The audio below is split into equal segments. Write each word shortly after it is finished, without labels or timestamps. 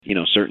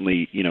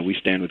certainly, we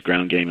stand with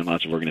Ground Game and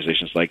lots of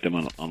organizations like them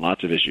on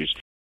lots of issues.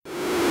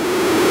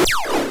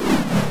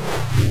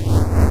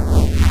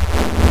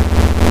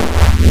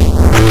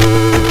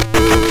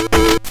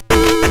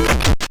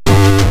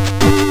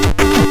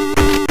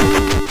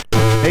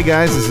 Hey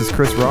guys, this is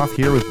Chris Roth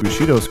here with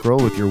Bushido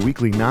Scroll with your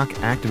weekly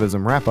Knock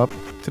Activism Wrap-Up.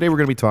 Today we're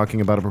going to be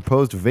talking about a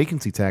proposed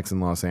vacancy tax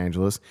in Los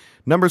Angeles,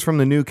 numbers from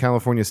the new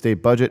California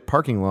state budget,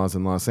 parking laws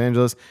in Los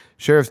Angeles,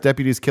 sheriff's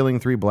deputies killing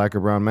 3 black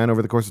or brown men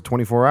over the course of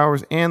 24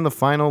 hours, and the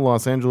final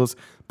Los Angeles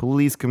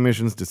Police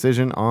Commission's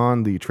decision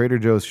on the Trader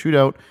Joe's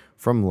shootout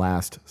from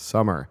last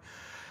summer.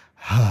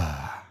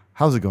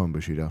 How's it going,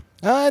 Bushido?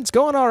 It's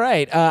going all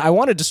right. I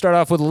wanted to start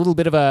off with a little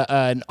bit of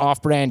an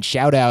off-brand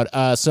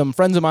shout-out. Some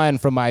friends of mine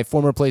from my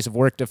former place of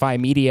work, Defy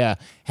Media,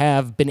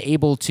 have been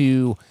able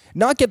to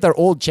not get their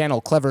old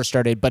channel Clever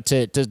started, but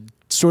to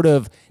sort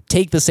of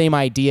take the same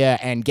idea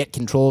and get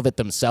control of it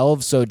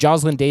themselves. So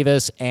Jocelyn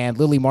Davis and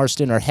Lily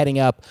Marston are heading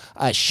up.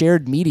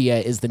 Shared Media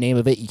is the name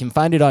of it. You can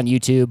find it on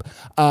YouTube.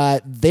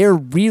 They're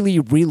really,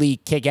 really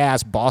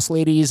kick-ass boss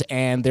ladies,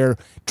 and they're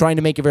trying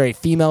to make a very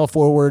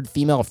female-forward,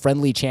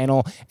 female-friendly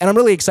channel. And I'm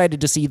really excited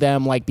to see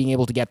them being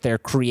able to get their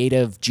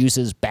creative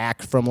juices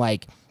back from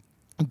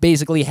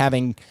basically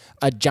having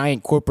a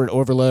giant corporate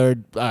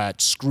overlord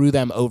screw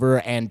them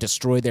over and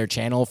destroy their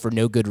channel for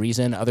no good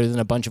reason other than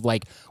a bunch of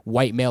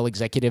white male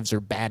executives are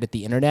bad at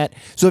the internet.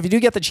 So if you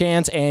do get the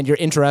chance and you're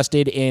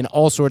interested in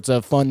all sorts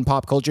of fun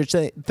pop culture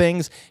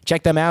things,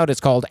 check them out. It's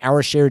called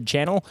Our Shared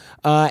Channel,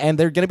 and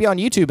they're going to be on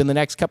YouTube in the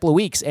next couple of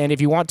weeks. And if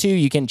you want to,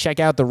 you can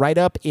check out the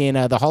write-up in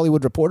The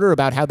Hollywood Reporter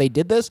about how they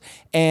did this.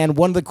 And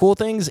one of the cool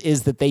things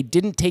is that they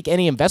didn't take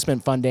any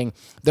investment funding.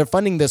 They're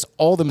funding this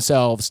all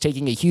themselves,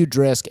 taking a huge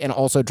risk and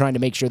also trying to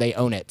make sure they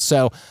own it.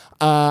 So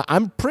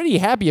I'm pretty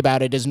happy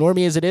about it. As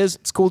normie as it is,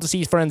 it's cool to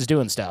see friends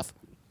doing stuff.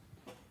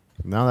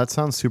 No, that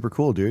sounds super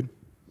cool, dude.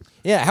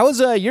 Yeah, how was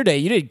your day?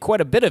 You did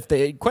quite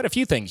a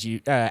few things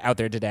out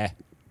there today.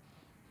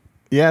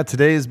 Yeah,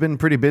 today has been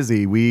pretty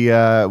busy.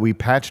 We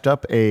patched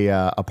up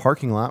a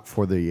parking lot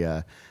for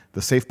the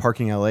Safe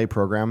Parking LA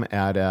program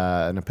at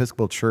an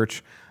Episcopal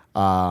church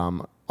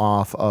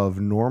off of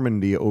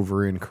Normandy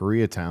over in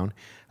Koreatown.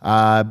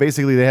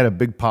 Basically, they had a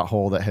big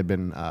pothole that had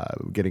been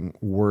getting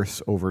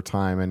worse over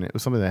time, and it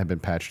was something that had been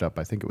patched up.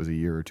 I think it was a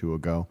year or two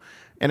ago,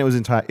 and it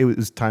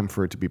was time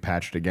for it to be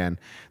patched again.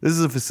 This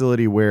is a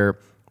facility where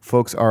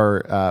folks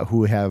are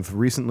who have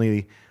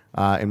recently,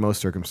 in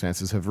most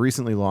circumstances, have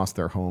recently lost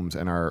their homes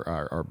and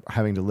are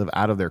having to live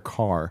out of their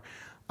car.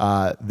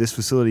 This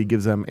facility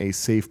gives them a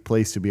safe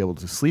place to be able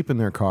to sleep in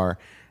their car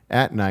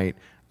at night.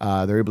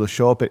 They're able to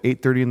show up at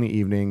 8:30 in the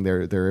evening.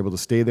 They're able to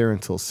stay there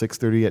until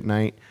 6:30 at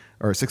night,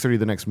 or 6:30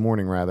 the next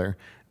morning rather.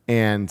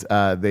 And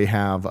they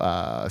have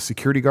a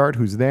security guard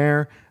who's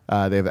there.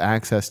 They have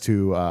access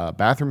to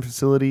bathroom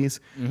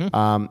facilities,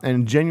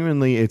 and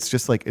genuinely, it's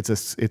just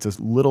it's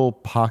a little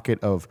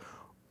pocket of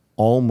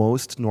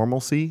almost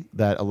normalcy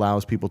that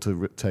allows people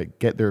to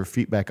get their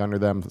feet back under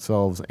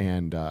themselves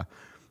and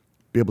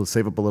be able to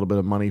save up a little bit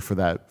of money for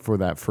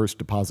that first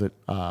deposit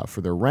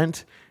for their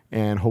rent,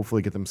 and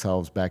hopefully get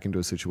themselves back into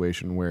a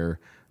situation where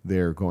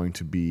they're going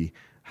to be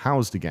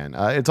housed again.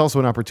 It's also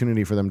an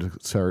opportunity for them to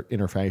start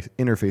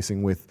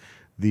interfacing with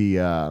the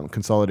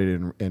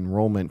Consolidated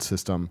Enrollment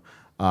System,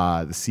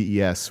 the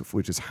CES,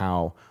 which is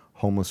how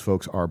homeless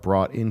folks are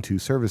brought into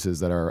services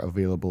that are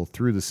available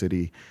through the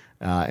city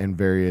and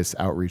various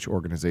outreach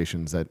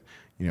organizations that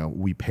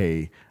we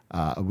pay.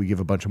 We give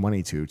a bunch of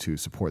money to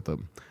support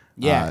them.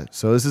 Yeah.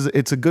 So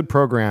it's a good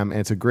program, and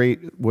it's a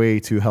great way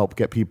to help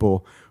get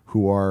people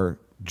who are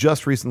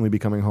just recently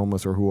becoming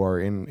homeless or who are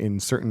in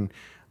certain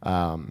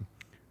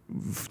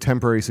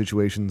temporary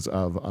situations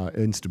of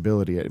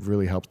instability. It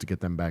really helps to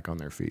get them back on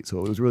their feet. So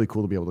it was really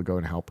cool to be able to go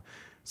and help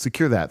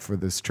secure that for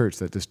this church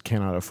that just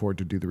cannot afford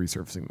to do the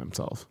resurfacing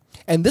themselves.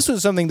 And this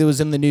was something that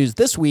was in the news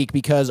this week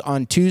because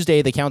on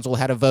Tuesday the council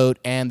had a vote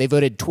and they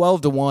voted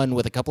 12-1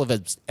 with a couple of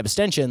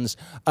abstentions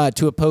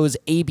to oppose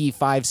AB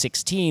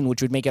 516,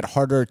 which would make it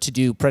harder to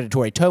do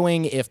predatory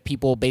towing if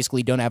people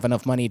basically don't have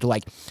enough money to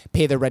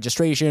pay their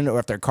registration or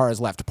if their car is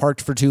left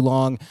parked for too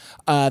long.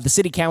 The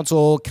city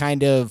council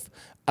kind of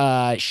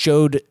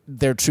showed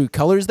their true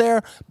colors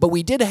there, but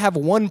we did have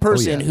one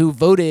person who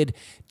voted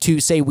to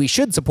say we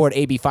should support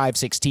AB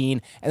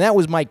 516, and that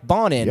was Mike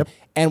Bonin. Yep.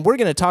 And we're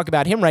going to talk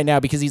about him right now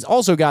because he's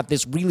also got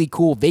this really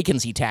cool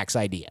vacancy tax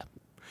idea.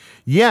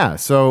 Yeah,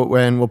 so,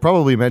 and we'll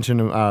probably mention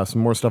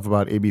some more stuff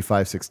about AB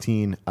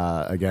 516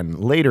 again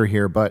later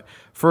here, but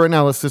for right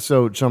now, let's just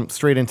jump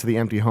straight into the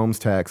empty homes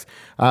tax.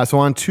 So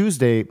on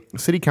Tuesday,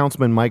 City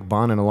Councilman Mike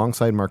Bonin,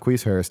 alongside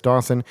Marquise Harris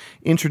Dawson,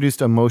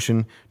 introduced a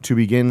motion to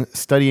begin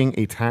studying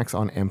a tax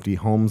on empty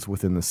homes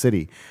within the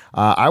city.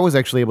 I was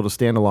actually able to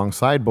stand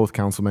alongside both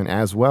councilmen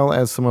as well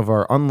as some of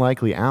our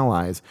unlikely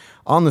allies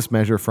on this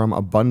measure from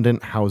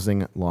Abundant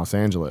Housing Los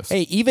Angeles.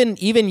 Hey, even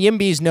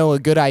Yimbys know a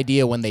good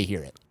idea when they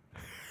hear it.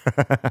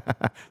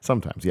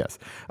 Sometimes, yes.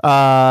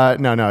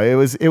 No,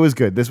 it was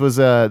good. This was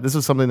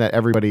something that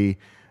everybody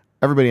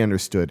everybody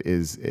understood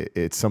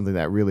it's something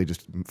that really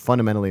just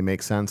fundamentally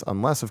makes sense,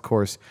 unless, of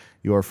course,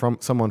 you're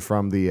someone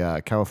from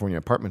the California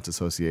Apartments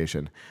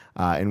Association,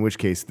 in which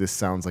case this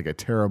sounds like a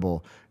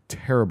terrible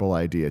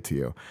idea to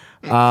you.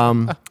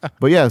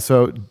 But yeah,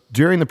 so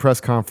during the press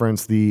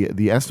conference,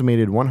 the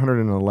estimated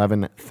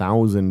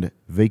 111,000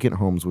 vacant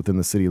homes within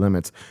the city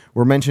limits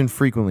were mentioned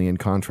frequently, in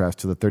contrast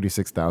to the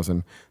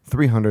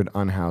 36,300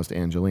 unhoused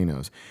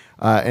Angelenos.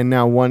 And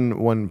now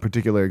one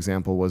particular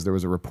example was there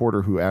was a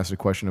reporter who asked a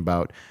question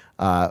about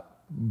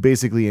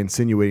basically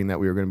insinuating that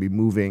we were going to be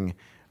moving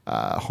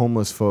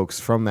homeless folks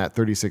from that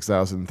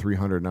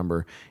 36,300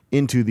 number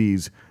into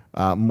these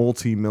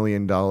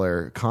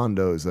multi-million-dollar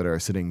condos that are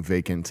sitting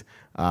vacant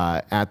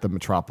at the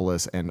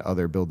Metropolis and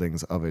other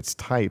buildings of its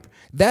type.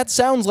 That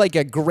sounds like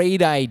a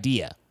great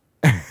idea.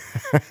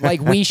 Like,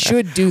 we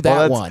should do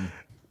that one.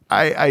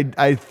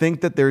 I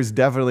think that there's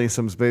definitely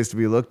some space to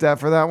be looked at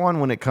for that one.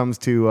 When it comes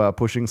to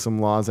pushing some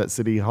laws at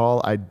City Hall,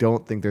 I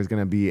don't think there's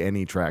going to be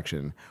any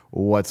traction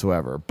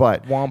whatsoever.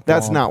 But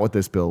that's not what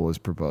this bill was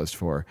proposed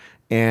for.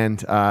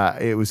 And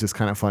it was just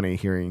kind of funny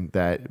hearing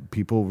that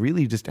people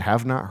really just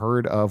have not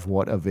heard of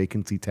what a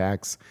vacancy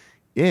tax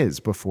is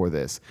before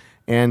this.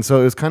 And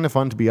so it was kind of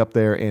fun to be up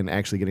there and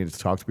actually getting to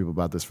talk to people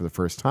about this for the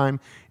first time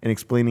and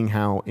explaining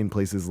how in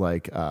places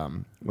like up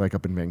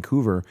in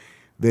Vancouver,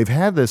 they've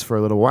had this for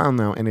a little while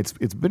now, and it's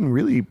been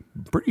really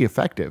pretty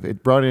effective.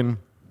 It brought in,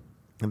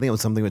 I think it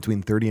was something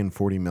between $30 and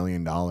 $40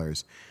 million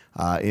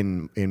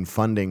in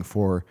funding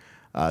for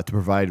to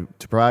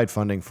provide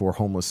funding for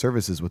homeless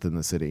services within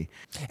the city.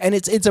 And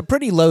it's a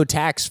pretty low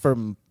tax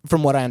from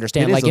what I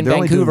understand. Like in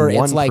Vancouver,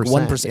 it's like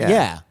 1%.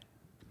 Yeah.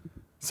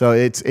 So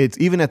it's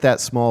even at that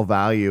small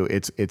value,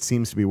 it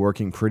seems to be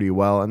working pretty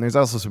well. And there's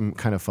also some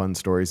kind of fun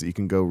stories that you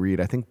can go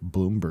read. I think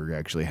Bloomberg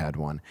actually had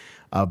one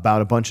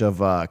about a bunch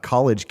of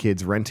college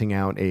kids renting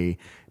out a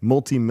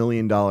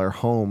multi-million-dollar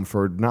home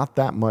for not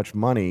that much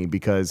money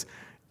because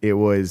it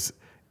was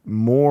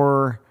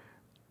more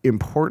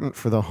important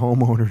for the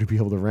homeowner to be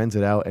able to rent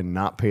it out and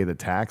not pay the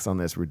tax on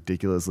this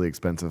ridiculously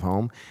expensive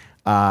home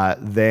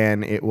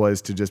than it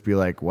was to just be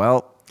like,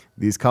 well,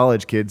 these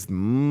college kids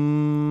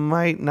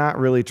might not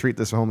really treat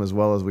this home as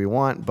well as we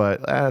want,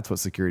 but that's what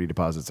security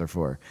deposits are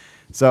for.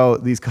 So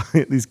these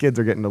kids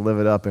are getting to live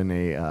it up in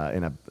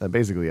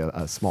basically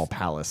a small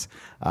palace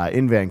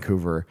in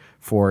Vancouver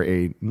for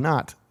a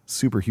not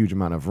super huge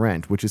amount of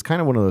rent, which is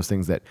kind of one of those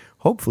things that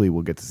hopefully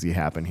we'll get to see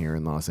happen here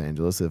in Los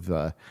Angeles. If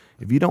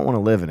you don't want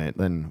to live in it,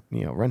 then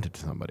rent it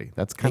to somebody.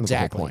 That's kind of the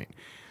whole point.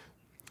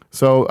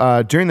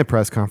 So during the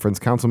press conference,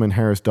 Councilman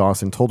Harris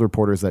Dawson told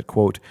reporters that,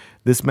 quote,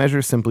 "This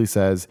measure simply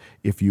says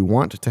if you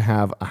want to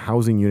have a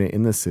housing unit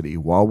in the city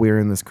while we're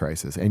in this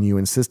crisis and you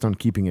insist on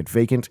keeping it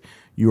vacant,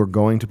 you are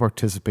going to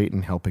participate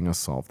in helping us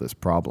solve this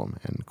problem,"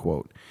 end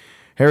quote.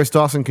 Harris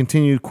Dawson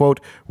continued, quote,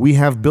 "We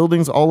have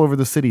buildings all over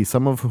the city,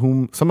 some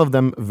of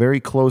them very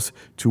close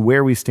to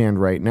where we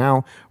stand right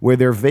now, where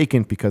they're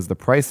vacant because the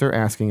price they're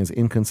asking is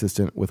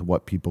inconsistent with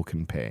what people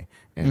can pay,"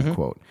 end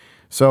quote.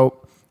 So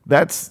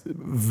that's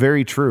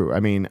very true. I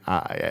mean,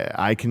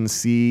 I can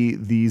see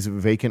these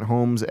vacant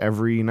homes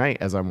every night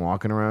as I'm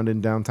walking around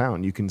in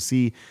downtown. You can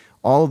see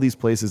all of these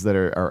places that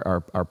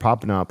are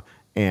popping up,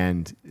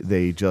 and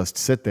they just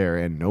sit there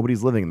and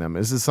nobody's living in them.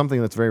 This is something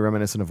that's very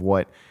reminiscent of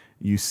what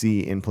you see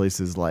in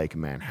places like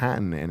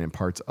Manhattan and in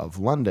parts of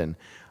London,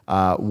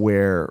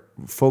 where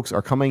folks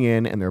are coming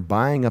in and they're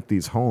buying up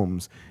these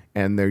homes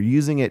and they're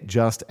using it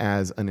just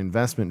as an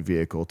investment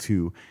vehicle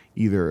to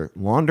either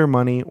launder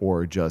money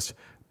or just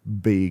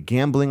be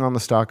gambling on the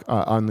stock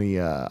on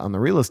the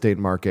real estate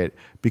market,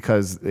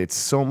 because there's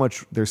so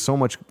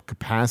much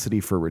capacity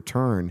for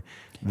return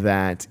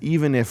that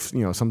even if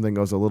something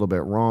goes a little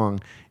bit wrong,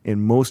 in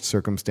most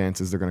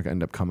circumstances they're going to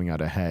end up coming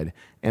out ahead.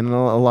 And in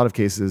a lot of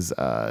cases,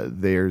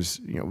 there's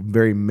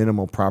very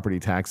minimal property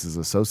taxes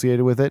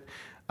associated with it,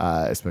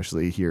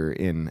 especially here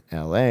in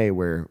LA,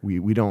 where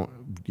we don't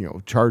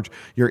charge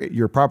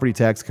your property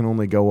tax can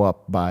only go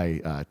up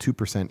by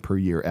 2% per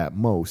year at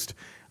most.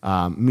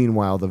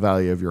 Meanwhile, the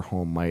value of your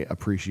home might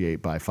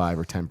appreciate by 5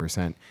 or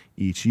 10%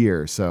 each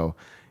year. So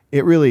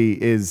it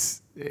really is.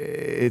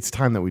 It's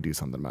time that we do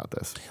something about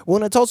this. Well,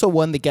 and it's also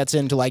one that gets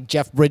into, like,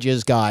 Jeff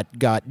Bridges got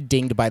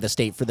dinged by the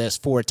state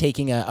for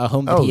taking a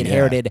home that he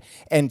inherited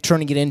and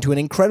turning it into an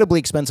incredibly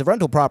expensive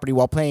rental property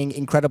while paying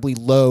incredibly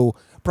low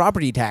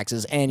property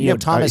taxes. And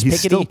Thomas he's Piketty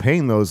still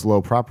paying those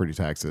low property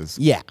taxes.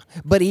 Yeah,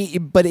 but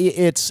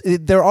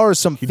there are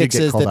some he fixes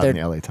did get called that out in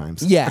the LA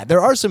Times. Yeah,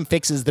 there are some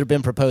fixes that have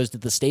been proposed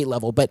at the state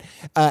level. But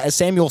as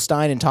Samuel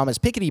Stein and Thomas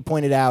Piketty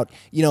pointed out,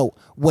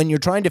 when you're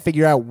trying to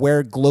figure out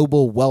where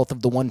global wealth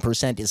of the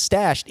 1% is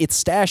stashed, it's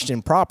stashed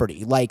in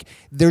property. Like,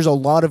 there's a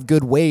lot of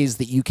good ways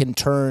that you can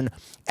turn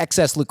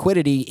excess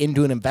liquidity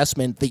into an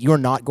investment that you're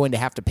not going to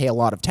have to pay a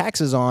lot of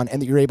taxes on,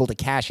 and that you're able to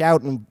cash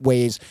out in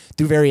ways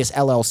through various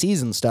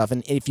LLCs and stuff.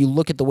 And if you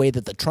look at the way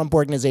that the Trump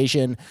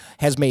organization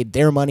has made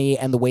their money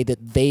and the way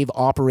that they've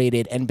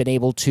operated and been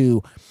able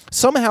to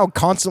somehow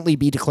constantly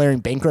be declaring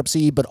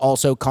bankruptcy, but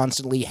also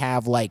constantly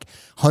have like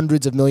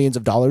hundreds of millions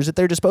of dollars at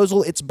their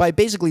disposal, it's by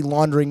basically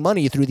laundering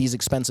money through these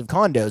expensive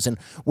condos. And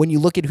when you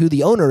look at who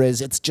the owner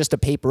is, it's just a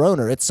paper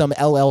owner. It's some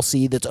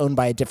LLC that's owned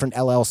by a different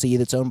LLC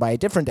that's owned by a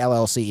different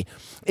LLC.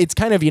 It's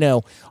kind of,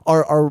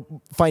 our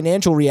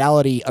financial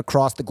reality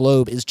across the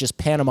globe is just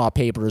Panama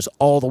Papers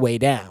all the way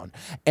down.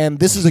 And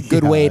this is a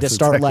good way to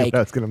start exactly what I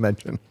was going to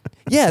mention.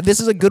 Yeah, this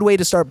is a good way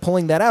to start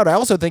pulling that out. I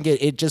also think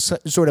it just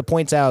sort of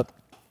points out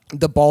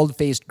the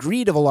bald-faced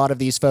greed of a lot of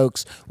these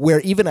folks, where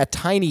even a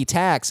tiny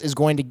tax is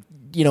going to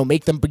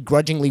make them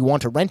begrudgingly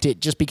want to rent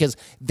it just because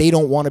they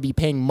don't want to be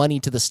paying money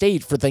to the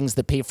state for things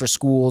that pay for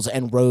schools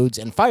and roads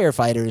and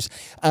firefighters.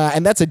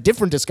 And that's a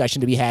different discussion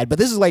to be had. But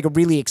this is like a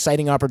really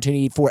exciting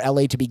opportunity for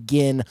LA to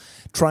begin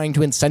trying to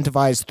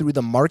incentivize through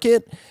the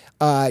market,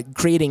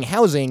 creating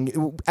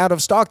housing out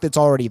of stock that's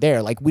already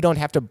there. Like, we don't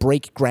have to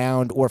break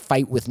ground or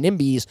fight with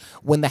NIMBYs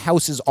when the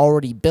house is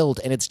already built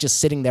and it's just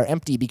sitting there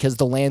empty because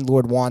the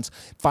landlord wants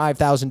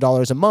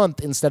 $5,000 a month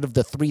instead of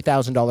the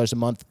 $3,000 a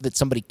month that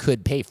somebody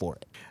could pay for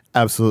it.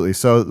 Absolutely.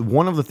 So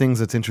one of the things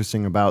that's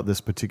interesting about this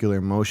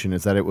particular motion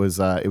is that it was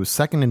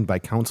seconded by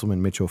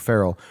Councilman Mitch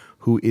O'Farrell,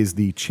 who is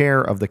the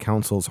chair of the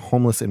council's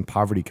Homeless and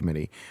Poverty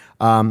Committee.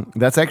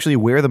 That's actually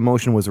where the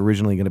motion was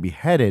originally going to be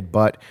headed,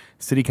 but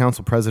City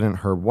Council President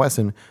Herb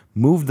Wesson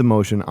moved the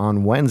motion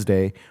on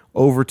Wednesday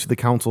over to the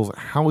council's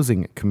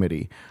Housing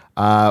Committee,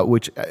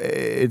 which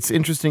it's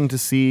interesting to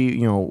see,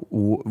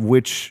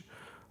 which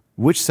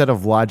set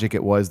of logic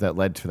it was that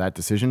led to that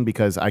decision,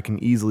 because I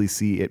can easily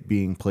see it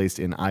being placed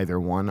in either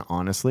one,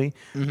 honestly,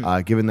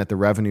 given that the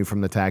revenue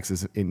from the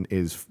taxes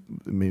is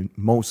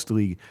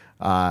mostly,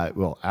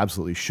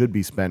 absolutely should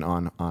be spent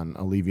on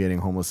alleviating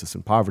homelessness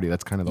and poverty.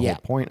 That's kind of the whole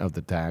point of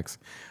the tax.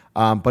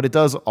 But it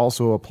does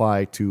also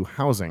apply to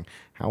housing.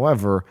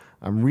 However,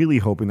 I'm really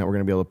hoping that we're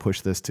going to be able to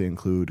push this to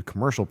include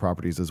commercial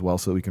properties as well,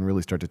 so we can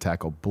really start to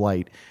tackle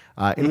blight,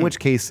 in which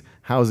case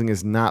housing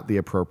is not the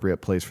appropriate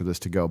place for this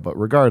to go. But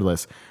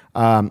regardless,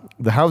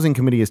 the Housing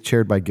Committee is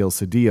chaired by Gil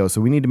Cedillo, so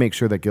we need to make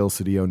sure that Gil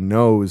Cedillo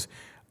knows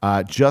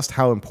just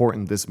how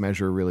important this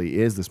measure really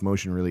is, this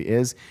motion really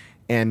is,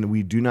 and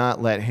we do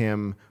not let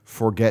him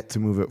forget to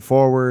move it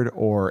forward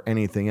or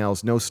anything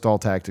else. No stall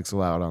tactics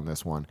allowed on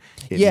this one.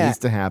 It needs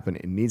to happen.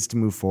 It needs to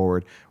move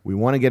forward. We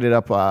want to get it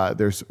up.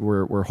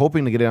 We're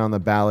hoping to get it on the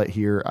ballot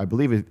here. I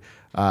believe it.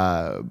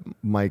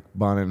 Mike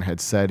Bonin had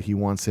said he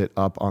wants it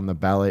up on the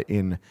ballot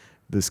in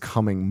this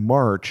coming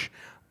March.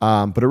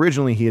 But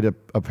originally he had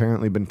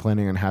apparently been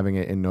planning on having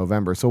it in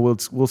November. So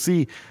we'll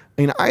see.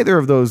 In either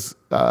of those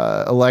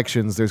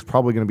elections, there's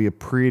probably going to be a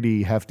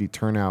pretty hefty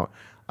turnout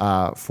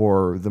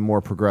for the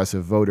more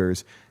progressive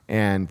voters,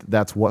 and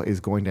that's what is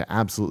going to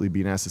absolutely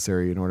be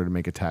necessary in order to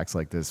make a tax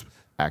like this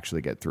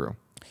actually get through.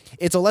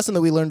 It's a lesson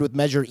that we learned with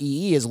Measure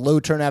EE is low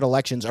turnout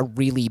elections are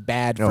really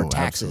bad for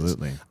taxes,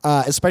 absolutely.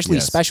 Especially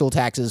special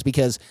taxes,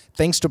 because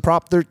thanks to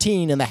Prop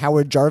 13 and the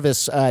Howard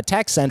Jarvis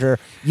Tax Center,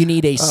 you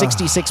need a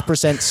 66%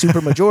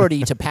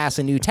 supermajority to pass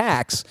a new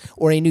tax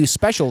or a new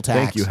special tax.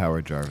 Thank you,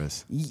 Howard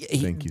Jarvis.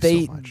 Thank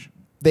you so much.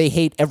 They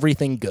hate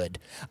everything good.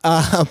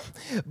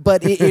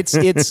 But this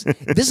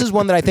is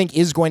one that I think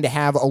is going to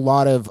have a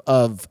lot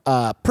of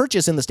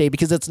purchase in the state,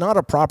 because it's not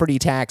a property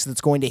tax that's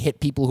going to hit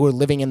people who are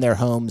living in their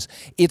homes.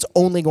 It's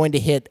only going to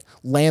hit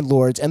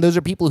landlords, and those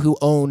are people who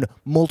own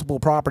multiple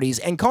properties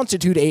and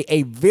constitute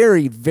a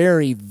very,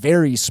 very,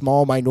 very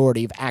small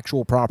minority of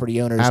actual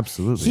property owners.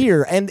 Absolutely.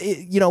 Here. And,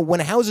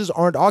 when houses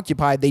aren't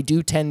occupied, they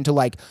do tend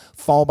to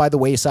fall by the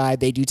wayside.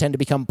 They do tend to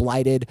become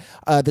blighted.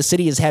 The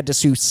city has had to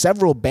sue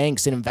several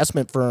banks and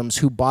investment firms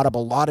who bought up a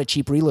lot of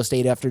cheap real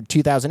estate after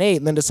 2008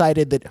 and then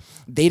decided that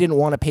they didn't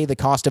want to pay the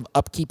cost of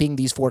upkeeping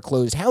these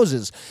foreclosed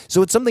houses.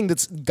 So it's something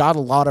that's got a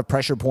lot of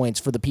pressure points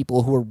for the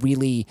people who are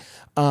really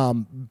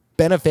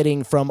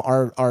benefiting from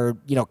our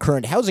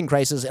current housing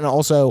crisis, and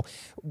also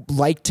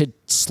like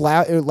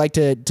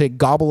to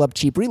gobble up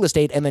cheap real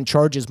estate and then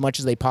charge as much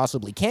as they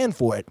possibly can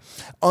for it.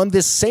 On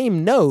this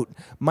same note,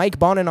 Mike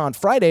Bonin on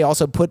Friday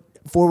also put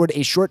forward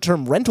a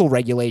short-term rental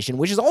regulation,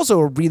 which is also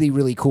a really,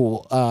 really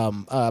cool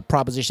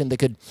proposition that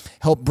could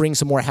help bring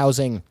some more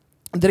housing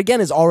that,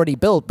 again, is already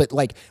built, but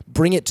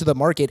bring it to the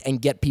market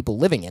and get people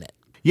living in it.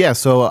 Yeah,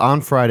 so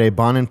on Friday,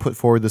 Bonin put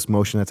forward this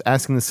motion that's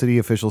asking the city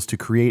officials to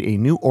create a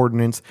new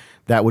ordinance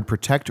that would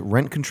protect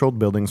rent-controlled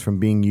buildings from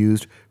being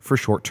used for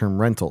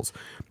short-term rentals.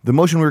 The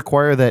motion would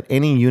require that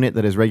any unit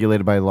that is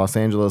regulated by Los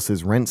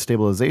Angeles' Rent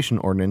Stabilization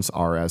Ordinance,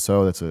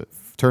 RSO, that's a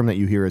term that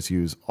you hear us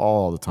use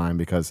all the time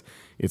because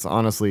it's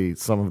honestly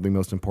some of the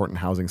most important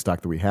housing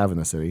stock that we have in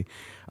the city.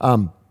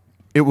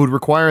 It would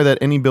require that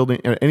any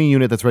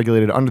unit that's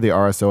regulated under the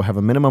RSO has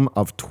a minimum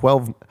of a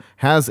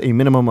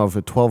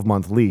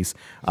 12-month lease,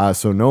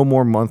 so no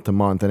more month to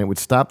month, and it would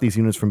stop these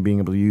units from being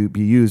able to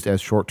be used as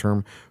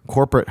short-term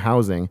corporate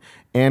housing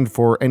and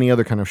for any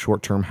other kind of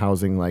short-term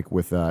housing like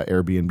with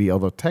Airbnb.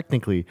 Although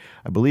technically,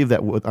 I believe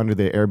that under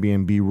the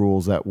Airbnb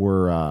rules that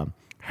were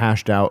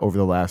hashed out over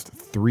the last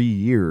 3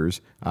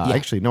 years.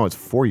 Actually, no, it's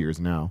 4 years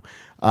now,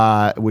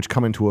 which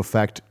come into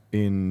effect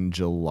in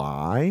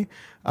July.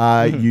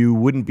 You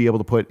wouldn't be able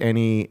to put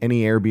any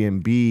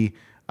Airbnb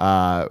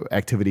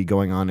activity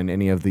going on in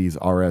any of these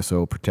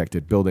RSO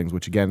protected buildings,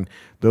 which again,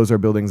 those are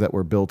buildings that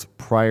were built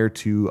prior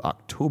to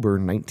October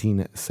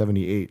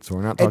 1978. So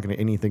we're not talking to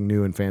anything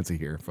new and fancy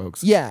here,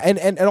 folks. Yeah,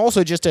 and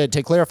also just to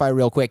clarify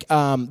real quick,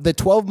 the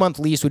 12-month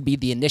lease would be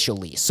the initial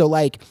lease. So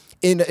like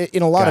in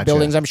a lot of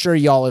buildings, I'm sure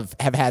y'all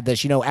have had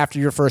this, after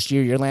your first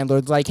year, your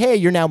landlord's like, hey,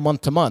 you're now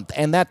month to month.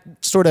 And that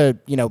sort of,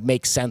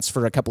 makes sense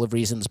for a couple of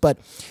reasons. But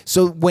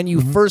so when you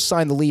first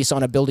sign the lease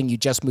on a building you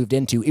just moved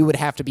into, it would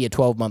have to be a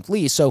 12-month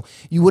lease. So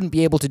you wouldn't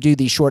be able to do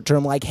the short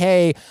term like,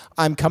 hey,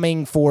 I'm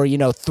coming for,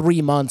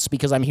 3 months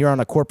because I'm here on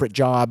a corporate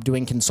job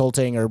doing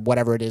consulting or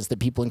whatever it is that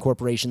people in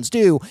corporations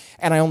do.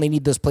 And I only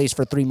need this place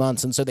for 3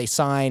 months. And so they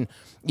sign,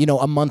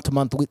 a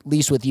month-to-month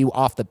lease with you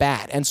off the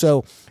bat. And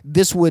so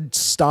this would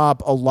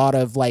stop a lot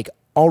of like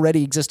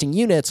already existing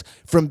units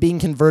from being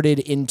converted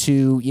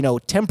into,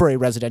 temporary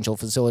residential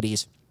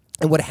facilities.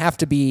 It would have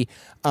to be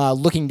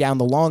looking down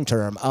the long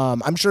term.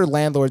 I'm sure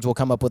landlords will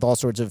come up with all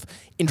sorts of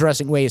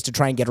interesting ways to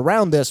try and get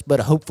around this, but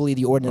hopefully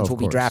the ordinance will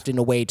be drafted in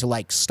a way to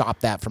like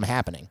stop that from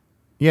happening.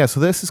 Yeah,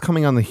 so this is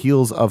coming on the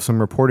heels of some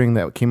reporting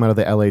that came out of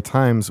the LA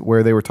Times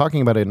where they were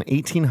talking about an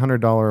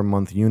 $1,800 a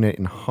month unit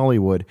in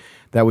Hollywood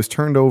that was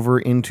turned over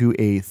into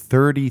a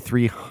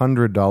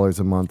 $3,300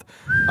 a month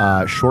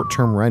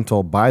short-term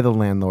rental by the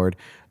landlord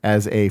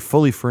as a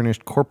fully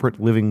furnished corporate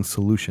living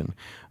solution.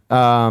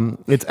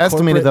 It's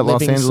estimated that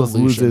Los Angeles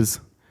loses...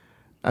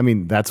 I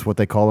mean, that's what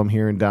they call them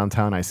here in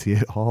downtown. I see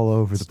it all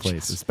over the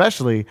place,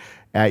 especially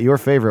at your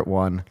favorite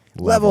one,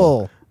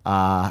 Level.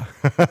 Yeah,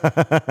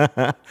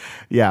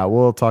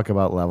 we'll talk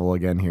about Level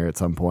again here at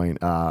some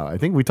point. I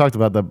think we talked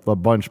about a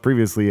bunch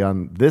previously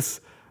on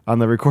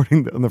the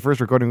recording, on the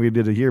first recording we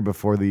did here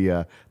before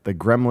the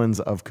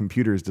gremlins of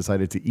computers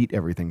decided to eat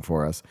everything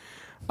for us.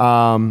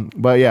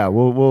 But yeah,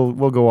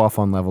 we'll go off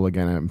on Level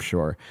again, I'm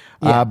sure.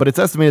 Yeah. But it's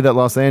estimated that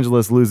Los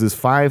Angeles loses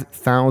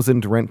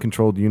 5,000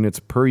 rent-controlled units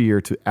per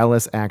year to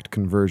Ellis Act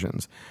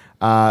conversions.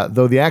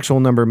 Though the actual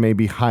number may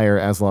be higher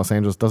as Los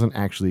Angeles doesn't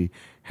actually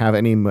have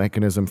any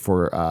mechanism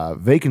for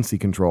vacancy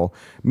control,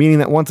 meaning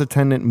that once a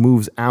tenant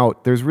moves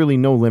out, there's really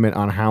no limit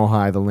on how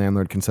high the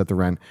landlord can set the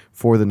rent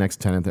for the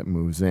next tenant that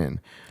moves in.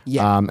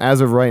 Yeah.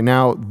 As of right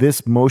now,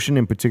 this motion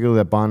in particular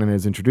that Bonin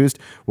has introduced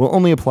will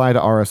only apply to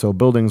RSO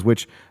buildings,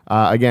 which,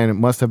 again,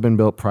 must have been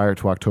built prior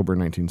to October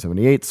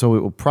 1978, so it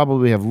will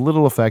probably have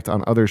little effect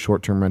on other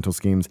short-term rental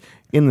schemes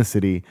in the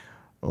city,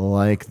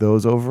 like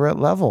those over at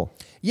Level.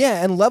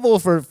 Yeah, and Level,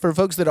 for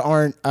folks that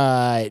aren't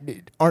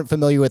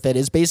familiar with it,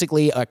 is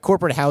basically a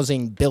corporate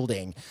housing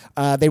building.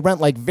 They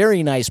rent like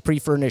very nice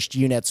pre-furnished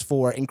units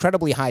for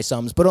incredibly high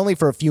sums, but only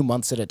for a few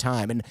months at a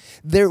time. And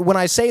when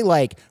I say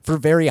like for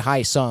very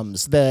high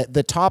sums,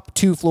 the top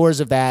 2 floors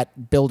of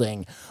that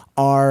building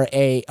are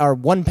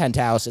one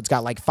penthouse. It's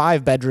got like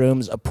 5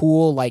 bedrooms, a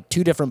pool, like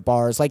 2 different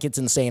bars. Like it's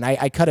insane.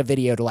 I cut a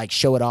video to like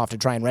show it off to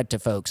try and rent to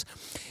folks.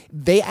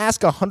 They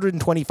ask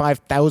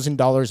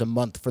 $125,000 a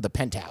month for the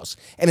penthouse.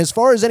 And as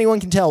far as anyone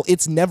can tell,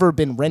 it's never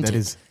been rented. That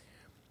is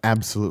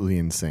absolutely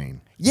insane.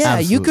 Yeah,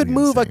 absolutely you could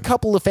move insane. a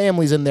couple of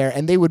families in there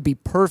and they would be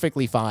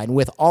perfectly fine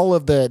with all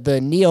of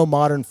the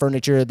neo-modern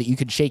furniture that you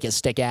could shake a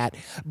stick at.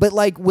 But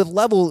like with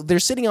Level, they're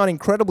sitting on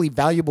incredibly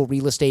valuable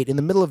real estate in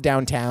the middle of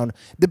downtown.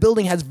 The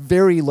building has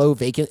very low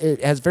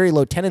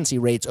tenancy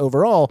rates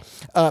overall,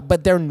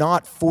 but they're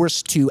not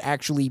forced to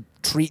actually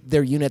treat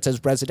their units as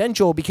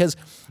residential because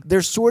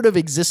they're sort of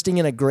existing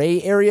in a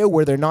gray area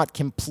where they're not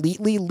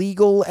completely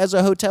legal as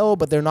a hotel,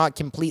 but they're not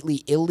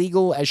completely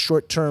illegal as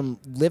short-term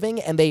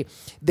living, and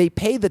they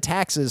pay the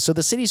taxes. So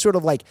the city sort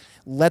of like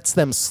lets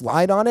them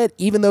slide on it,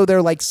 even though there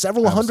are like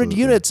several hundred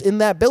units in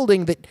that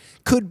building that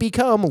could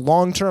become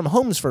long-term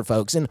homes for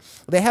folks. And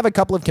they have a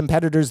couple of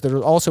competitors that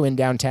are also in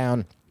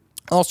downtown,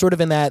 all sort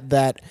of in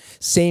that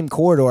same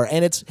corridor.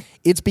 And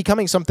it's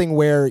becoming something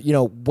where,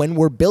 when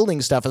we're building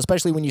stuff,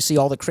 especially when you see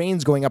all the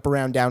cranes going up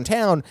around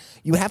downtown,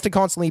 you have to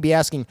constantly be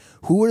asking,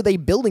 who are they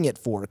building it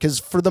for? Because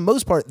for the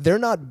most part, they're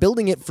not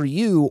building it for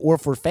you or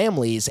for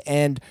families.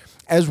 And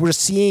as we're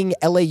seeing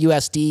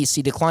LAUSD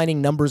see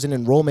declining numbers in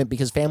enrollment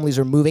because families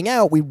are moving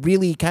out, we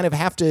really kind of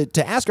have to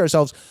ask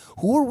ourselves,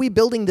 who are we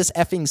building this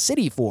effing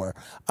city for?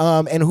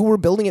 And who we're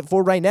building it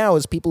for right now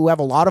is people who have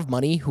a lot of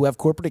money, who have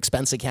corporate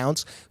expense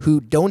accounts,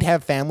 who don't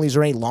have families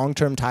or any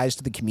long-term ties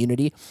to the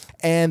community.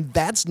 And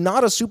that's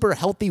not a super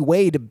healthy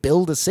way to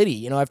build a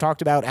city. I've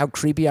talked about how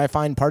creepy I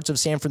find parts of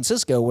San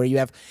Francisco where you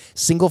have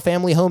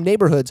single-family home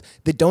neighborhoods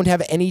that don't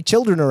have any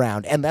children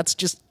around. And that's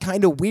just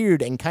kind of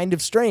weird and kind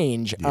of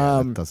strange.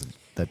 Yeah,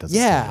 that doesn't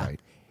sound right.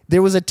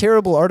 There was a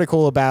terrible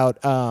article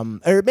about,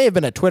 or it may have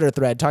been a Twitter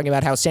thread talking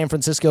about how San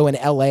Francisco and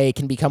LA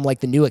can become like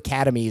the new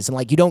academies, and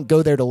like you don't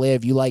go there to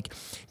live, you like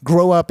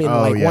grow up in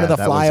one of the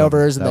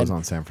flyovers. That was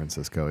on San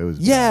Francisco. It was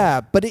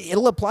but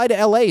it'll apply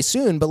to LA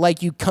soon. But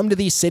like you come to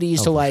these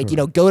cities to like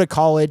go to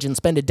college and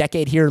spend a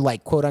decade here,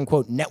 like quote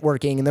unquote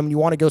networking, and then when you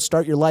want to go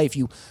start your life,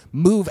 you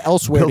move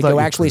elsewhere to go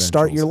actually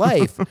start your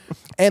life.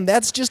 And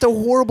that's just a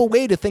horrible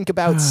way to think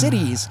about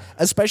cities,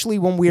 especially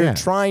when we're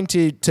trying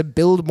to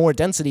build more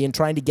density and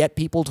trying to get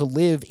people to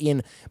live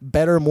in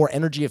better, more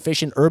energy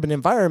efficient urban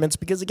environments.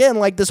 Because again,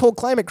 like this whole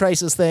climate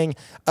crisis thing,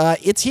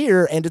 it's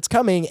here and it's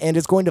coming and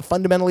it's going to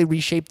fundamentally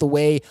reshape the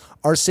way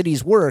our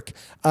cities work.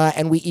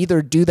 And we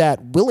either do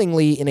that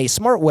willingly in a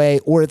smart way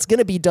or it's going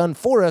to be done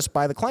for us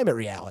by the climate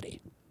reality.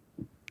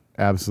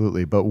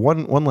 Absolutely. But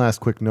one last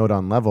quick note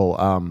on Level.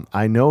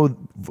 I know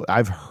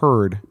I've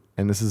heard,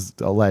 and this is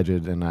alleged,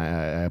 and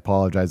I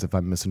apologize if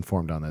I'm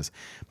misinformed on this,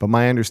 but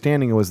my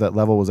understanding was that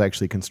Level was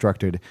actually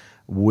constructed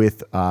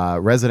with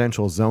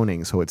residential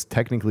zoning, so it's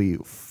technically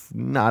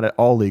not at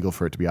all legal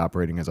for it to be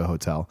operating as a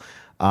hotel.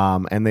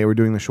 And they were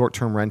doing the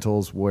short-term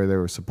rentals where they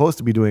were supposed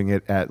to be doing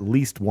it at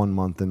least 1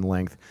 month in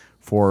length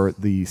for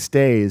the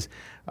stays.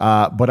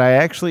 But I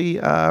actually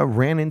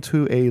ran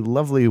into a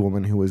lovely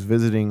woman who was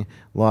visiting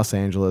Los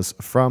Angeles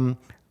from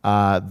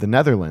the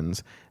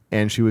Netherlands,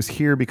 and she was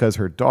here because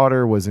her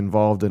daughter was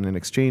involved in an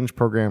exchange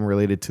program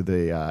related to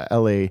the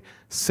LA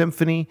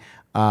Symphony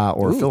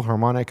or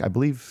Philharmonic, I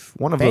believe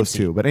one of those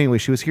two. But anyway,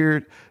 she was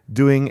here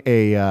doing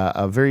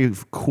a very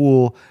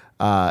cool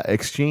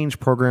exchange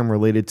program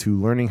related to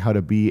learning how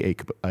to be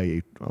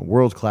a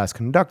world-class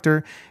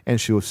conductor. And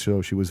she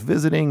was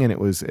visiting, and it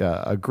was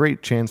a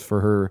great chance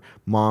for her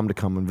mom to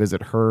come and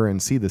visit her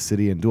and see the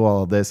city and do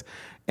all of this.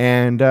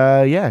 And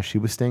she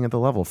was staying at the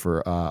Level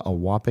for a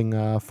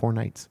whopping 4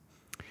 nights.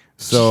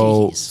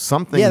 So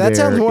something that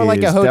sounds more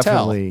like a hotel.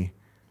 Definitely,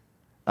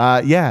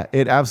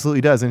 it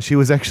absolutely does. And she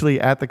was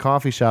actually at the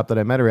coffee shop that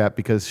I met her at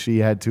because she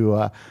had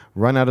to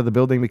run out of the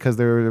building because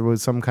there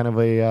was some kind of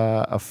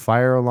a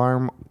fire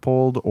alarm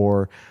pulled,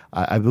 or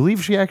I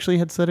believe she actually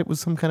had said it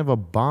was some kind of a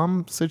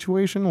bomb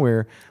situation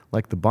where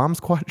like the bomb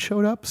squad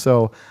showed up.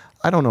 So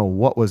I don't know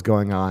what was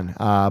going on.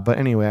 But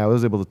anyway, I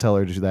was able to tell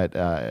her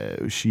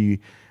that she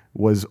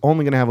was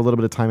only going to have a little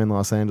bit of time in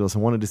Los Angeles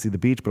and wanted to see the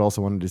beach, but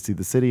also wanted to see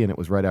the city. And it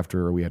was right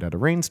after we had a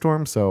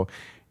rainstorm. So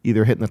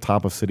either hitting the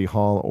top of City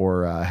Hall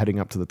or heading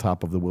up to the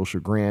top of the Wilshire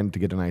Grand to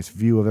get a nice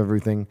view of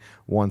everything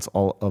once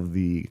all of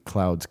the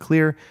clouds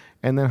clear,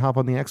 and then hop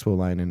on the Expo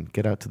line and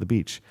get out to the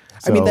beach.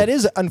 So I mean, that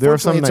is, unfortunately, there are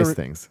some nice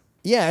things.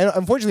 Yeah, and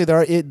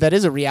unfortunately, that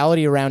is a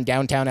reality around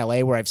downtown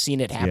LA where I've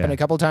seen it happen a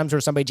couple times where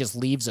somebody just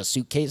leaves a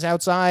suitcase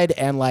outside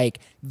and like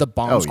the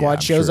bomb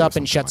squad shows up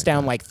and shuts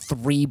down like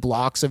 3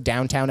 blocks of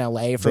downtown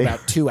LA for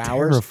about 2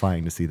 hours.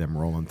 Terrifying to see them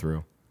rolling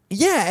through.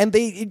 Yeah, and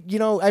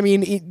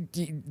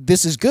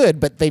this is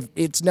good, but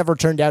it's never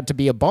turned out to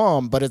be a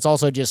bomb, but it's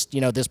also just,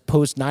 this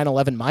post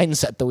 9/11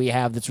 mindset that we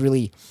have that's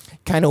really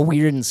kind of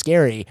weird and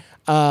scary.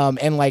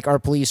 And like our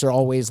police are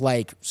always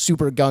like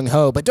super gung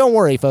ho, but don't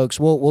worry, folks,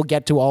 we'll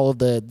get to all of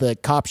the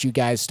cops you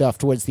guys stuff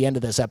towards the end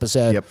of this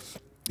episode. Yep.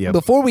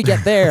 Before we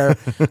get there,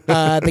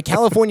 the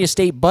California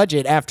state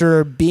budget,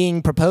 after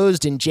being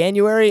proposed in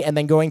January and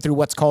then going through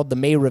what's called the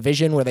May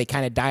revision, where they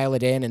kind of dial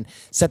it in and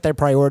set their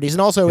priorities. And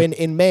also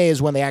in May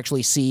is when they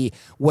actually see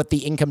what the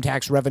income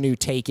tax revenue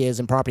take is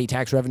and property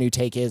tax revenue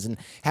take is and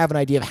have an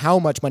idea of how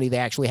much money they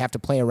actually have to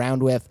play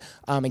around with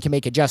and can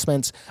make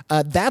adjustments.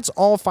 That's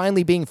all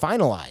finally being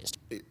finalized.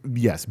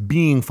 Yes,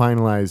 being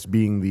finalized,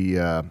 being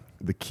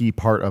the key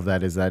part of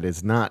that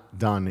is not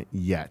done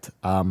yet.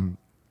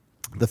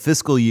 The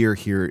fiscal year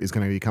here is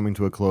going to be coming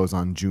to a close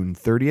on June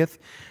 30th,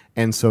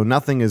 and so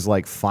nothing is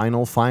like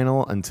final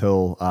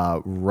until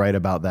right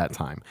about that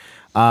time.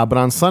 But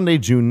on Sunday,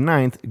 June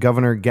 9th,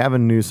 Governor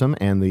Gavin Newsom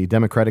and the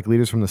Democratic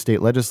leaders from the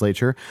state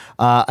legislature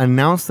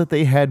announced that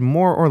they had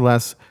more or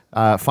less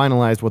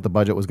finalized what the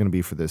budget was going to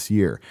be for this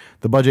year.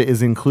 The budget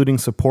is including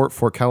support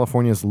for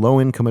California's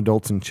low-income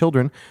adults and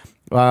children,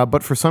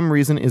 but for some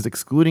reason is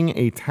excluding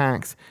a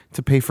tax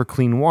to pay for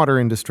clean water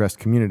in distressed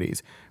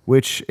communities,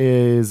 which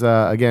is,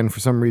 again, for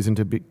some reason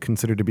to be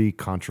considered to be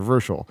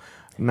controversial.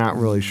 Not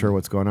really sure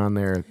what's going on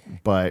there,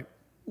 but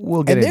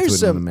we'll get into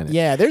it in a minute.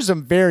 Yeah, there's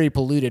some very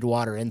polluted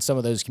water in some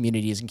of those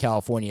communities in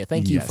California.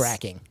 Thank you,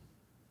 fracking.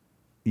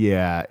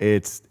 Yeah,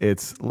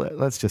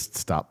 let's just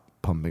stop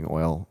pumping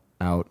oil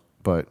out,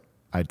 but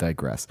I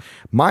digress.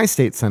 My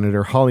state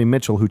senator, Holly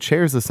Mitchell, who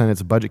chairs the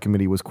Senate's Budget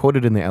Committee, was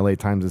quoted in the LA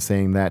Times as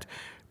saying that,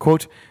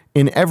 quote,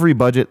 "In every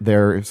budget,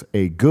 there's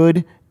a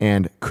good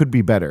and could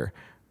be better,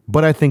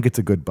 but I think it's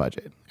a good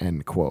budget,"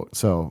 end quote.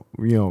 So,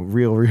 real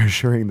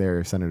reassuring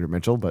there, Senator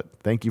Mitchell, but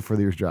thank you for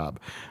your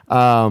job.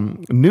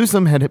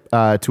 Newsom had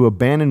to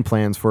abandon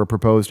plans for a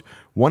proposed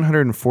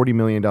 $140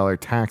 million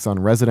tax on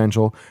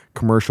residential,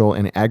 commercial,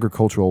 and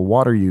agricultural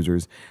water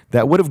users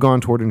that would have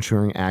gone toward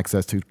ensuring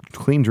access to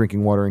clean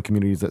drinking water in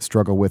communities that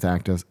struggle with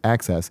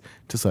access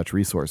to such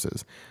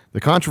resources.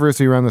 The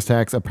controversy around this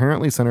tax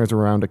apparently centers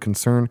around a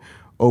concern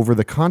over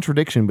the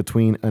contradiction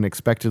between an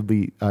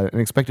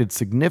expected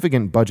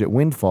significant budget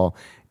windfall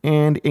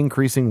and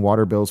increasing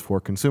water bills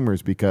for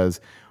consumers. Because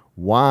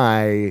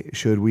why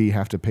should we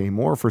have to pay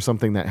more for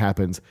something that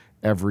happens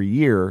every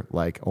year,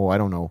 like,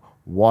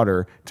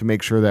 water, to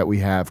make sure that we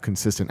have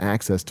consistent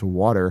access to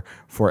water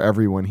for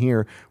everyone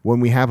here, when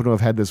we happen to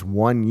have had this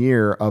 1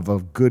 year of a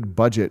good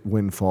budget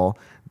windfall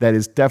that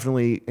is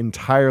definitely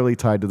entirely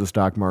tied to the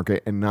stock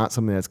market and not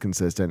something that's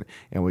consistent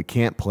and we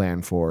can't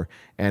plan for.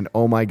 And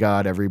oh my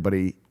God,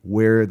 everybody,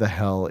 where the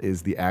hell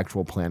is the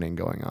actual planning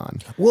going on?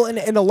 Well,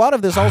 and a lot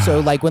of this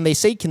also, like when they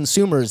say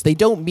consumers, they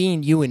don't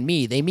mean you and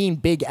me. They mean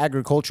big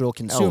agricultural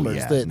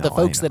consumers, the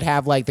folks that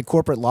have like the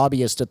corporate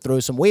lobbyists to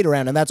throw some weight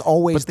around. And that's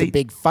always the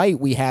big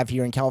fight we have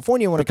here in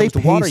California when it comes to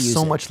water usage. They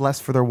pay so much less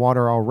for their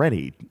water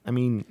already. I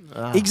mean,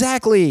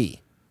 exactly.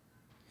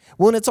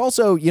 Well, and it's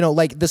also,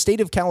 like the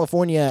state of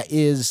California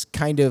is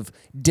kind of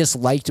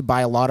disliked by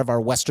a lot of our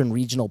Western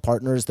regional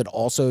partners that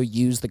also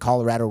use the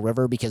Colorado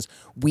River, because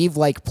we've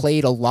like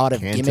played a lot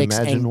of gimmicks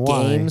and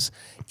games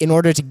in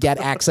order to get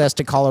access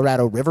to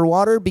Colorado River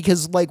water,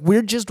 because like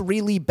we're just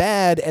really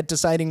bad at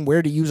deciding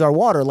where to use our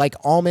water. Like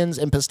almonds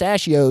and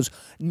pistachios,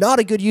 not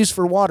a good use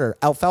for water.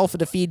 Alfalfa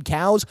to feed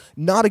cows,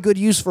 not a good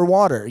use for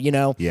water,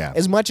 Yeah.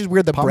 As much as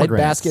we're the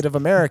breadbasket of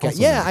America.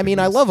 Yeah, I mean,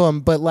 I love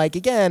them, but like,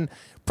 again,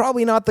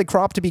 probably not the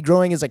crop to be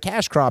growing as a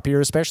cash crop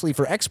here, especially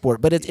for export.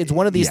 But it's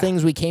one of these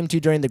things we came to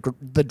during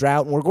the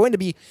drought, and we're going to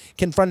be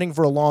confronting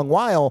for a long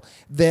while,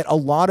 that a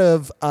lot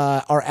of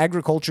our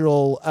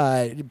agricultural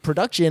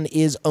production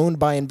is owned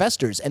by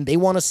investors, and they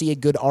want to see a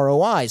good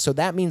ROI. So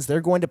that means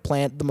they're going to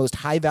plant the most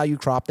high-value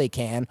crop they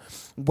can,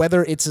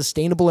 whether it's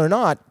sustainable or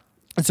not.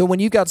 And so when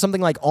you've got something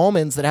like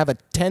almonds that have a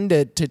 10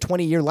 to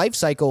 20 year life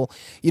cycle,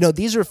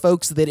 these are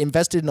folks that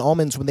invested in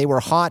almonds when they were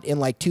hot in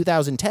like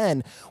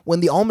 2010, when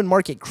the almond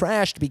market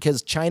crashed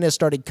because China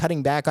started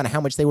cutting back on how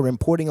much they were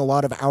importing a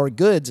lot of our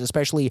goods,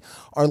 especially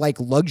our like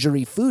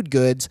luxury food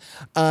goods.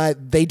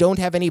 They don't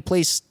have any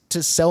place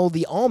to sell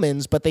the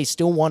almonds, but they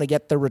still want to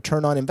get the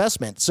return on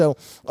investment. So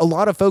a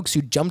lot of folks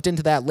who jumped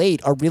into that late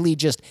are really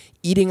just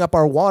eating up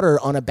our water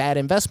on a bad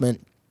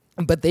investment.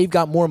 But they've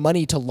got more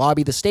money to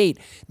lobby the state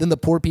than the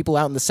poor people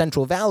out in the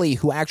Central Valley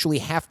who actually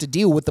have to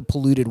deal with the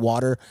polluted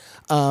water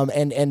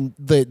and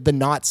the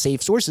not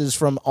safe sources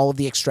from all of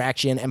the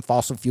extraction and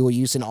fossil fuel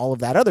use and all of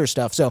that other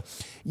stuff. So,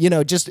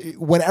 just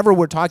whenever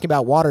we're talking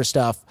about water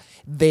stuff,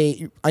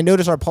 I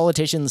notice our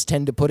politicians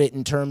tend to put it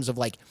in terms of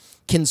like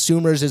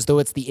consumers as though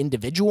it's the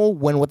individual,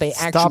 when what they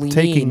actually mean...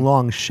 Stop taking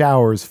long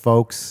showers,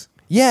 folks.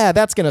 Yeah,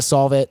 that's going to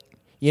solve it.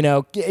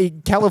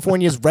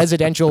 California's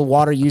residential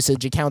water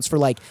usage accounts for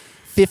like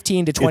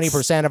 15 to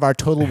 20% of our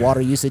total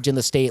water usage in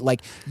the state.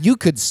 Like, you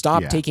could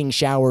stop taking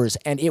showers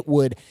and it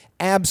would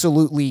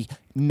absolutely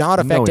not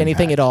affect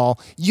anything at all.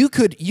 You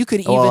could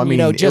even,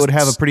 it would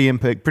have a pretty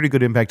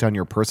good impact on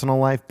your personal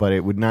life, but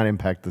it would not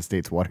impact the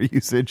state's water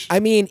usage.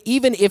 I mean,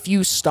 even if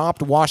you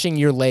stopped washing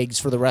your legs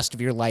for the rest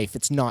of your life,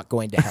 it's not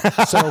going to help.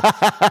 So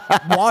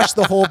wash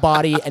the whole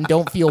body and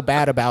don't feel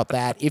bad about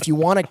that. If you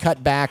want to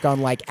cut back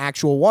on like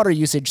actual water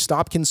usage,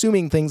 stop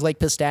consuming things like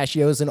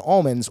pistachios and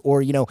almonds,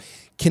 or,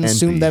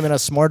 consume them in a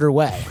smarter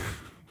way.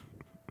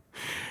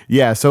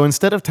 Yeah, so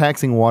instead of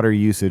taxing water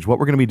usage, what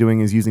we're going to be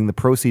doing is using the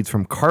proceeds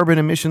from carbon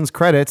emissions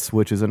credits,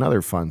 which is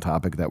another fun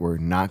topic that we're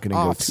not going to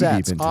go too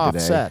deep into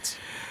today.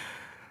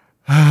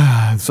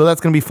 So that's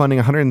going to be funding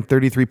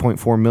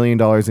 $133.4 million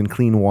in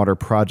clean water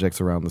projects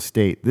around the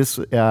state. This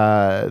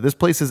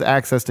places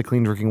access to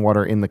clean drinking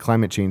water in the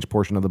climate change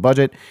portion of the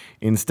budget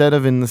instead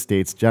of in the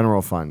state's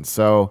general fund.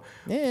 So,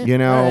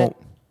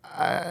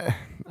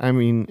 I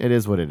mean, it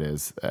is what it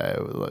is.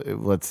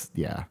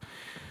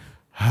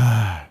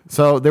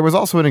 So there was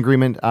also an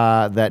agreement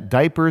that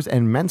diapers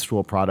and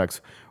menstrual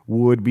products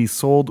would be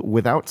sold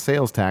without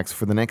sales tax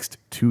for the next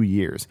 2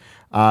 years.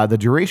 The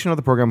duration of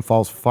the program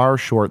falls far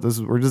short.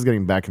 We're just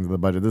getting back into the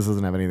budget. This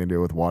doesn't have anything to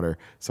do with water.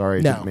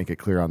 Sorry to make it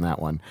clear on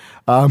that one.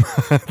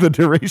 The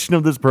duration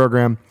of this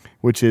program,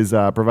 which is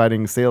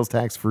providing sales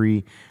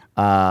tax-free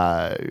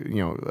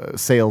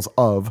sales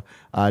of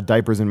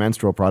diapers and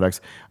menstrual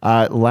products,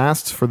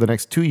 lasts for the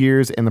next 2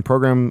 years. And the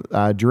program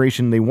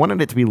duration, they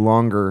wanted it to be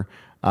longer.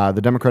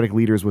 The Democratic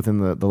leaders within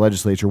the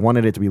legislature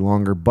wanted it to be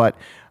longer, but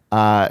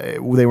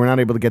they were not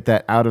able to get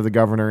that out of the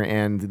governor,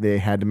 and they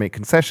had to make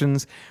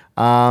concessions.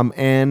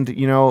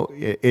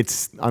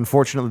 It's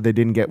unfortunate that they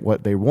didn't get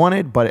what they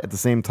wanted, but at the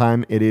same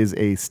time, it is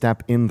a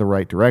step in the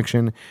right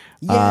direction.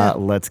 Yeah.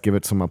 Let's give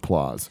it some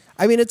applause.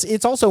 I mean,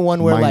 it's also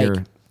one where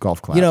Minor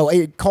golf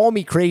clap. Call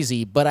me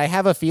crazy, but I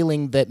have a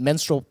feeling that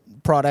menstrual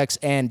products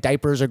and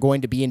diapers are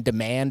going to be in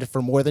demand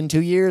for more than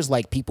 2 years.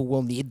 Like, people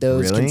will need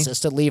those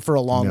consistently for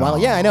a long while.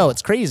 Yeah, I know,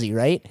 it's crazy,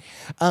 right?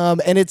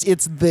 And it's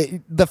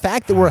the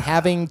fact that we're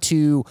having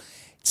to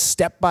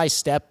step by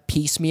step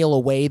piecemeal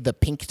away the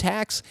pink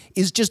tax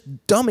is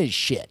just dumb as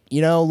shit.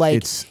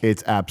 Like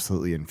it's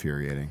absolutely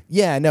infuriating.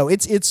 Yeah, no,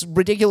 it's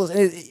ridiculous,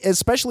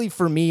 especially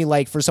for me,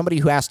 like for somebody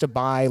who has to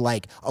buy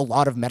like a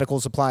lot of medical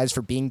supplies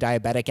for being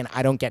diabetic and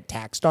I don't get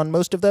taxed on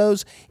most of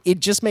those.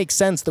 It just makes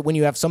sense that when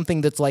you have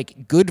something that's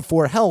like good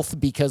for health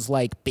because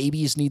like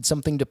babies need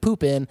something to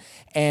poop in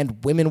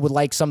and women would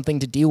like something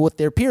to deal with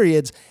their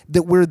periods,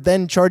 that we're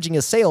then charging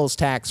a sales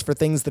tax for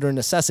things that are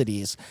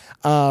necessities.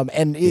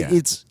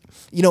 It's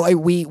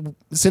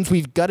since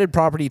we've gutted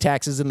property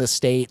taxes in the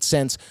state,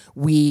 since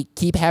we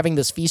keep having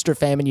this feast or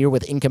famine year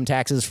with income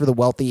taxes for the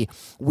wealthy,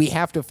 we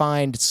have to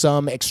find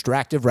some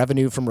extractive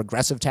revenue from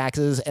regressive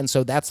taxes. And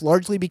so that's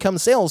largely become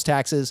sales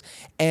taxes.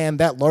 And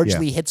that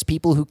largely hits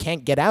people who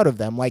can't get out of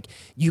them. Like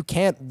you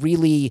can't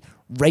really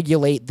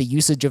regulate the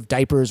usage of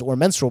diapers or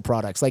menstrual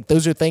products. Like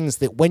those are things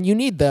that when you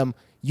need them,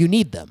 you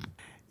need them.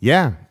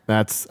 Yeah,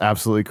 that's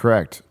absolutely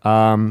correct.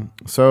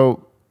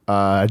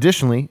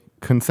 Additionally,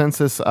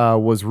 consensus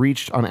was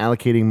reached on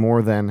allocating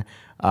more than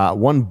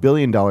 $1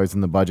 billion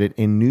in the budget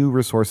in new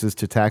resources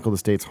to tackle the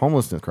state's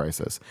homelessness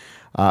crisis.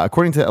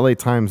 According to the LA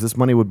Times, this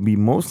money would be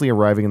mostly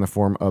arriving in the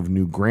form of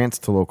new grants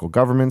to local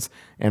governments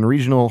and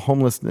regional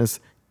homelessness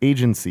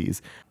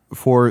agencies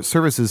for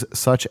services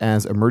such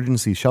as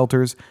emergency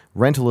shelters,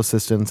 rental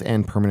assistance,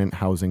 and permanent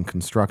housing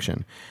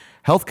construction.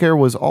 Healthcare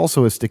was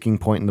also a sticking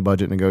point in the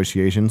budget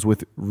negotiations,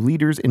 with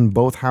leaders in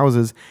both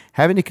houses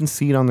having to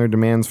concede on their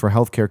demands for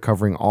healthcare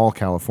covering all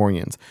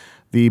Californians.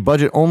 The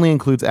budget only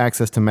includes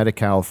access to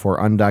Medi-Cal for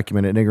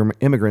undocumented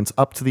immigrants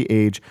up to the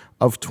age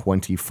of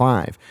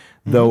 25,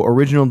 though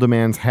original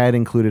demands had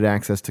included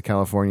access to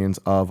Californians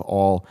of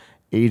all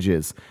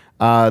ages.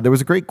 There was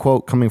a great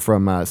quote coming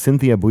from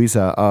Cynthia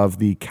Buisa of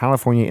the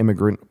California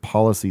Immigrant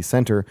Policy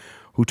Center,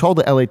 who told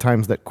the LA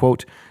Times that,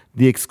 quote,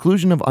 "The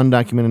exclusion of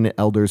undocumented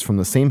elders from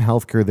the same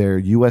healthcare their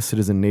U.S.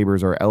 citizen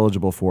neighbors are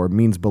eligible for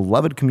means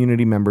beloved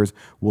community members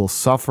will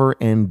suffer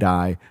and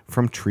die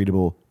from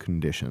treatable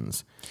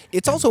conditions."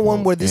 It's also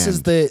one where this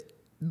is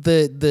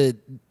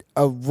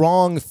a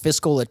wrong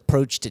fiscal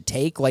approach to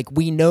take. Like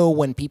we know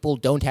when people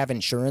don't have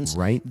insurance,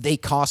 right, they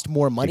cost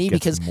more money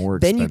because more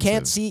then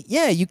expensive.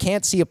 you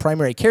can't see a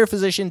primary care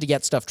physician to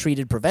get stuff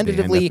treated preventatively.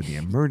 They end up in the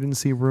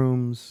emergency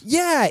rooms.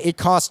 Yeah, it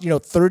costs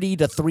 30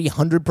 to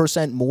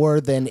 300%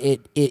 more than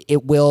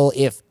it will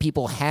if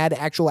people had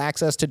actual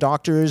access to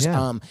doctors.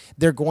 Yeah.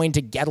 They're going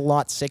to get a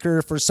lot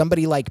sicker. For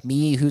somebody like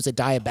me who's a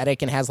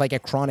diabetic and has like a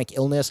chronic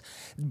illness,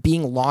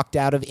 being locked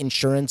out of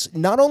insurance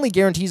not only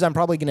guarantees I'm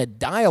probably going to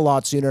die a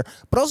lot sooner,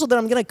 but also that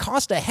I'm going to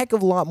cost a heck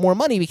of a lot more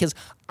money because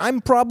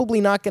I'm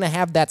probably not going to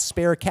have that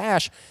spare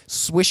cash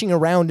swishing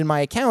around in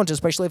my account,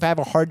 especially if I have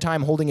a hard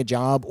time holding a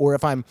job or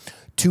if I'm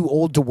too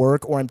old to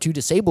work or I'm too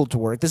disabled to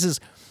work. This is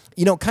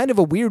kind of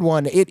a weird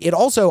one. It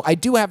also, I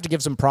do have to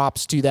give some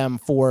props to them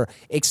for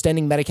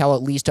extending Medi-Cal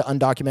at least to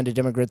undocumented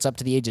immigrants up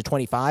to the age of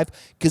 25,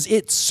 because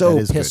it's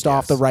so pissed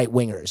off the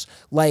right-wingers.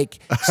 Like,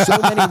 so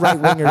many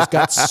right-wingers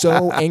got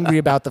so angry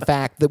about the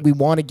fact that we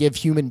want to give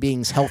human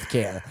beings health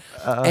care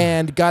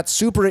and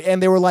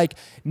they were like,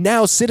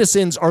 now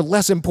citizens are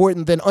less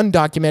important than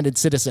undocumented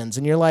citizens.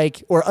 And you're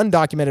like, or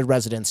undocumented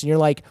residents. And you're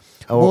like,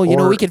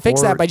 we could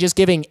fix that by just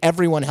giving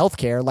everyone health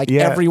care. Like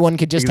everyone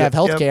could just have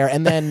health care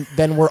and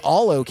then we're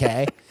all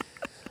okay.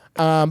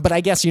 But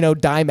I guess,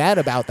 die mad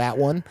about that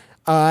one.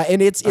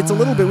 And it's a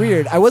little bit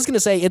weird. I was going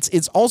to say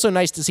it's also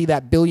nice to see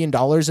that $1 billion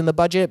in the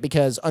budget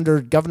because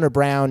under Governor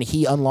Brown,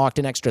 he unlocked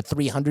an extra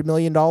 $300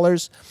 million.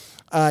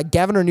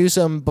 Governor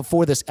Newsom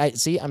before this,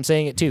 I'm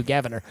saying it too,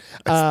 Governor.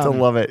 I still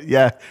love it.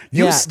 Yeah.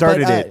 You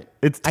started it.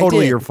 It's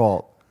totally your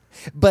fault.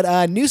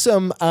 But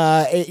Newsom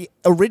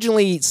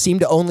originally seemed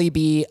to only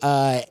be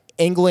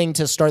angling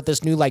to start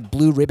this new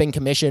blue ribbon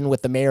commission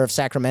with the mayor of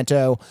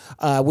Sacramento,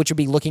 which would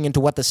be looking into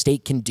what the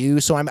state can do.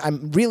 So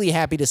I'm really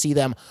happy to see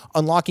them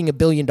unlocking $1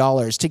 billion.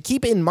 To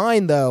keep in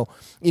mind, though,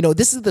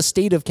 this is the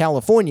state of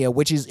California,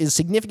 which is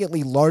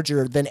significantly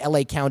larger than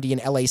LA County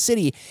and LA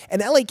City.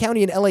 And LA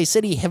County and LA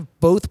City have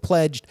both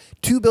pledged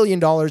 $2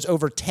 billion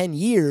over 10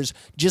 years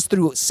just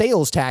through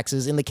sales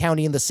taxes in the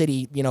county and the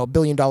city, $1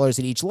 billion at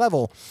each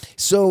level.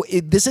 So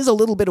this is a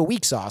little bit of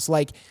weak sauce.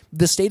 Like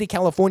the state of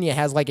California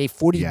has a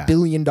 $40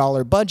 billion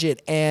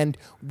budget, and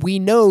we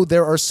know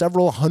there are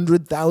several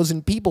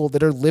 100,000 people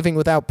that are living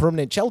without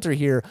permanent shelter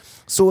here.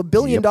 So $1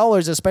 billion,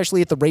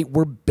 especially at the rate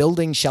we're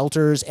building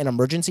shelters and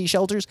emergency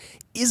shelters,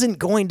 isn't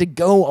going to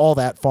go all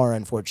that far,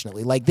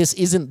 unfortunately. This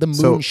isn't the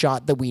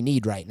moonshot that we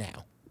need right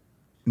now.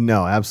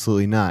 No,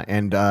 absolutely not.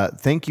 And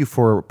thank you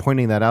for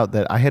pointing that out,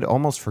 that I had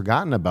almost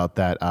forgotten about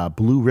that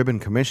Blue Ribbon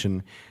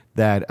Commission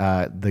that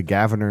the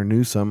Governor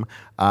Newsom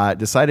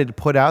decided to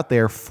put out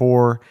there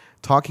for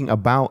talking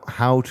about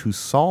how to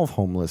solve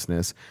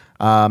homelessness,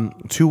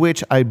 to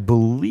which I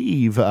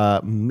believe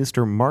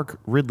Mr. Mark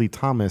Ridley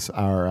Thomas,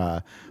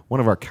 one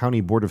of our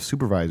county board of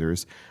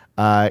supervisors,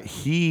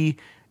 he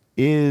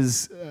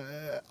is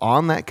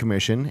on that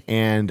commission,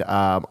 and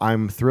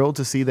I'm thrilled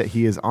to see that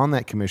he is on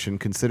that commission,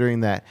 considering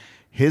that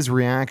his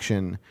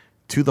reaction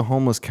to the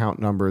homeless count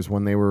numbers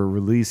when they were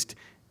released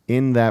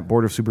in that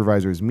Board of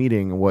Supervisors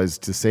meeting was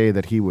to say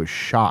that he was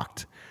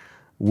shocked,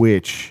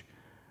 which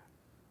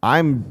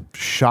I'm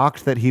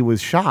shocked that he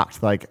was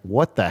shocked. Like,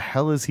 what the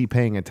hell is he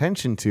paying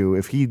attention to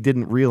if he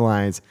didn't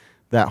realize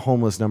that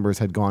homeless numbers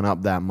had gone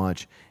up that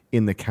much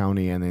in the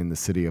county and in the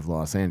city of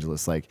Los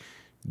Angeles? Like,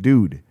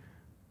 dude,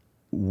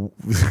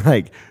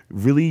 like,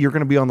 really, you're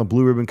going to be on the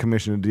Blue Ribbon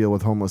Commission to deal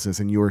with homelessness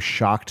and you're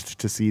shocked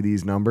to see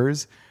these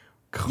numbers?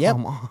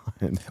 Come on.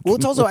 Well,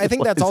 it's also, I think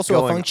What that's is also a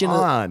going function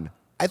on?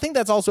 I think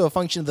that's also a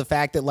function of the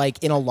fact that,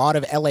 like, in a lot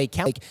of LA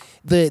County,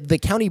 the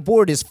county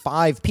board is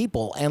 5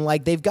 people, and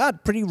like they've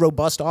got pretty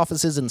robust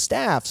offices and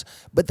staffs,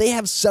 but they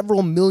have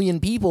several million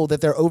people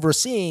that they're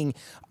overseeing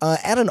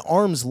at an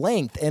arm's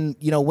length. And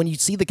you know, when you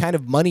see the kind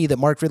of money that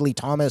Mark Ridley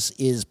Thomas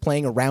is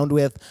playing around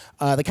with,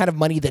 the kind of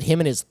money that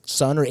him and his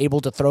son are able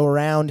to throw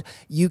around,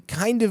 you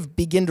kind of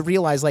begin to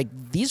realize, like,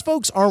 these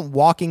folks aren't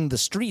walking the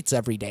streets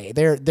every day.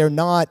 They're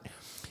not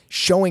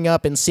showing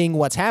up and seeing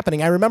what's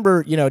happening. I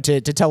remember, you know, to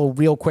tell a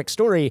real quick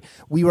story,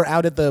 we were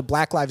out at the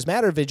Black Lives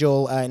Matter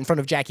vigil in front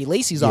of Jackie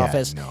Lacey's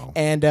office,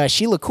 and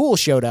Sheila Kuhl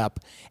showed up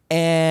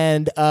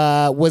and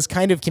was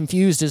kind of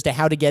confused as to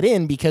how to get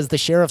in because the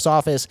sheriff's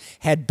office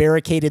had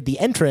barricaded the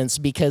entrance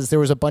because there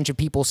was a bunch of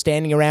people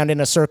standing around in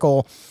a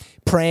circle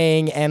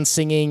praying and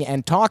singing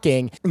and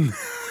talking.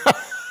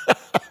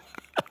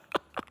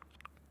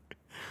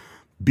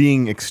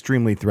 Being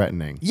extremely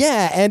threatening.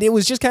 Yeah, and it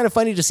was just kind of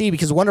funny to see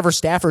because one of her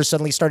staffers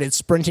suddenly started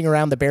sprinting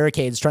around the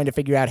barricades trying to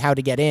figure out how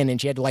to get in, and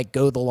she had to like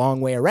go the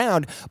long way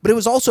around. But it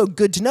was also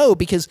good to know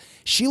because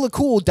Sheila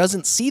Kuhl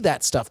doesn't see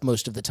that stuff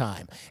most of the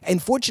time. And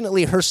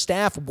fortunately, her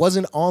staff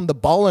wasn't on the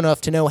ball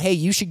enough to know, hey,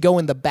 you should go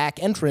in the back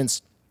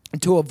entrance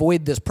to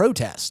avoid this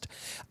protest.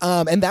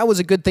 And that was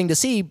a good thing to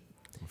see.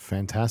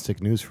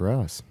 Fantastic news for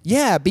us.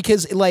 Yeah,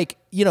 because, like,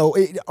 you know,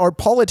 our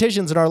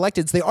politicians and our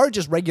electeds, they are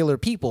just regular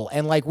people.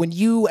 And, like, when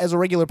you, as a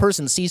regular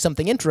person, see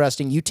something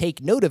interesting, you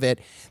take note of it.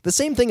 The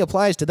same thing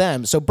applies to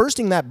them. So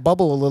bursting that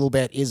bubble a little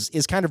bit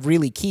is kind of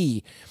really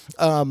key.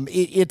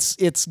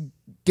 It's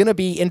going to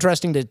be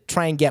interesting to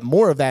try and get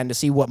more of that and to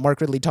see what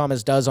Mark Ridley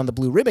Thomas does on the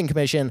Blue Ribbon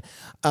Commission,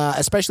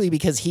 especially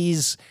because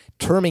he's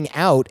terming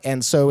out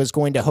and so is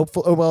going to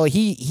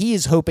he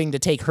is hoping to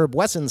take Herb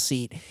Wesson's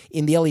seat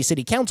in the LA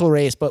City Council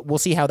race, but we'll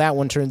see how that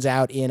one turns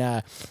out in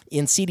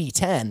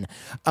CD10.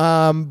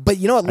 But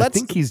you know what? I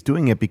think he's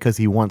doing it because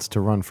he wants to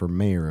run for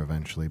mayor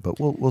eventually, but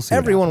we'll see.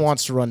 Everyone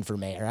wants to run for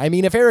mayor. I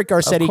mean, if Eric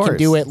Garcetti can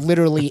do it,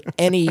 literally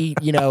any,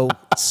 you know,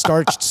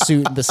 starched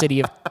suit in the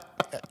city of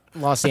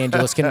Los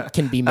Angeles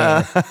can be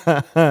mayor.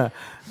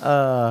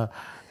 But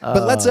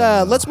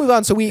let's move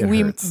on. So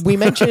we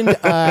mentioned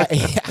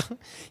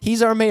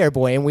he's our mayor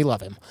boy and we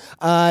love him.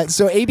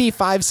 So AB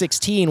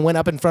 516 went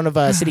up in front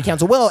of City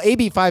Council. Well,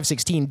 AB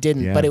 516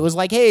 didn't, but it was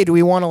like, hey, do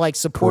we want to like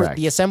support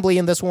the assembly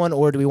in this one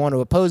or do we want to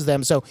oppose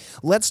them? So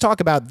let's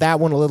talk about that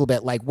one a little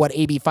bit, like what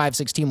AB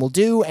 516 will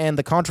do and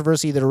the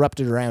controversy that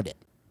erupted around it.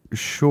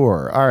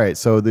 Sure. All right.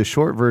 So the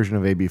short version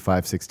of AB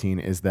 516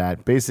 is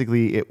that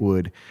basically it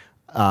would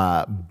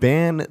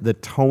ban the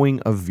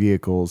towing of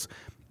vehicles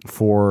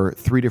for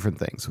 3 different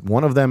things.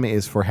 One of them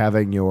is for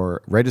having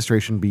your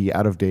registration be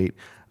out of date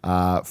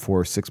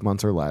for 6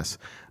 months or less.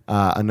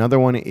 Another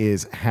one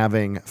is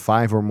having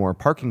 5 or more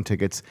parking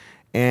tickets.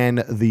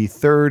 And the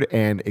third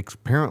and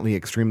apparently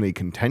extremely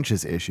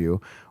contentious issue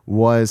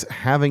was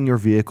having your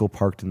vehicle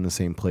parked in the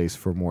same place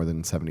for more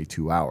than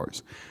 72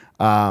 hours.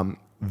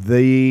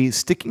 The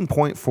sticking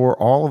point for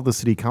all of the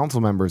city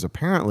council members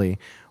apparently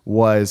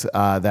was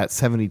that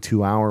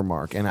 72-hour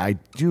mark. And I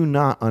do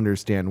not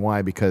understand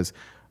why, because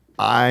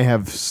I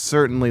have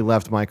certainly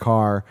left my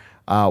car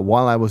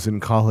while I was in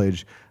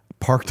college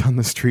parked on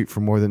the street for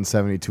more than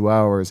 72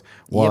 hours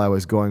while I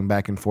was going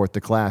back and forth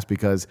to class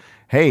because,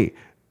 hey,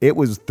 it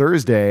was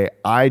Thursday.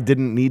 I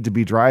didn't need to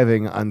be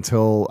driving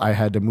until I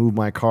had to move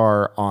my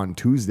car on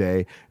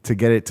Tuesday to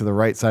get it to the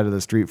right side of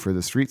the street for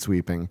the street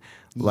sweeping.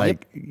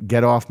 Like,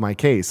 get off my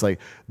case.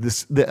 Like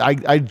this,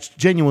 I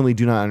genuinely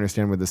do not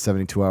understand where the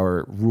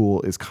 72-hour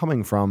rule is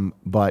coming from,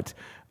 but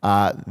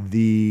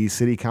the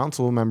city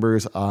council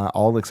members,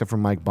 all except for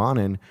Mike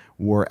Bonin,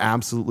 were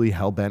absolutely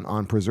hell-bent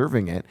on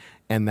preserving it,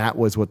 and that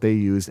was what they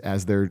used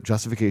as their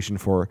justification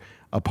for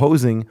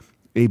opposing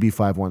AB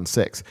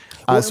 516.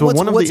 So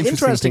what's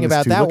interesting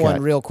about that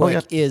one, real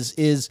quick,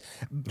 is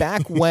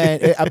back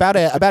when about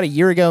a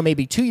year ago,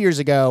 maybe 2 years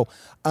ago,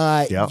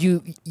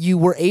 you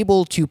were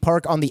able to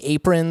park on the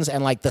aprons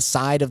and like the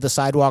side of the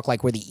sidewalk,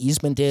 like where the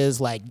easement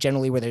is, like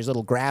generally where there's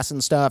little grass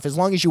and stuff, as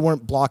long as you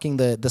weren't blocking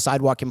the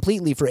sidewalk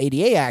completely for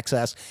ADA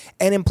access.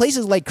 And in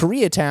places like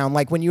Koreatown,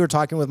 like when you were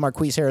talking with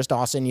Marquise Harris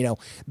Dawson, you know,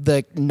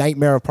 the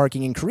nightmare of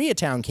parking in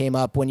Koreatown came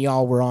up when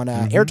y'all were on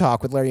Air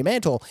Talk with Larry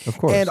Mantle. Of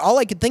course. And all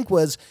I could think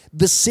was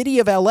the city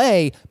of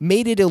LA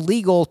made it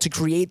illegal to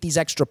create these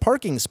extra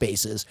parking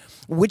spaces,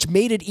 which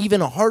made it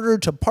even harder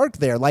to park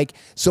there. Like,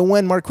 so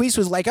when Marquise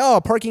was like, oh,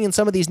 parking in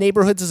some of these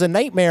neighborhoods is a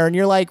nightmare, and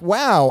you're like,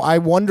 wow, I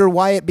wonder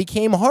why it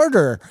became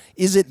harder.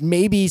 Is it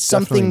maybe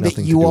something that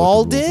you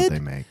all did? They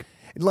make.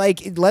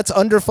 Like, let's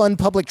underfund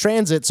public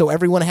transit so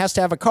everyone has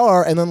to have a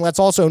car, and then let's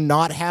also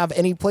not have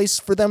any place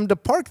for them to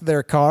park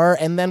their car,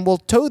 and then we'll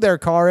tow their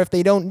car if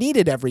they don't need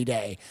it every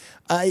day.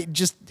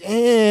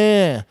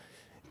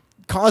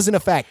 Cause and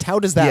effect. How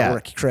does that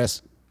work,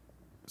 Chris?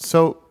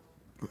 So,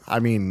 I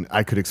mean,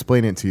 I could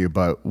explain it to you,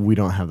 but we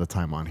don't have the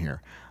time on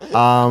here.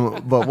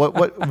 But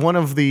one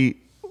of the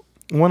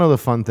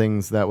fun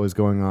things that was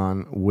going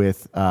on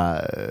with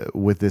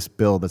this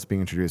bill that's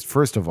being introduced,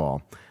 first of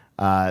all,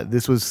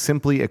 this was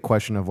simply a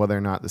question of whether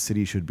or not the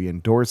city should be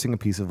endorsing a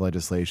piece of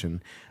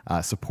legislation,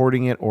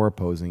 supporting it or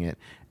opposing it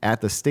at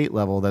the state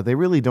level that they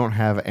really don't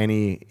have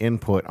any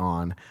input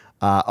on,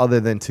 other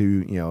than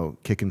to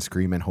kick and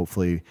scream and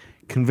hopefully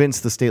convince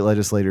the state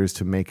legislators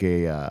to make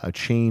a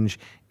change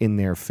in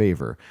their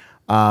favor.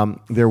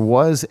 There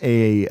was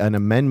an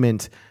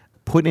amendment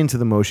put into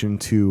the motion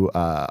to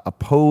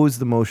oppose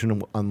the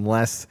motion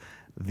unless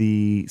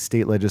the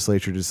state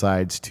legislature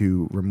decides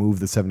to remove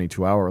the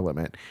 72-hour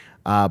limit.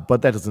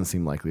 But that doesn't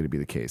seem likely to be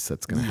the case.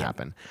 That's going to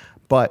happen.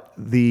 But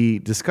the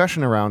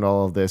discussion around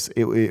all of this,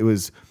 it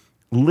was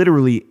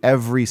literally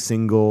every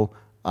single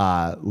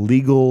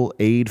legal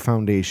aid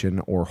foundation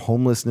or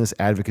homelessness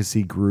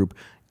advocacy group,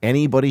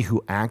 anybody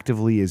who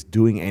actively is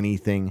doing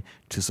anything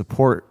to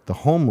support the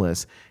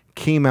homeless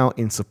came out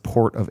in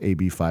support of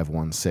AB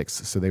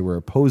 516. So they were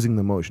opposing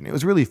the motion. It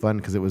was really fun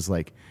because it was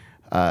like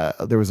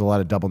there was a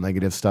lot of double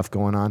negative stuff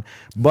going on.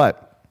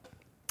 But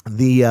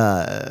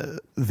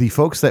the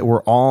folks that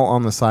were all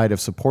on the side of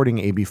supporting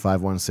AB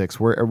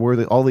 516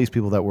 were all these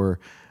people that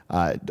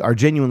are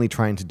genuinely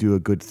trying to do a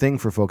good thing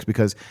for folks,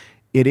 because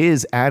it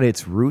is at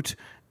its root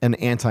an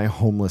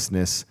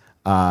anti-homelessness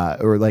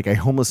or like a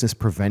homelessness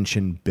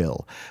prevention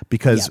bill.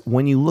 Because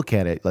when you look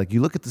at it, like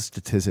you look at the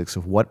statistics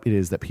of what it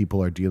is that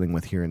people are dealing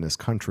with here in this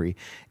country,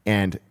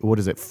 and what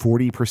is it,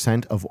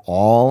 40% of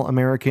all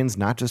Americans,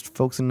 not just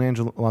folks in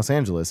Los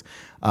Angeles,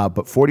 but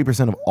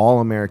 40% of all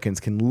Americans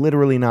can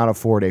literally not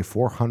afford a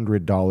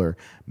 $400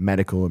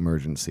 medical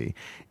emergency.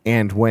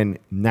 And when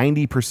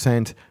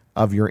 90%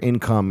 of your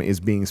income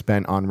is being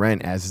spent on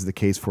rent, as is the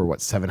case for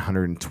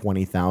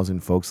 720,000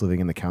 folks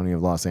living in the county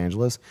of Los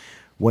Angeles,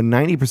 when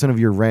 90% of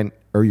your rent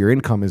or your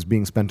income is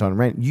being spent on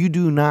rent, you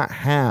do not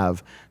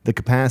have the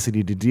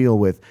capacity to deal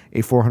with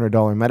a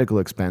 $400 medical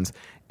expense,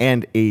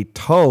 and a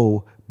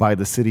tow by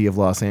the city of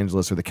Los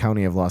Angeles or the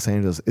county of Los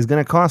Angeles is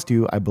going to cost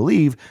you, I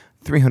believe,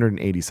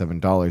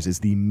 $387 is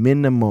the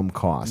minimum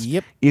cost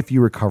if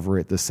you recover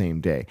it the same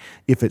day.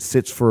 If it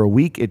sits for a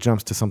week, it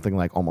jumps to something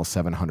like almost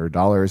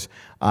 $700.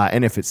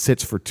 And if it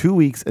sits for 2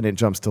 weeks and it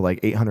jumps to like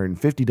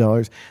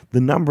 $850,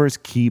 the numbers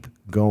keep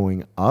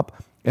going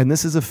up. And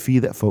this is a fee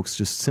that folks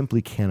just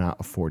simply cannot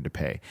afford to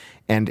pay.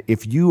 And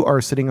if you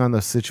are sitting on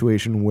the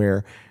situation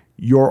where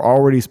you're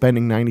already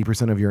spending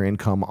 90% of your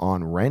income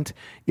on rent,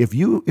 if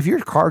your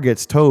car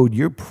gets towed,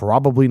 you're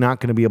probably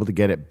not going to be able to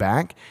get it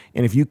back.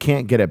 And if you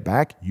can't get it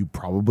back, you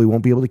probably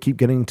won't be able to keep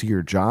getting to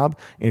your job.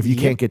 And if you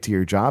can't get to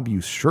your job,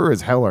 you sure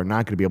as hell are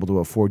not going to be able to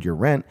afford your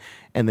rent.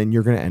 And then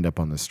you're going to end up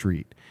on the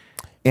street.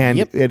 And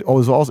it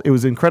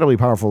was incredibly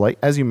powerful. Like,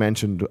 as you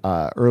mentioned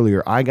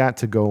earlier, I got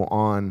to go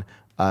on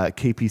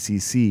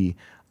KPCC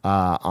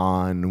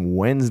on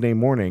Wednesday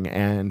morning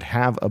and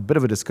have a bit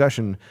of a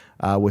discussion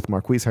with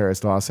Marquise Harris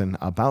Dawson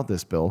about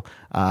this bill.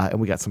 And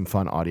we got some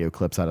fun audio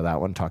clips out of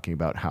that one, talking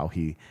about how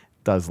he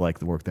does like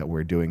the work that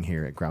we're doing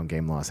here at Ground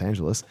Game Los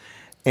Angeles.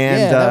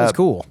 And that was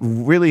cool.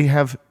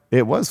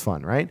 It was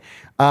fun, right?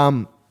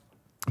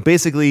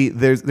 Basically,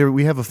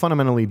 we have a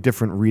fundamentally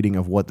different reading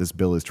of what this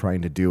bill is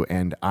trying to do,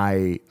 and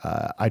I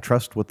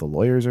trust what the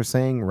lawyers are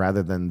saying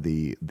rather than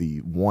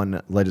the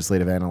one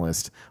legislative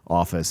analyst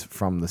office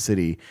from the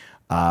city,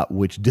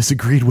 which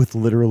disagreed with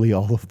literally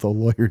all of the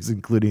lawyers,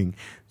 including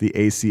the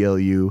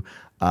ACLU,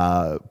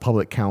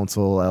 Public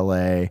Counsel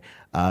LA,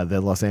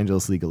 the Los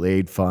Angeles Legal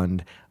Aid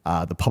Fund,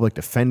 the Public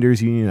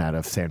Defenders Union out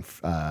of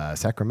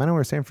Sacramento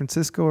or San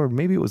Francisco, or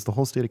maybe it was the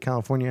whole state of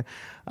California.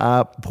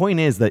 Point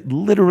is that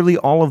literally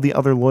all of the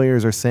other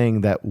lawyers are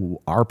saying that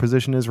our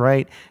position is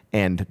right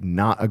and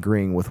not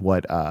agreeing with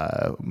what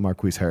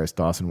Marquise Harris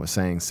Dawson was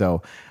saying.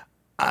 So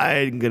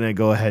I'm going to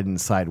go ahead and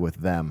side with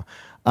them.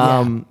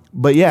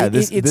 But yeah,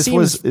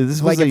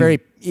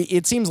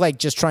 it seems like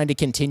just trying to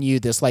continue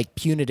this like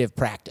punitive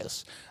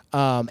practice.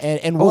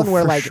 And one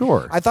where like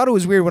I thought it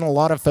was weird when a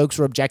lot of folks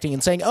were objecting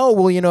and saying, "Oh,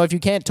 well, if you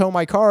can't tow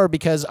my car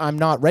because I'm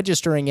not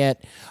registering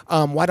it,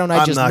 why don't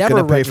I just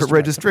never pay for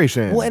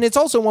registration?" Well, and it's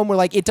also one where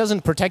like it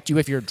doesn't protect you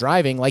if you're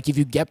driving. Like if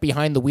you get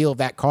behind the wheel of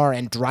that car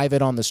and drive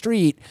it on the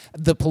street,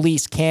 the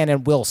police can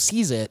and will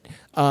seize it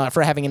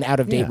for having an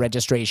out-of-date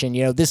registration.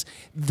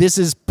 This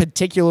is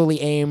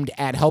particularly aimed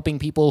at helping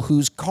people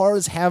whose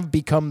cars have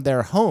become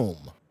their home.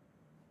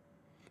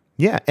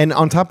 Yeah, and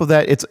on top of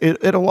that,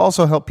 it'll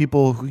also help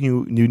people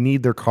who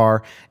need their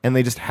car and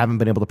they just haven't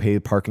been able to pay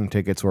parking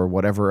tickets or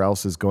whatever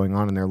else is going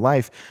on in their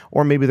life,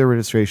 or maybe their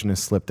registration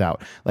has slipped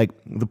out. Like,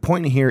 the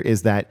point here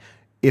is that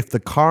if the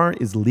car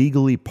is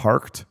legally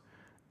parked,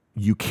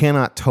 you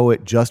cannot tow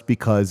it just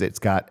because it's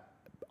got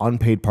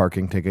unpaid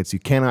parking tickets. You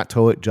cannot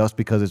tow it just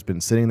because it's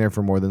been sitting there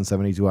for more than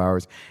 72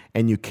 hours,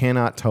 and you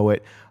cannot tow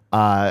it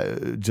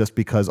just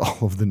because all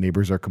of the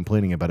neighbors are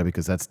complaining about it,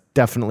 because that's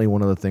definitely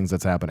one of the things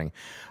that's happening.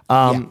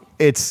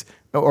 It's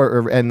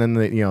and then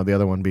the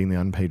other one being the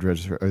unpaid or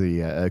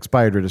the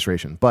expired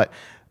registration. But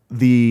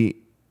the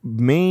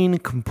main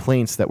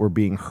complaints that were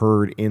being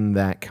heard in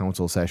that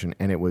council session,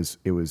 and it was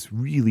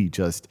really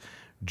just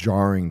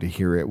jarring to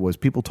hear it, was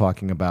people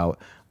talking about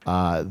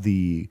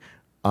the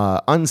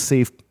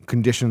unsafe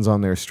conditions on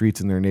their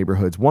streets and their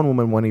neighborhoods. One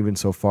woman went even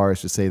so far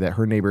as to say that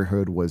her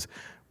neighborhood was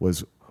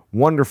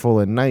wonderful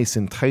and nice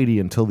and tidy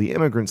until the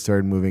immigrants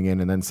started moving in,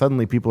 and then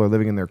suddenly people are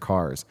living in their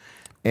cars.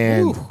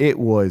 And it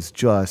was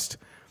just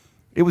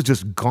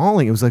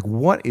galling. It was like,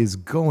 what is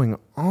going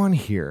on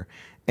here?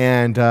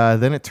 And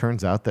then it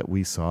turns out that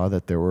we saw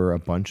that there were a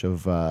bunch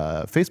of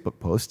Facebook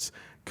posts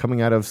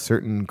coming out of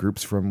certain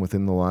groups from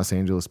within the Los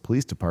Angeles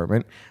Police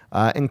Department,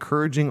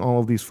 encouraging all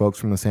of these folks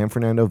from the San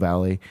Fernando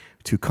Valley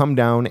to come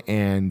down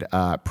and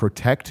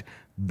protect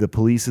the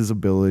police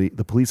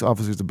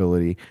officers'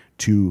 ability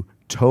to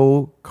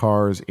tow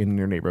cars in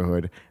their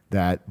neighborhood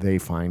that they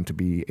find to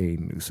be a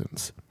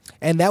nuisance.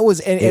 And that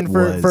was,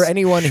 for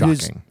anyone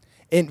shocking.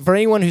 For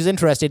anyone who's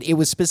interested, it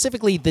was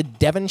specifically the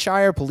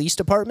Devonshire Police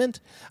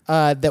Department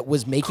that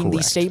was making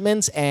these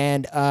statements,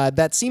 and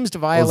that seems to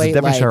violate.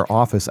 Well, it's the Devonshire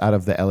office out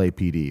of the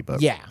LAPD,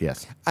 but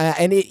yes,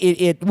 and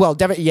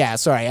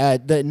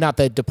not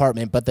the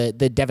department, but the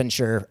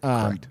Devonshire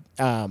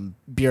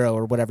bureau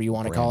or whatever you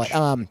want to call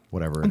it.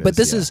 Whatever it is. But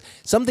this is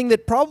something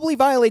that probably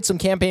violates some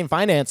campaign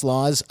finance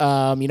laws.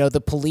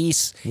 The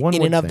police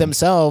in and of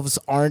themselves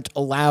aren't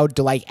allowed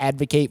to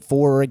advocate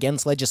for or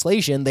against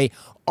legislation. They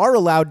are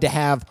allowed to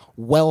have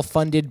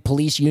well-funded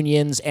police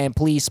unions and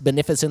police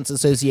beneficence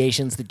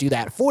associations that do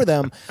that for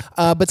them.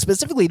 But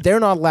specifically, they're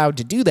not allowed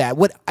to do that.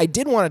 What I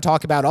did want to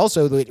talk about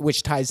also,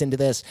 which ties into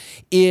this,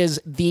 is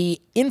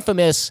the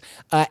infamous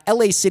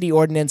LA City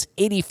Ordinance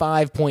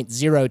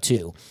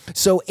 85.02.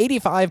 So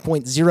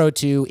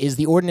 85.02 is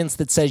the ordinance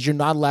that says you're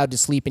not allowed to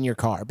sleep in your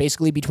car.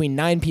 Basically, between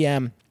 9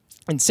 p.m.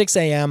 and 6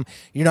 a.m.,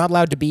 you're not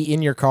allowed to be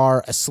in your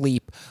car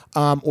asleep,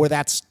 or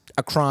that's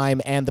a crime,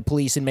 and the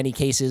police in many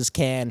cases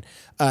can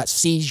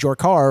seize your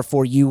car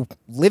for you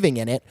living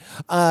in it.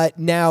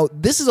 Now,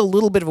 this is a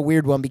little bit of a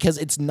weird one because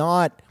it's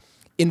not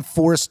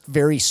enforced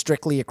very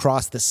strictly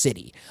across the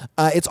city.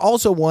 It's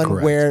also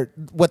one where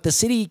what the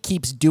city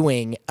keeps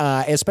doing,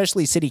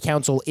 especially city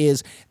council,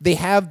 is they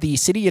have the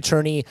city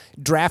attorney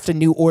draft a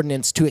new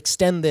ordinance to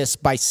extend this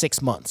by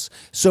 6 months.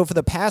 So for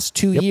the past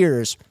 2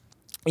 years,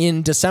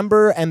 in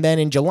December and then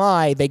in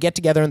July, they get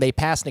together and they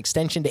pass an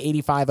extension to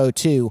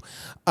 8502,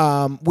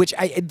 which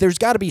there's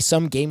got to be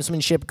some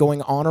gamesmanship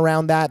going on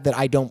around that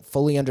I don't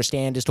fully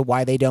understand as to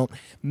why they don't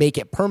make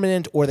it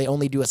permanent or they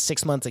only do a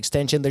 6 month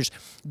extension.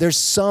 There's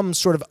some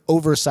sort of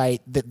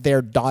oversight that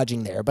they're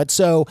dodging there. But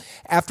so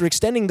after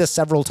extending this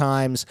several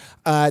times,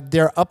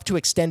 they're up to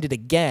extend it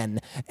again.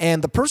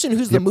 And the person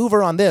who's the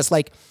mover on this,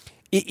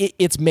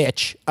 it's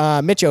Mitch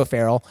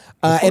O'Farrell.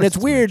 And it's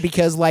weird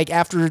because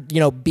after,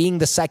 being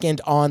the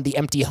second on the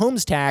empty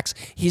homes tax,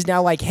 he's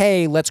now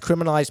hey, let's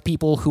criminalize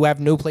people who have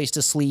no place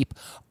to sleep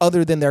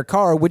other than their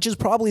car, which is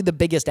probably the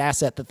biggest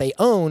asset that they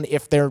own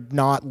if they're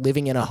not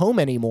living in a home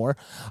anymore.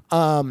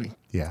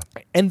 Yeah.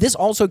 And this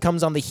also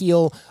comes on the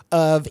heel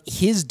of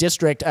his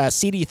district,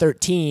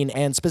 CD13,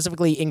 and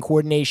specifically in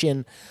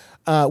coordination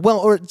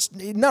or it's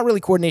not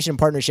really coordination and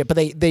partnership, but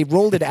they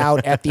rolled it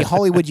out at the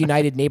Hollywood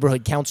United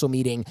Neighborhood Council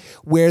meeting,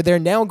 where they're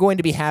now going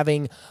to be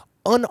having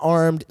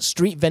unarmed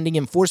street vending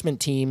enforcement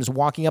teams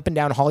walking up and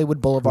down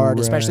Hollywood Boulevard,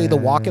 especially the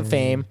Walk of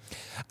Fame.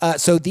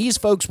 So these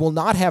folks will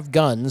not have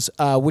guns,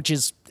 which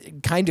is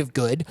kind of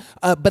good,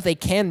 but they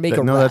can make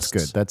arrests. No, that's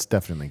good. That's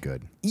definitely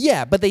good.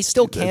 Yeah, but they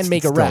still can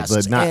make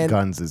arrests. Not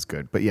guns is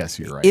good, but yes,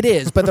 you're right. It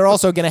is, but they're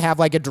also going to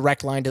have a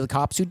direct line to the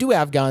cops who do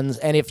have guns,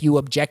 and if you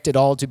object at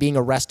all to being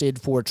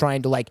arrested for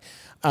trying to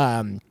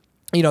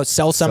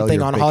sell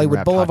something on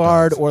Hollywood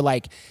Boulevard or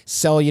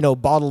sell,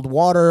 bottled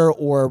water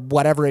or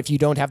whatever, if you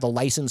don't have the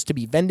license to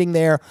be vending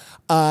there,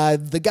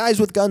 the guys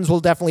with guns will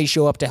definitely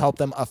show up to help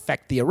them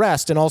affect the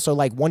arrest. And also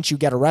once you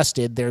get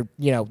arrested,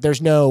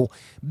 there's no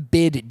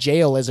bid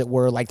jail, as it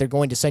were. They're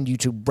going to send you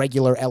to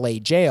regular LA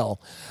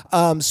jail.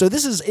 So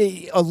this is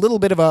a little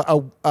bit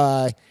of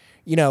a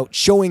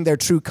showing their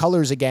true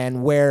colors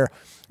again, where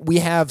we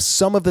have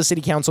some of the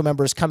city council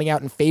members coming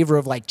out in favor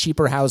of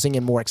cheaper housing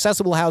and more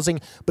accessible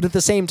housing, but at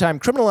the same time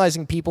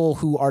criminalizing people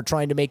who are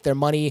trying to make their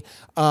money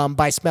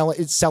by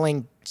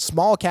selling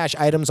small cash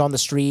items on the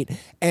street,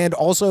 and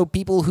also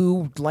people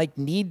who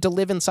need to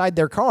live inside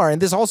their car.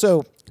 And this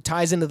also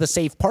ties into the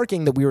safe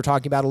parking that we were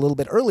talking about a little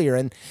bit earlier.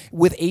 And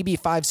with AB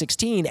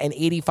 516 and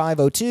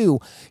 8502,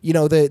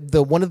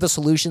 the one of the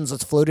solutions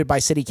that's floated by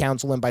city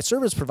council and by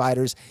service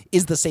providers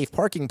is the safe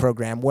parking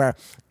program, where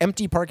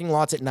empty parking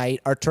lots at night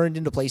are turned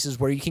into places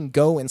where you can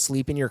go and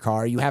sleep in your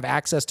car. You have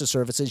access to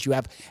services. You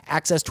have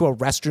access to a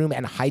restroom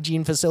and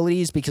hygiene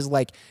facilities, because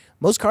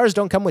most cars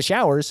don't come with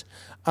showers.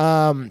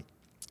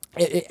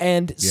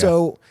 And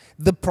so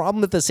the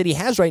problem that the city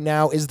has right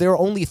now is there are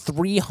only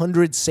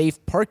 300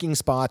 safe parking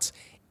spots.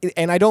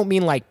 And I don't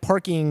mean like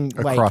parking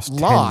across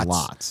like 10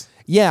 lots.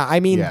 Yeah, I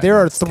mean, Yeah, there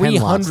are it's 10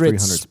 300 lots,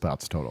 300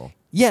 spots total.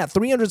 Yeah,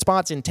 300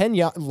 spots in 10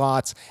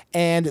 lots,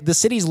 and the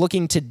city's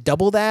looking to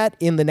double that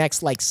in the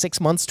next like 6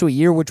 months to a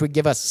year, which would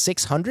give us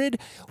 600.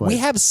 We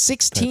have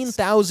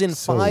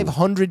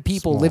 16,500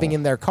 people living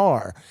in their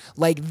car.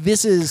 Like,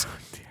 this is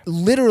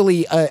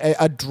literally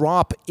a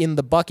drop in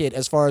the bucket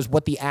as far as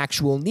what the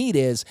actual need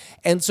is.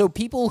 And so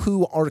people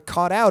who are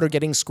caught out are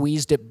getting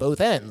squeezed at both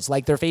ends.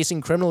 Like, they're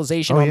facing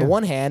criminalization on the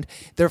one hand,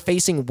 they're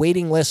facing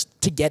waiting lists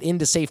to get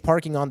into safe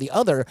parking on the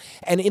other.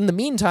 And in the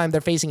meantime,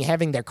 they're facing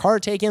having their car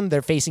taken,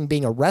 they're facing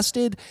being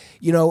arrested.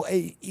 You know,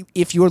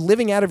 if you're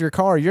living out of your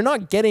car, you're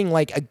not getting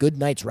like a good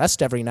night's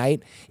rest every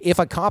night. If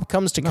a cop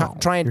comes to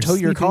try and tow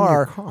your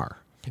car.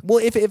 Well,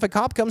 if a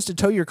cop comes to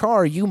tow your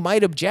car, you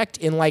might object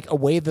in like a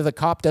way that the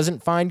cop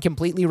doesn't find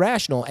completely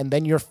rational, and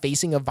then you're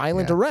facing a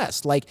violent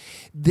arrest. Like,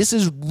 this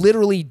is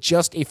literally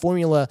just a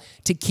formula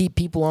to keep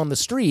people on the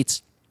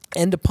streets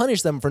and to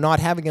punish them for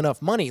not having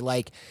enough money.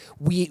 Like,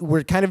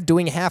 we're kind of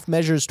doing half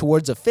measures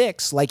towards a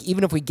fix. Like,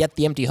 even if we get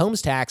the empty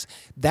homes tax,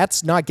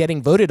 that's not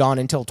getting voted on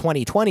until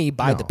 2020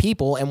 by the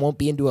people and won't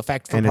be into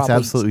effect for it's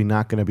absolutely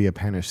not going to be a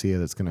panacea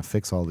that's going to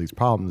fix all these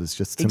problems. It's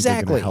just simply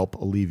going to help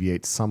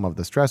alleviate some of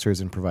the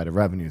stressors and provide a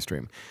revenue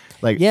stream.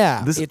 Like,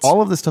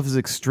 all of this stuff is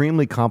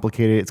extremely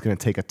complicated. It's going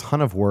to take a ton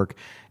of work.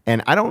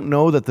 And I don't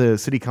know that the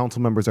city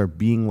council members are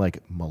being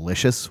like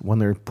malicious when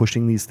they're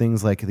pushing these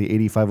things like the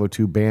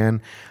 8502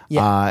 ban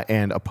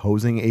and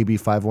opposing AB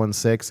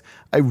 516.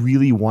 I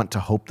really want to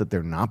hope that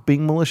they're not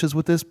being malicious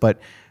with this, but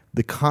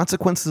the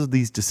consequences of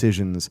these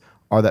decisions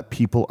are that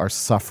people are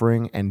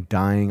suffering and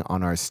dying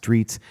on our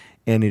streets.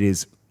 And it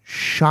is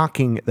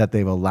shocking that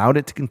they've allowed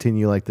it to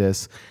continue like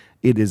this.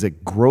 It is a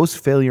gross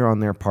failure on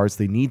their parts.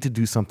 They need to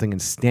do something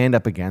and stand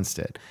up against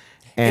it.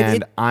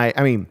 And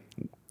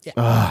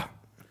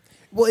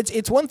well,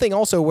 it's one thing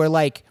also where,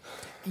 like,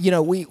 you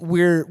know,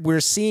 we're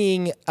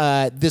seeing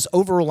this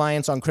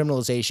over-reliance on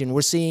criminalization.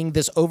 We're seeing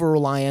this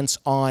over-reliance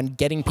on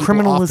getting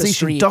people off the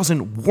street. Criminalization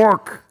doesn't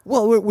work.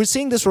 Well, we're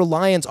seeing this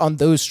reliance on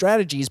those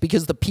strategies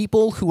because the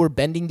people who are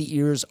bending the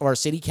ears of our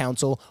city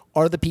council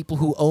are the people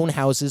who own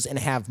houses and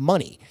have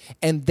money.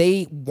 And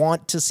they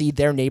want to see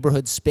their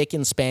neighborhood spick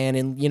and span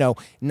in, you know,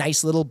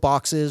 nice little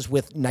boxes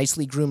with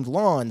nicely groomed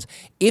lawns.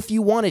 If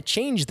you want to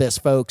change this,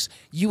 folks,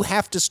 you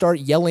have to start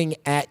yelling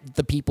at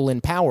the people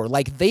in power.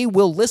 Like, they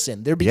will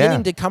listen. They're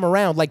beginning to come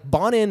around. Like,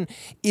 Bonin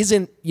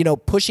isn't, you know,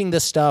 pushing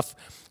this stuff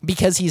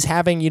because he's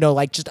having, you know,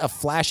 like just a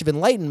flash of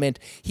enlightenment.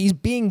 He's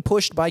being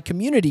pushed by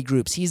community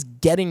groups. He's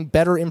getting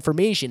better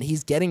information.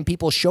 He's getting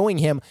people showing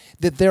him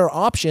that there are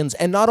options.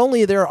 And not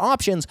only there are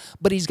options,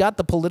 but he's got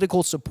the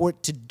political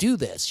support to do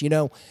this. You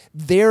know,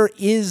 there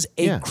is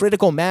a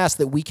critical mass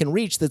that we can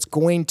reach that's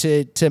going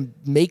to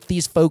make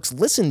these folks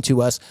listen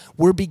to us.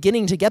 We're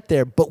beginning to get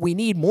there, but we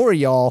need more,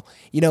 y'all.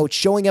 You know,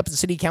 showing up at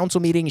city council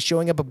meetings,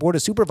 showing up at board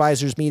of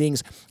supervisors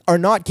meetings are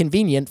not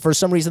convenient. For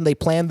some reason, they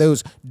plan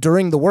those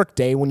during the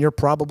workday when you're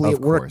probably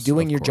at work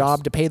doing your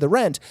job to pay the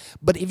rent.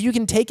 But if you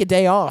can take a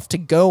day off to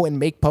go and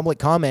make public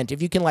comment,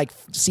 if you can like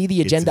see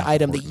the agenda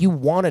item that you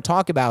want to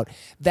talk about,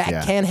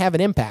 that can have an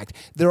impact.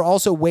 There are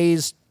also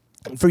ways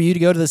for you to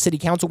go to the city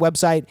council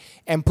website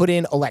and put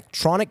in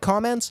electronic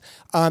comments.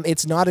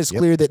 It's not as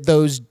clear that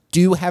those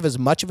do have as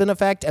much of an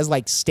effect as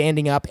like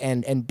standing up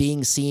and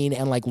being seen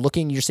and like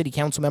looking your city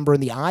council member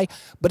in the eye,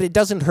 but it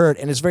doesn't hurt,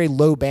 and it's very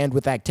low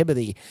bandwidth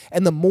activity.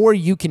 And the more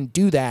you can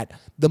do that,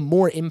 the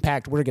more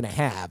impact we're going to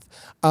have.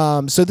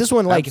 So this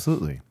one, like,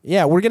 absolutely,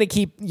 we're going to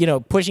keep, you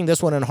know, pushing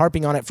this one and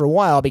harping on it for a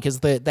while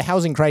because the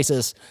housing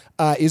crisis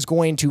is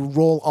going to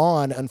roll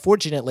on,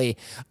 unfortunately.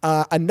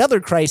 Another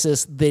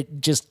crisis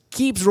that just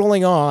keeps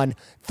rolling on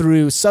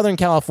through Southern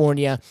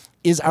California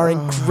is our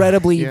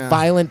incredibly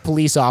violent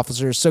police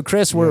officers. So,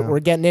 Chris, we're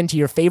getting into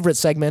your favorite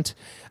segment,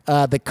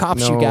 the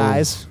Cops You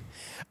Guys.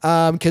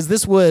 Because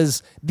this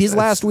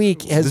last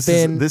week has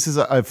been... This is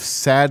a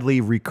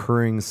sadly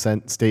recurring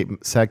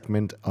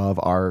segment of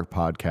our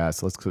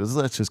podcast.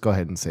 Let's just go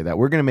ahead and say that.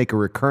 We're going to make a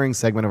recurring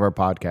segment of our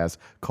podcast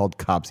called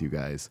Cops You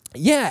Guys.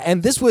 Yeah,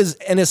 and this was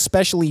an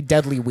especially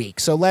deadly week.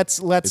 So let's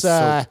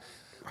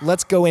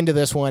go into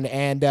this one,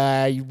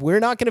 and we're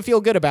not going to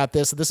feel good about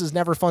this. This is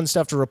never fun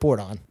stuff to report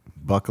on.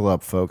 Buckle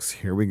up, folks.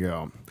 Here we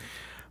go.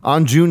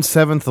 On June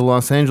 7th, the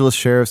Los Angeles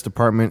Sheriff's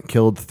Department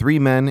killed 3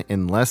 men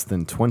in less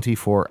than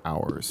 24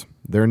 hours.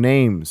 Their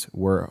names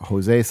were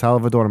Jose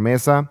Salvador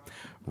Mesa,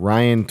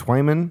 Ryan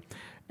Twyman,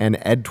 and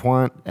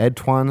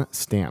Edtuan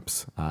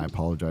Stamps. I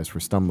apologize for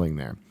stumbling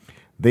there.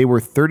 They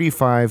were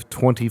 35,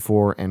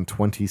 24, and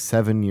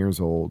 27 years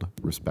old,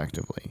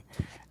 respectively.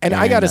 And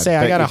I got to say,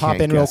 I got to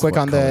hop in real quick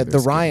on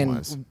the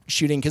Ryan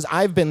shooting, because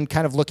I've been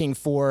kind of looking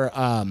for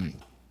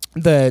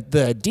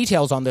the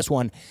details on this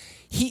one.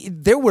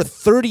 There were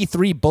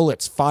 33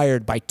 bullets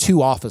fired by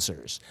 2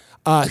 officers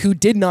who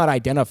did not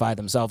identify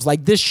themselves.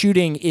 Like, this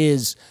shooting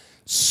is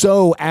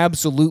so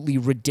absolutely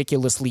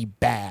ridiculously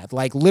bad.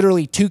 Like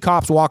literally 2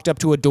 cops walked up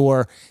to a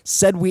door,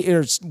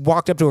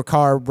 walked up to a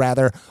car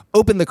rather,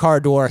 opened the car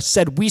door,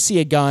 said, "We see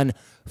a gun,"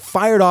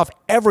 fired off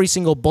every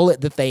single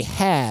bullet that they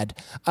had,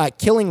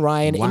 killing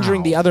Ryan,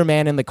 injuring the other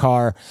man in the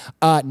car.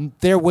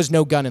 There was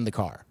no gun in the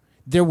car.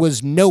 There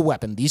was no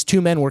weapon. These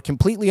 2 men were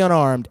completely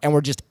unarmed and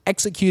were just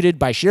executed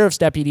by sheriff's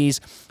deputies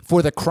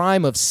for the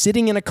crime of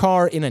sitting in a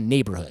car in a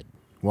neighborhood.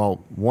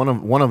 Well, one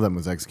of them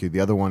was executed. The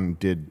other one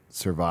did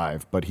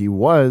survive, but he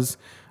was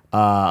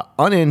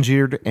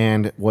uninjured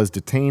and was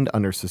detained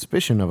under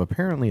suspicion of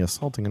apparently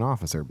assaulting an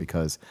officer,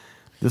 because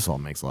this all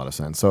makes a lot of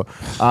sense. So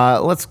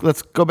let's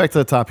go back to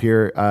the top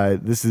here.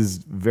 This is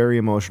very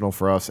emotional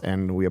for us,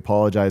 and we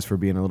apologize for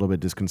being a little bit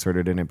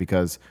disconcerted in it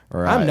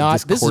I'm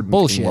not. This is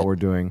bullshit. In what we're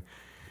doing.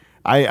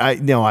 I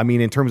no, I mean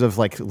in terms of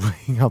like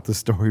laying out the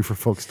story for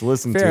folks to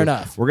listen to. Fair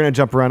enough. We're gonna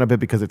jump around a bit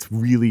because it's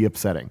really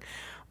upsetting.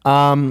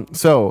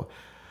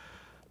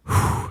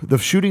 The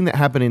shooting that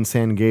happened in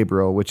San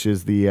Gabriel, which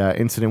is the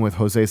incident with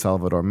Jose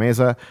Salvador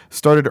Meza,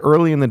 started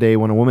early in the day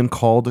when a woman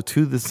called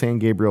to the San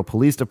Gabriel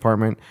Police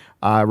Department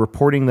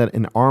reporting that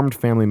an armed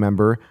family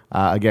member,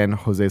 again,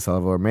 Jose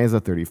Salvador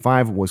Meza,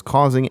 35, was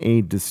causing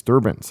a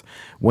disturbance.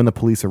 When the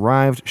police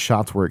arrived,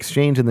 shots were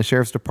exchanged and the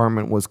sheriff's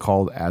department was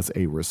called as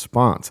a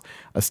response.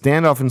 A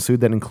standoff ensued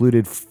that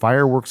included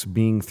fireworks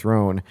being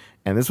thrown,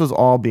 and this was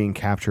all being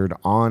captured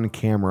on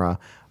camera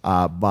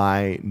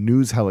by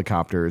news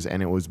helicopters,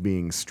 and it was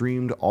being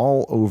streamed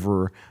all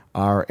over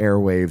our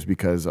airwaves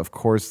because, of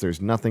course,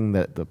 there's nothing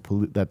that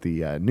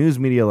the news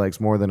media likes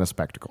more than a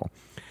spectacle.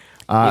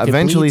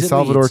 Eventually,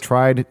 Salvador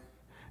tried,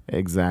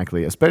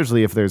 exactly,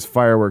 especially if there's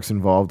fireworks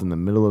involved in the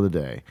middle of the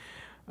day.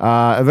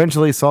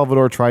 Eventually,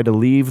 Salvador tried to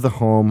leave the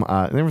home.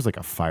 There was like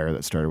a fire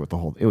that started with the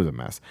whole. It was a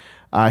mess.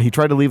 He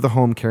tried to leave the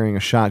home carrying a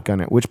shotgun,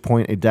 at which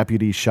point a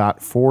deputy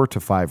shot 4 to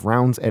 5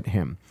 rounds at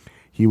him.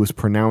 He was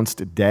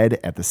pronounced dead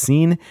at the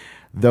scene,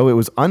 though it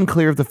was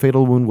unclear if the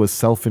fatal wound was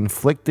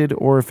self-inflicted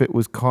or if it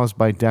was caused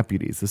by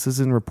deputies. This is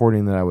in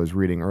reporting that I was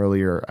reading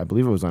earlier. I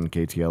believe it was on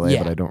KTLA,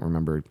 but I don't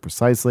remember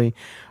precisely.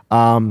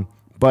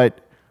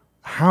 But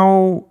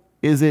how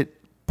is it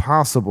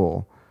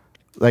possible?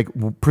 Like,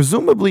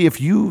 presumably,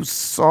 if you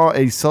saw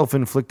a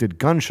self-inflicted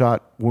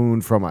gunshot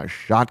wound from a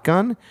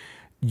shotgun,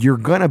 you're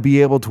going to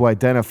be able to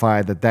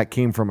identify that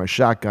came from a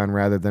shotgun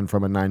rather than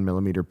from a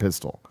 9mm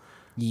pistol.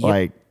 Yep.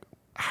 Like,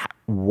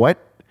 what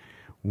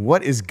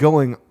is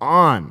going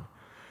on?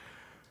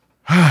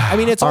 I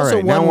mean, it's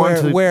also right,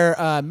 one where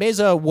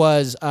Meza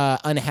was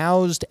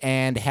unhoused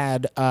and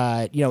had,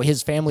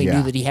 his family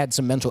knew that he had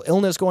some mental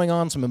illness going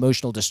on, some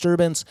emotional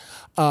disturbance.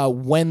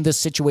 When this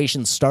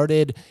situation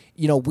started,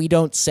 we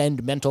don't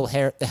send mental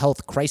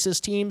health crisis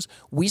teams.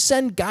 We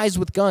send guys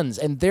with guns,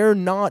 and they're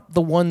not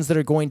the ones that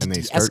are going to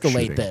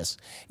de-escalate this.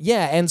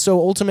 Yeah, and so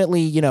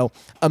ultimately,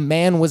 a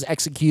man was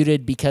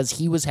executed because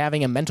he was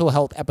having a mental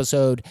health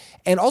episode,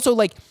 and also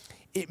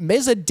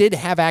Meza did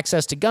have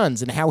access to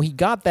guns, and how he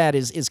got that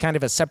is kind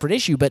of a separate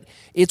issue, but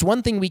it's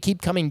one thing we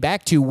keep coming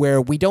back to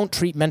where we don't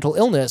treat mental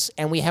illness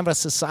and we have a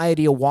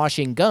society awash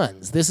in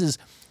guns. This is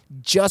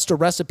just a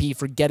recipe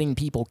for getting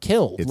people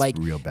killed. It's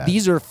real bad.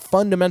 These are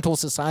fundamental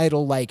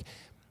societal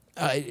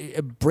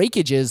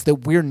breakages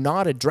that we're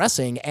not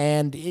addressing,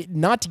 and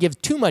not to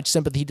give too much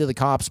sympathy to the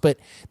cops, but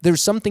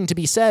there's something to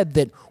be said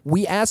that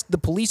we ask the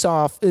police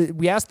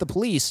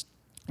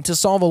to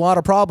solve a lot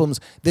of problems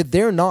that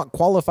they're not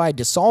qualified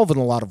to solve in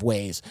a lot of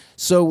ways.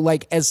 So,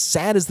 as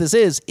sad as this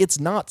is, it's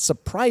not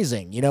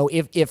surprising.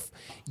 If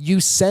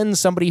you send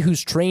somebody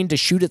who's trained to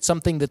shoot at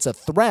something that's a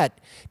threat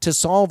to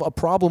solve a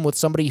problem with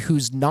somebody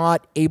who's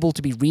not able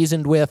to be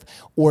reasoned with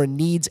or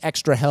needs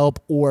extra help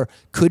or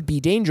could be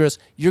dangerous,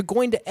 you're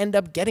going to end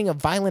up getting a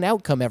violent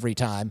outcome every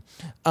time.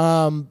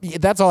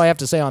 That's all I have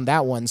to say on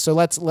that one. So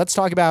let's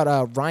talk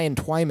about Ryan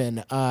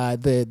Twyman,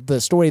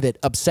 the story that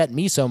upset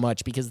me so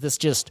much, because this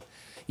just...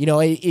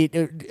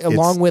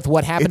 along with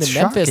what happened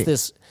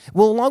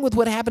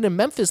in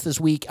Memphis this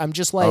week, I'm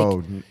just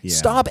like,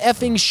 stop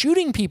effing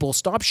shooting people.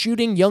 Stop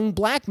shooting young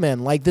black men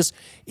like this.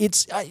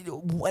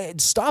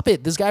 Stop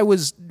it. This guy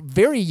was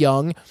very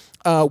young,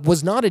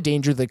 was not a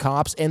danger to the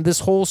cops, and this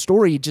whole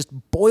story just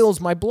boils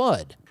my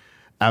blood.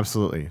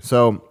 Absolutely.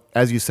 So,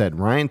 as you said,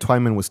 Ryan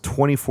Twyman was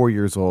 24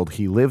 years old.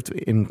 He lived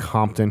in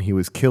Compton. He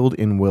was killed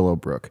in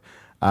Willowbrook.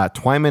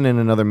 Twyman and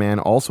another man,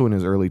 also in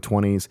his early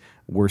 20s,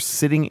 were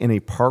sitting in a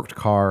parked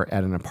car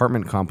at an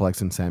apartment complex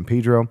in San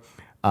Pedro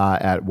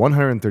at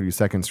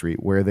 132nd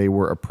Street, where they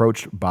were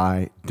approached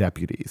by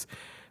deputies.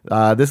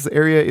 This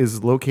area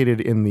is located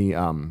in the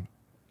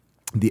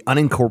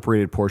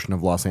unincorporated portion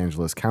of Los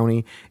Angeles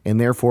County, and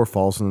therefore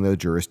falls under the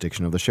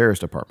jurisdiction of the Sheriff's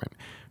Department.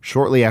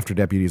 Shortly after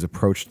deputies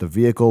approached the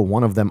vehicle,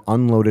 one of them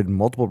unloaded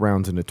multiple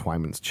rounds into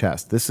Twyman's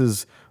chest. This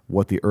is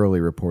what the early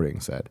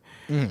reporting said.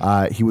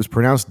 He was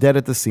pronounced dead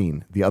at the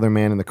scene. The other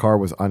man in the car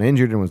was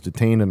uninjured and was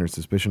detained under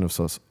suspicion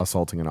of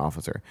assaulting an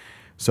officer.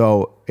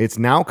 So it's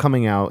now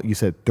coming out, you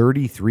said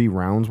 33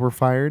 rounds were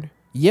fired?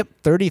 Yep,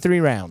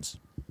 33 rounds.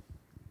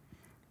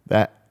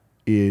 That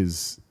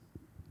is,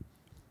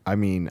 I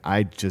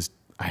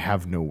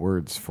have no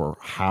words for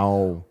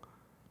how.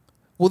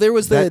 Well, there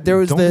was Don't they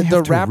the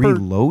have to rapper.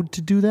 reload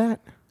to do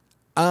that?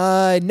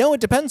 No,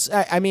 it depends.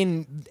 I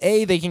mean,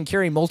 they can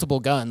carry multiple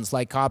guns.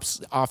 Like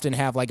cops often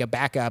have like a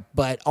backup,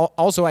 but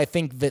also I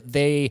think that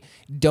they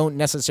don't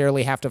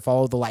necessarily have to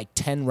follow the like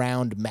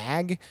 10-round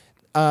mag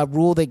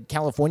rule that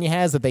California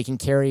has, that they can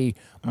carry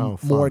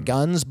more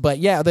guns. But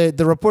yeah,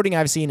 the reporting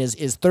I've seen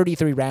is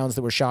 33 rounds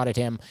that were shot at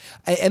him,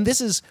 and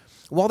this is.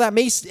 While that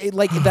may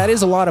that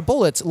is a lot of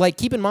bullets, like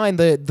keep in mind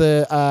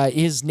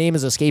his name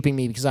is escaping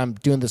me because I'm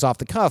doing this off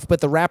the cuff,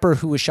 but the rapper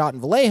who was shot in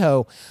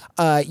Vallejo,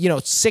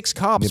 6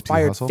 cops Nipsey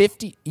fired Hussle?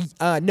 50.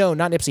 No,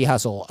 not Nipsey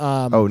Hussle.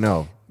 Oh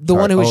no, The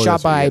one who was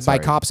shot by sorry.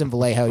 cops in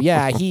Vallejo.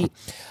 Yeah,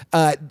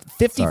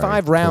 55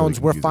 Sorry, rounds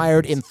totally were confusing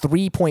fired things. in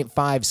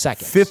 3.5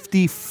 seconds.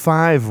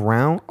 55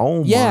 round.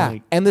 Oh Yeah,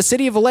 my. and the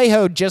city of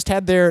Vallejo just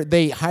had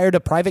they hired a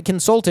private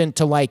consultant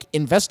to like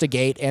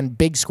investigate, and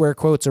big square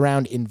quotes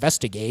around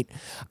investigate,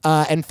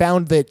 and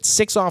found that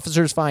 6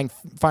 officers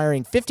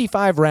firing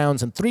 55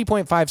 rounds in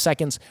 3.5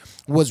 seconds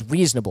was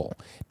reasonable.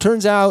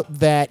 Turns out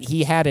that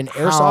he had an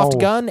airsoft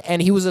gun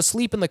and he was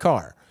asleep in the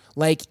car.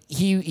 Like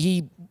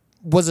he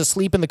was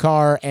asleep in the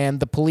car,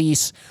 and the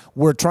police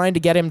were trying to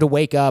get him to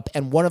wake up,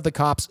 and one of the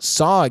cops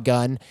saw a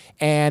gun,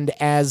 and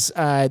as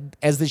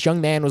this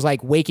young man was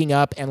like waking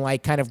up and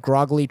like kind of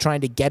groggily trying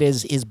to get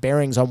his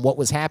bearings on what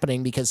was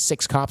happening because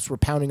 6 cops were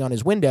pounding on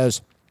his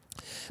windows,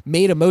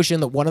 made a motion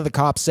that one of the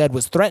cops said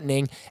was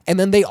threatening, and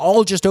then they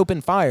all just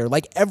opened fire,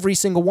 like every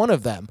single one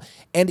of them.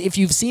 And if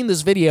you've seen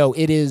this video,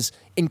 it is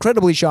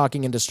incredibly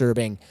shocking and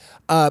disturbing.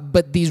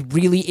 But these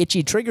really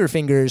itchy trigger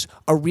fingers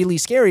are really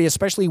scary,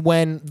 especially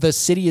when the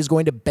city is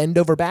going to bend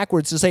over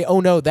backwards to say, oh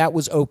no, that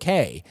was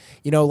okay.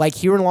 Like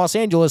here in Los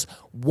Angeles,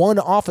 one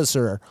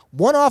officer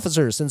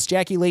since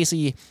Jackie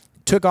Lacey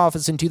took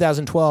office in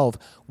 2012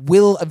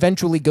 will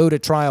eventually go to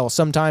trial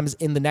sometimes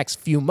in the next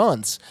few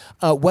months,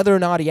 whether or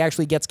not he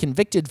actually gets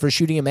convicted for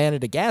shooting a man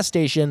at a gas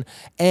station.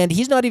 And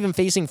he's not even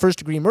facing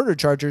first-degree murder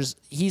charges.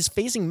 He's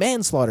facing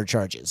manslaughter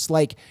charges.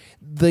 Like,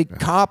 the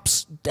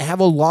cops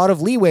have a lot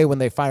of leeway when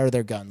they fire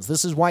their guns.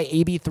 This is why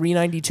AB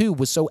 392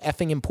 was so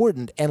effing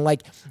important. And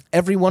like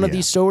every one of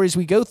these stories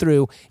we go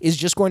through is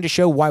just going to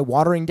show why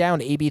watering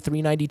down AB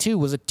 392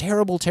 was a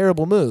terrible,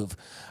 terrible move.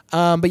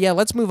 But yeah,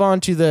 let's move on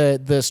to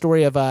the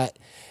story of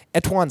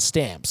Etwan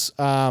Stamps,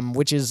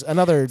 which is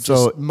another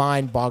just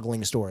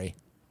mind-boggling story.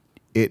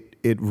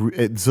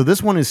 So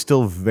this one is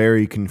still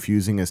very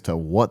confusing as to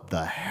what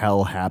the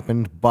hell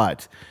happened,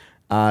 but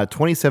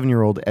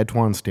 27-year-old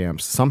Etwan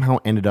Stamps somehow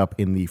ended up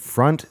in the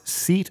front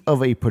seat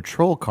of a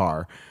patrol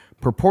car,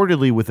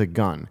 purportedly with a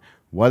gun.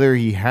 Whether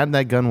he had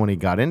that gun when he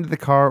got into the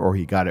car or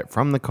he got it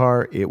from the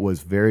car, it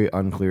was very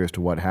unclear as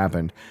to what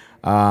happened.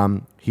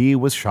 He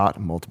was shot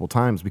multiple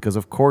times because,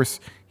 of course,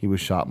 he was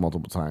shot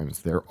multiple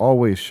times. They're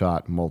always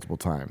shot multiple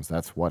times.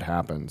 That's what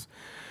happens.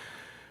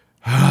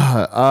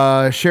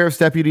 Sheriff's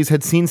deputies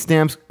had seen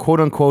Stamps,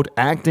 quote-unquote,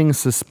 acting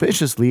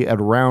suspiciously at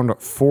around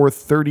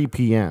 4:30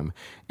 p.m.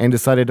 and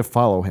decided to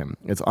follow him.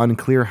 It's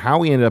unclear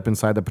how he ended up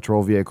inside the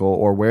patrol vehicle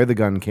or where the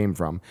gun came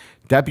from.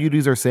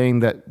 Deputies are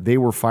saying that they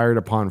were fired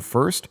upon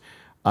first.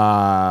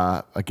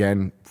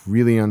 Again,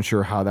 really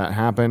unsure how that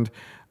happened.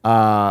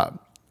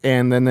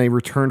 And then they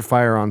returned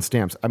fire on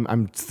Stamps.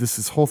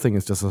 This whole thing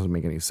just doesn't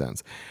make any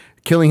sense.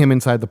 Killing him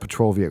inside the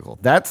patrol vehicle.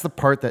 That's the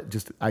part that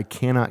just I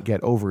cannot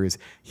get over is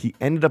he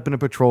ended up in a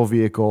patrol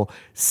vehicle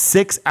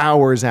 6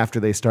 hours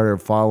after they started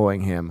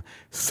following him.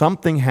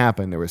 Something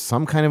happened. There was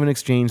some kind of an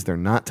exchange. They're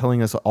not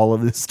telling us all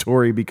of this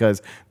story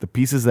because the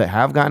pieces that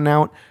have gotten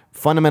out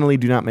fundamentally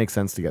do not make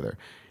sense together.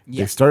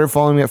 Yeah. They started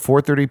following me at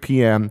 4:30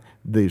 p.m.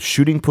 The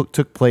shooting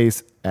took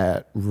place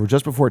at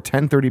just before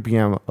 10:30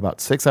 p.m.,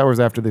 about 6 hours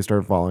after they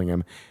started following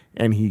him,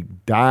 and he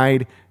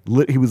died.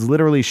 He was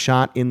literally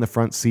shot in the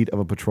front seat of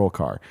a patrol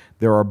car.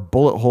 There are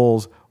bullet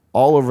holes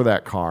all over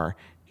that car,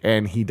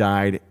 and he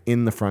died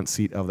in the front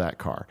seat of that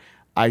car.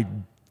 I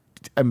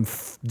am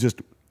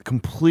just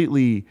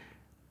completely...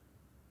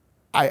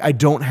 I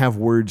don't have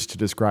words to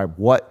describe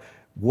what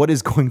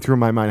is going through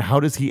my mind. How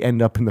does he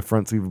end up in the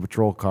front seat of a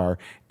patrol car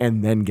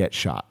and then get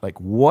shot? Like,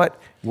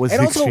 what was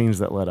the exchange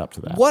that led up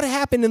to that? What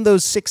happened in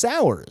those 6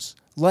 hours?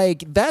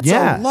 Like, that's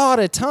a lot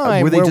of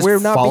time where we're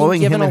not being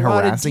given a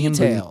lot of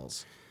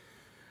details.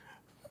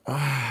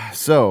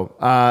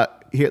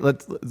 Here, there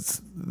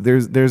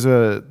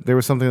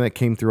was something that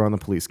came through on the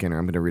police scanner.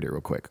 I'm going to read it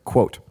real quick.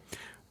 Quote,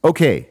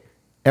 "Okay,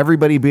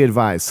 everybody be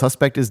advised.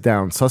 Suspect is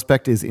down.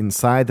 Suspect is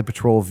inside the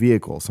patrol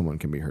vehicle," someone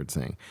can be heard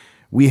saying.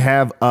 "We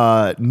have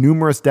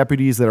numerous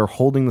deputies that are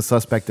holding the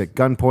suspect at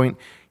gunpoint.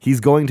 He's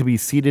going to be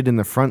seated in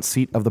the front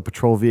seat of the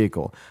patrol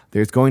vehicle.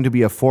 There's going to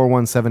be a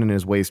 .417 in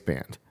his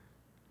waistband."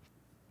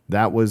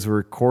 That was a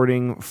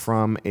recording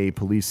from a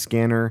police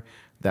scanner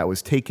that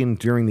was taken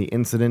during the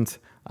incident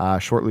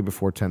shortly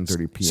before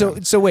 10:30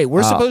 p.m. So wait,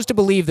 we're supposed to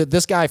believe that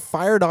this guy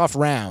fired off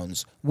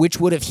rounds, which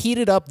would have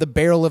heated up the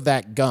barrel of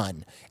that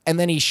gun, and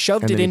then he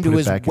shoved it into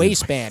his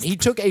waistband. He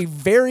took a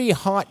very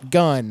hot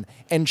gun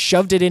and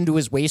shoved it into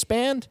his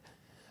waistband?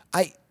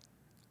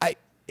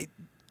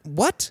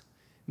 What?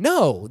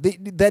 No,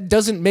 that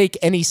doesn't make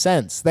any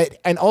sense.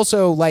 And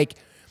also, like,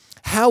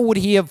 how would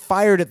he have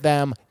fired at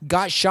them,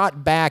 got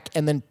shot back,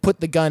 and then put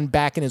the gun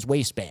back in his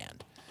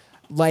waistband?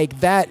 Like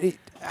that,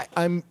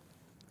 I'm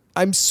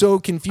so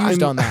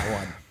confused on that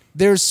one.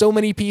 There's so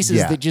many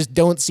pieces that just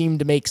don't seem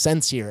to make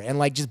sense here, and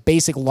like just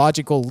basic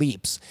logical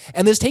leaps.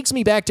 And this takes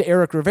me back to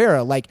Eric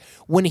Rivera. Like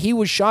when he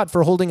was shot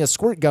for holding a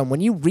squirt gun,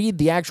 when you read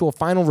the actual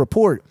final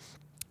report,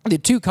 the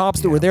two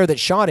cops that were there that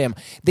shot him,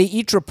 they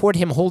each report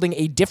him holding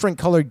a different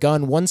colored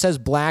gun. One says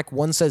black,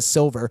 one says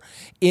silver,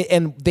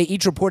 and they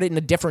each report it in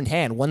a different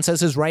hand. One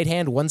says his right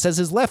hand, one says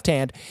his left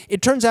hand.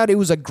 It turns out it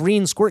was a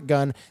green squirt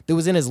gun that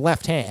was in his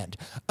left hand.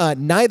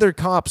 Neither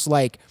cop's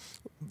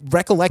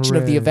recollection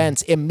of the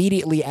events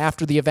immediately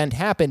after the event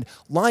happened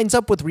lines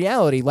up with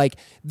reality. Like,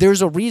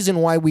 there's a reason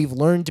why we've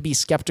learned to be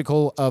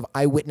skeptical of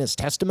eyewitness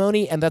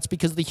testimony, and that's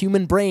because the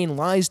human brain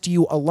lies to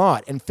you a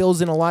lot and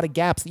fills in a lot of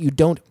gaps that you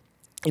don't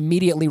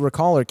immediately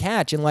recall or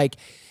catch. And like,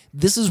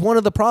 this is one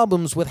of the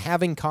problems with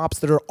having cops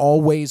that are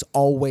always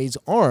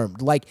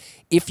armed. Like,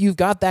 if you've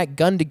got that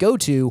gun to go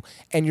to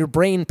and your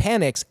brain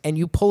panics and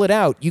you pull it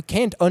out, you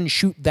can't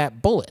unshoot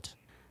that bullet.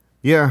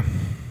 Yeah.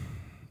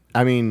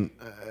 I mean,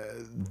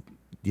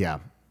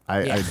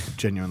 I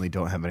genuinely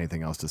don't have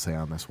anything else to say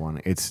on this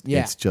one. It's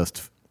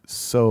just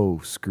so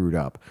screwed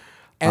up.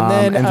 And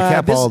then and to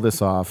cap all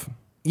this off.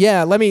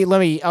 Yeah,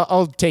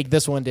 I'll take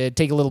this one to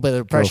take a little bit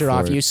of pressure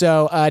off you.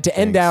 So to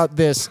end out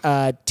this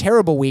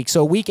terrible week,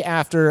 so a week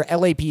after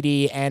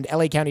LAPD and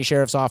LA County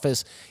Sheriff's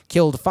Office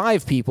killed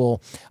 5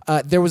 people,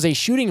 there was a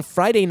shooting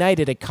Friday night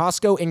at a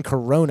Costco in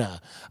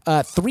Corona.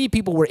 3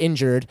 people were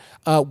injured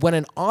when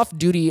an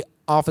off-duty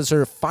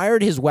officer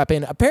fired his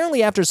weapon,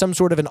 apparently after some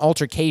sort of an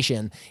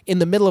altercation in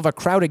the middle of a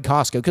crowded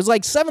Costco. Because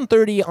like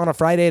 7:30 on a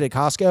Friday at a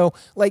Costco,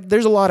 like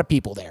there's a lot of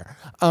people there.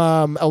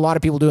 A lot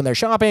of people doing their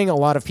shopping, a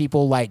lot of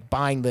people like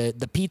buying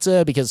the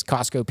pizza because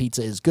Costco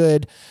pizza is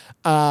good.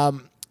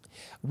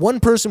 One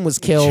person was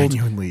killed. It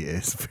genuinely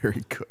is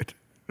very good.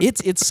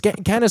 It's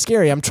kind of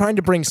scary. I'm trying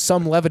to bring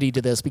some levity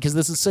to this because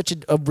this is such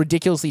a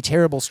ridiculously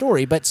terrible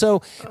story. But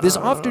so this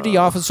off-duty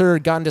officer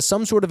got into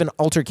some sort of an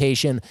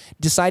altercation,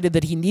 decided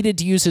that he needed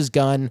to use his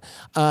gun,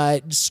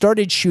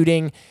 started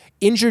shooting,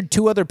 injured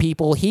 2 other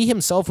people. He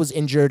himself was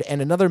injured,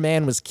 and another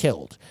man was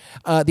killed.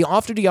 The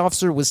off-duty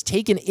officer was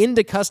taken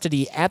into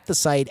custody at the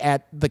site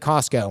at the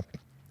Costco,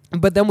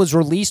 but then was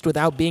released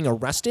without being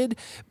arrested,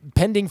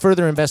 pending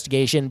further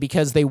investigation,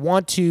 because they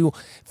want to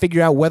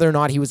figure out whether or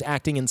not he was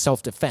acting in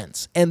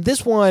self-defense. And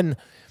this one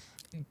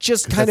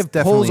just kind of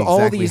pulls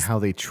all these... how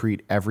they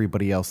treat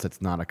everybody else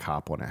that's not a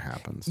cop when it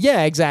happens.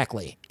 Yeah,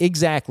 exactly.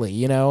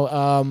 You know,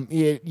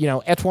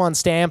 Etwan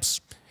Stamps,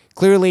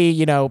 clearly,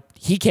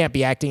 he can't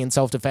be acting in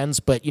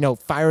self-defense, but,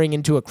 firing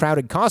into a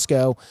crowded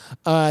Costco,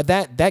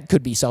 that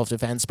could be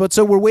self-defense. But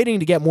so we're waiting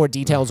to get more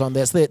details on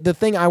this. The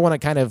thing I want to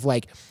kind of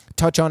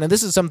touch on, and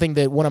this is something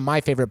that one of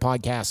my favorite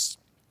podcasts,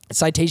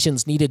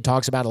 Citations Needed,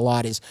 talks about a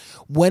lot, is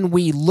when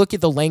we look at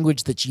the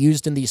language that's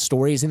used in these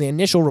stories. And the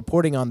initial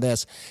reporting on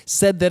this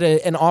said that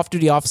an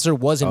off-duty officer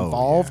was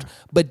involved,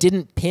 but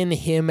didn't pin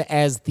him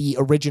as the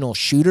original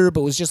shooter,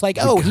 but was just like,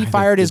 he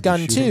fired his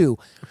gun too.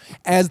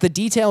 As the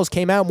details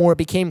came out more, it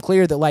became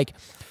clear that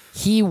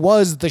he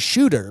was the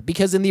shooter,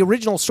 because in the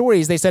original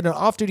stories, they said an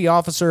off-duty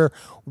officer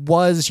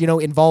was,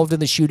 involved in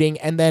the shooting,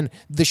 and then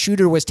the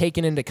shooter was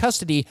taken into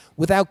custody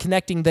without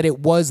connecting that it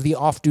was the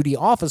off-duty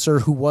officer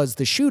who was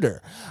the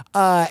shooter.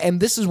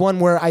 And this is one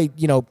where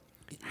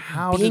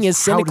how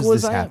does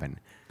this happen?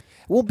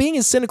 Well, being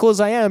as cynical as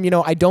I am,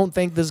 I don't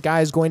think this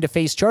guy is going to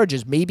face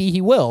charges. Maybe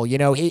he will.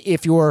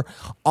 If you're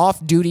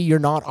off duty, you're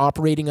not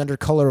operating under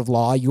color of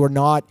law. You're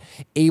not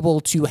able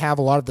to have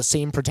a lot of the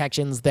same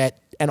protections that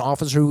an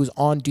officer who's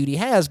on duty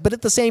has. But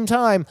at the same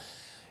time,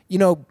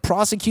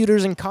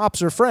 prosecutors and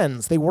cops are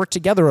friends. They work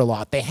together a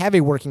lot. They have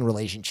a working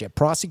relationship.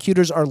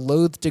 Prosecutors are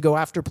loath to go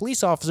after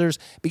police officers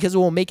because it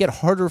will make it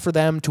harder for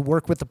them to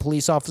work with the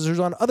police officers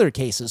on other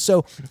cases.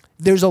 So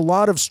there's a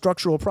lot of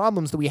structural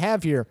problems that we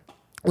have here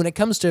when it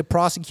comes to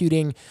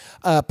prosecuting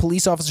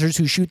police officers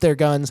who shoot their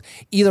guns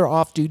either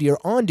off duty or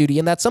on duty.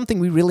 And that's something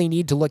we really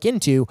need to look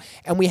into.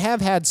 And we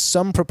have had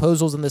some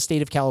proposals in the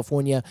state of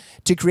California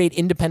to create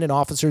independent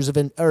offices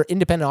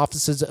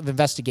of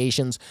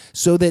investigations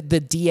so that the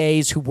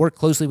DAs who work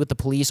closely with the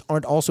police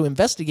aren't also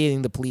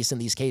investigating the police in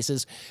these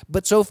cases.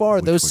 But so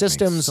far, those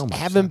systems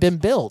haven't been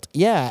built.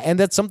 Yeah, and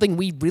that's something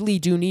we really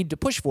do need to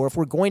push for. If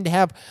we're going to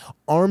have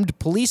armed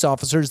police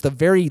officers, the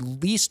very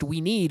least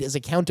we need is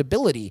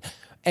accountability.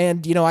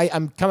 And,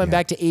 I'm coming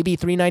back to AB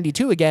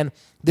 392 again.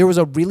 There was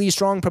a really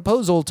strong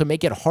proposal to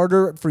make it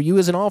harder for you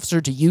as an officer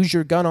to use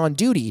your gun on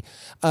duty.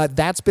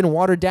 That's been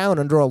watered down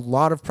under a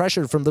lot of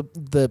pressure from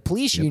the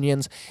police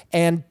unions,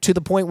 and to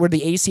the point where the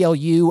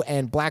ACLU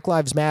and Black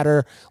Lives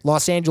Matter,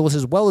 Los Angeles,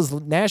 as well as the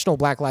National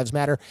Black Lives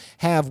Matter,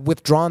 have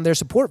withdrawn their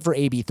support for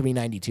AB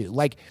 392.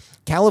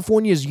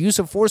 California's use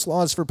of force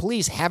laws for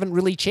police haven't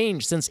really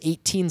changed since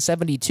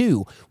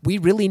 1872. We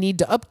really need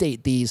to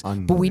update these,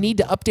 but we need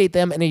to update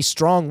them in a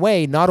strong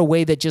way, not a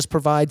way that just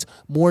provides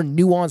more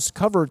nuanced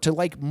cover to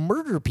like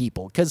murder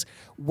people. Because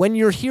when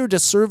you're here to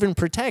serve and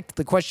protect,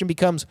 the question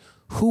becomes,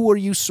 who are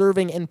you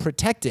serving and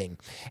protecting?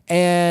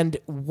 And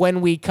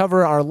when we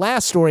cover our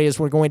last story, as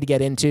we're going to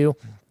get into,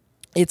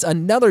 it's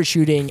another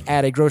shooting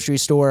at a grocery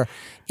store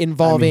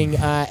involving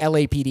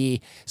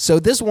LAPD. So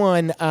this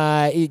one,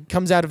 it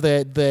comes out of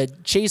the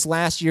chase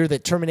last year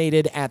that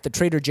terminated at the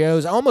Trader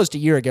Joe's almost a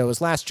year ago. It was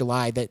last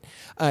July that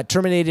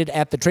terminated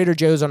at the Trader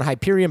Joe's on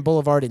Hyperion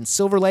Boulevard in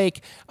Silver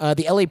Lake.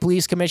 The LA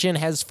Police Commission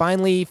has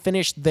finally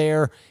finished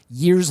their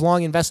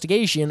years-long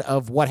investigation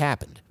of what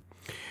happened.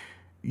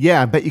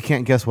 Yeah, I bet you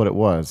can't guess what it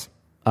was.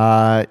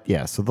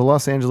 So the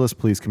Los Angeles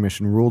Police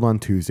Commission ruled on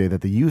Tuesday that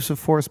the use of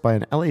force by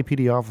an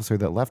LAPD officer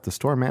that left the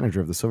store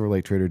manager of the Silver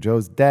Lake Trader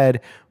Joe's dead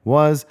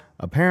was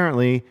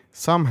apparently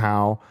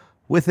somehow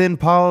within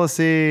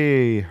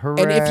policy.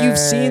 Hooray. And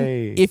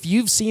if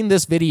you've seen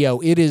this video,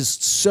 it is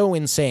so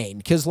insane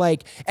because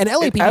and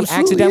LAPD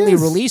accidentally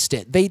released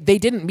it. They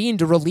didn't mean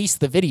to release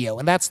the video,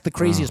 and that's the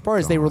craziest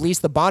part. Is they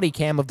released the body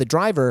cam of the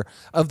driver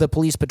of the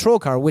police patrol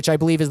car, which I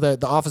believe is the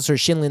officer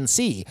Shinlin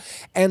C.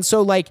 And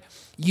so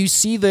you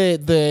see the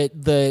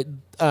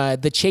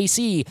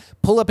chasee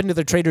pull up into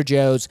the Trader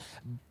Joe's,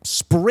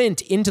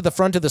 sprint into the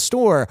front of the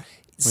store.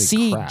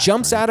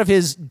 Jumps out of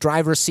his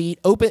driver's seat,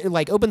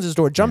 opens his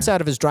door, jumps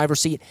out of his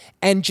driver's seat,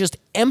 and just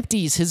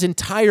empties his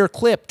entire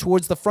clip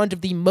towards the front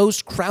of the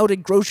most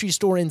crowded grocery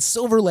store in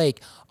Silver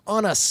Lake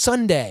on a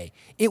Sunday.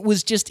 It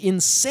was just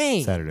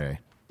insane. Saturday,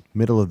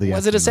 middle of the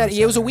Was it a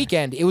Saturday? It was a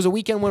weekend. It was a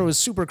weekend when it was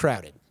super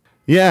crowded.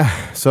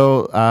 Yeah.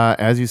 So,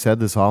 as you said,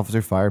 this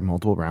officer fired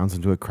multiple rounds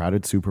into a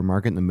crowded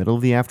supermarket in the middle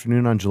of the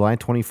afternoon on July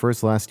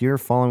 21st last year,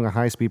 following a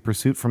high-speed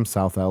pursuit from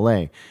South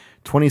LA.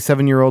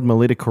 27-year-old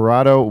Melita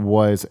Corrado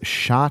was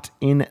shot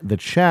in the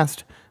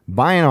chest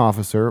by an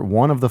officer,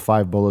 one of the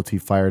 5 bullets he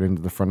fired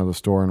into the front of the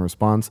store in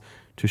response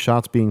to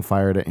shots being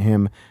fired at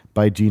him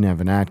by Gene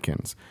Evan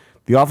Atkins.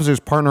 The officer's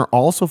partner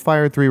also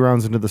fired 3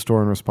 rounds into the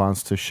store in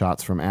response to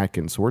shots from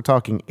Atkins. So we're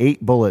talking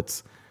 8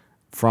 bullets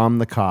from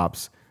the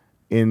cops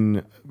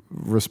in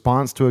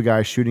response to a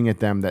guy shooting at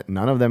them that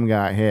none of them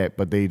got hit,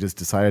 but they just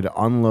decided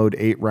to unload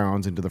 8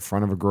 rounds into the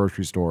front of a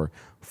grocery store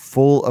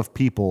full of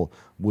people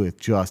with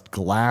just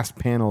glass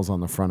panels on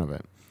the front of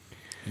it.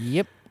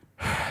 Yep.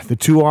 The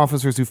 2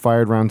 officers who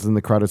fired rounds in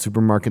the crowded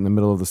supermarket in the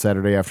middle of the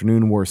Saturday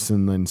afternoon were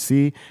Shinlin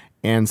C.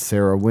 and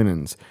Sarah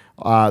Winans,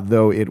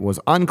 though it was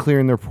unclear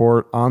in the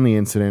report on the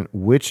incident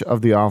which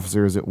of the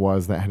officers it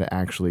was that had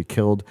actually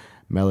killed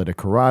Melita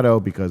Corrado,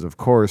 because, of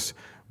course,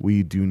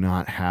 we do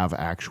not have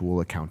actual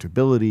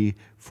accountability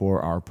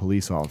for our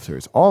police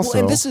officers. Also,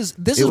 and this is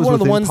one of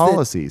the ones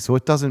policy, so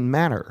it doesn't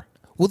matter.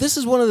 Well, this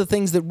is one of the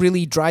things that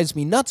really drives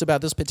me nuts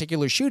about this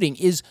particular shooting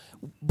is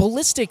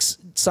ballistics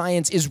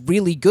science is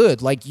really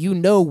good.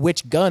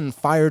 Which gun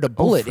fired a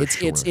bullet.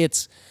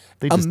 It's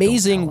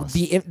amazing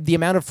the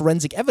amount of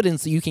forensic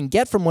evidence that you can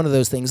get from one of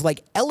those things.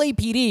 Like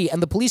LAPD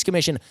and the police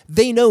commission,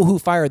 they know who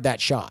fired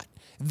that shot.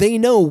 They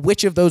know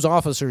which of those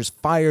officers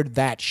fired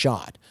that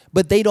shot,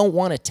 but they don't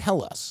want to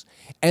tell us.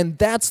 And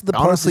that's the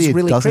part that's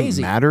really crazy. Honestly, it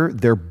doesn't matter.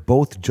 They're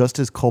both just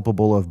as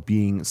culpable of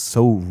being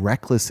so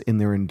reckless in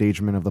their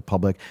endangerment of the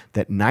public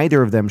that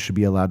neither of them should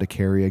be allowed to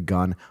carry a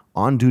gun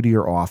on duty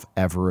or off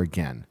ever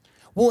again.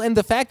 Well, and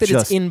the fact that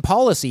it's in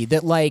policy,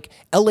 that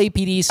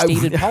LAPD's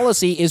stated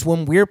policy is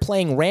when we're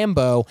playing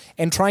Rambo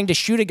and trying to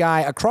shoot a guy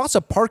across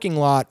a parking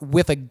lot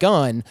with a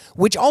gun,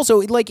 which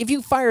also, if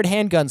you fired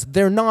handguns,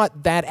 they're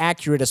not that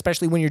accurate,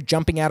 especially when you're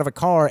jumping out of a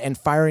car and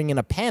firing in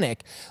a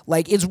panic.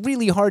 It's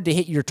really hard to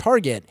hit your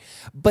target.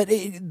 But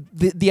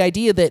the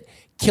idea that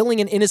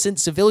killing an innocent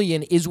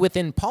civilian is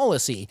within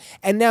policy.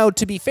 And now,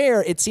 to be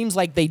fair, it seems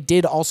like they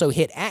did also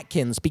hit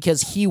Atkins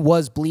because he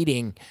was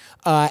bleeding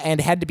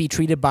and had to be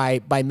treated by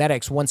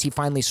medics once he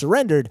finally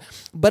surrendered.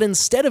 But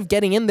instead of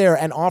getting in there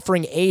and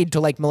offering aid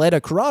to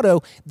Melita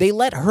Corrado, they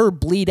let her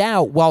bleed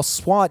out while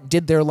SWAT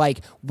did their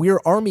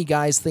we're army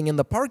guys thing in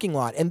the parking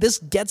lot. And this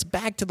gets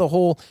back to the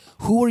whole,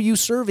 who are you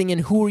serving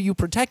and who are you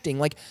protecting?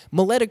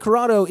 Melita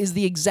Corrado is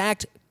the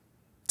exact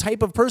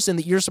type of person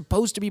that you're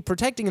supposed to be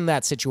protecting in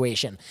that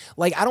situation.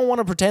 I don't want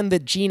to pretend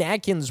that Gene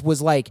Atkins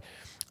was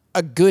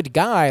a good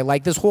guy.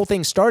 This whole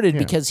thing started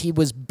because he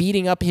was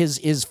beating up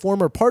his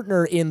former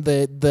partner in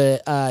at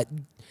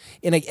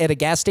a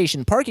gas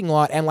station parking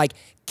lot and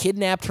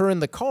kidnapped her in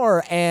the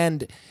car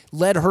and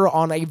led her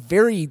on a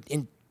very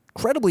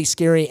incredibly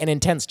scary and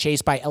intense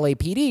chase by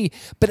LAPD,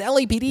 but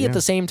LAPD at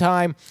the same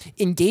time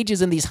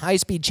engages in these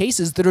high-speed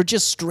chases that are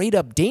just straight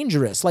up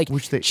dangerous.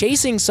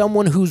 Chasing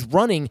someone who's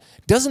running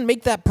doesn't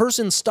make that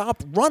person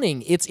stop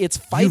running. It's fight or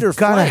flight. You've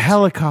got a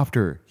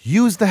helicopter.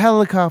 Use the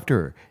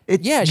helicopter.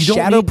 You shadow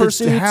don't need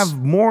pursuits. To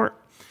have more.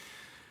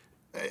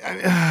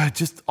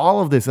 Just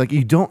all of this.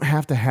 You don't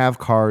have to have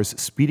cars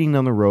speeding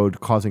down the road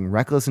causing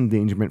reckless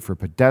endangerment for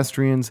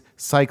pedestrians,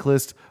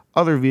 cyclists,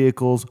 other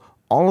vehicles,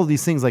 all of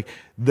these things. Like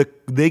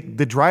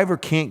the driver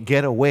can't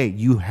get away.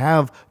 You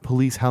have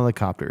police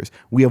helicopters.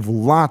 We have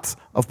lots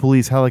of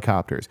police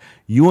helicopters.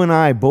 You and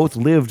I both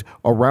lived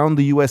around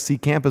the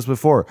USC campus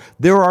before.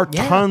 There are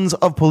tons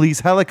of police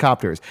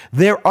helicopters.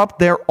 They're up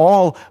there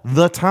all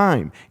the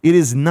time. It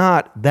is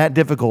not that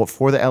difficult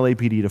for the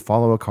LAPD to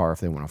follow a car if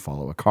they want to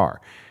follow a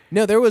car.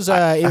 No, there was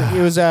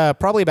it was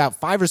probably about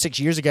 5 or 6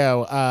 years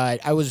ago.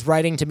 I was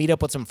riding to meet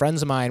up with some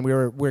friends of mine. We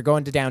were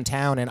going to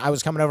downtown, and I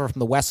was coming over from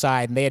the west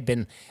side, and they had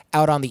been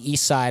out on the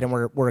east side, and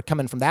we're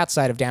coming from that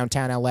side of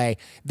downtown LA.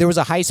 There was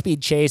a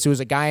high-speed chase. It was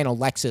a guy in a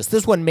Lexus.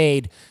 This one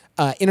made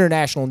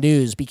international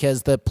news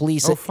because the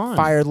police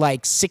fired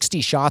like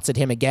 60 shots at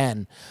him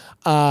again.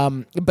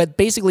 But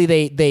basically,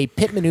 they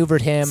pit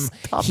maneuvered him.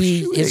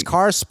 His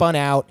car spun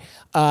out.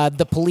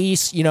 The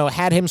police,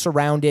 had him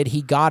surrounded.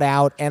 He got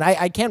out, and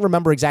I can't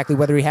remember exactly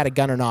whether he had a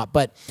gun or not.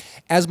 But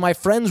as my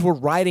friends were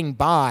riding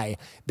by,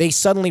 they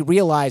suddenly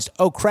realized,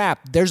 oh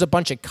crap, there's a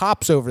bunch of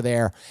cops over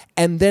there.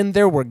 And then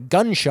there were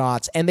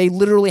gunshots, and they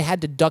literally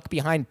had to duck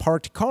behind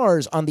parked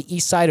cars on the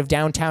east side of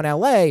downtown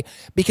LA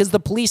because the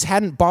police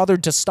hadn't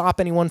bothered to stop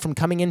anyone from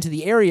coming into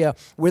the area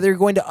where they're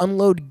going to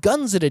unload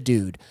guns at a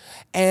dude.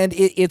 And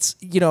it's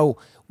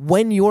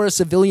when you're a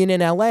civilian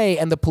in LA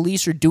and the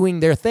police are doing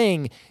their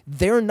thing,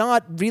 they're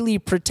not really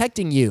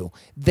protecting you.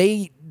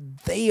 They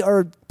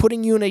are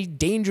putting you in a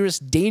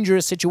dangerous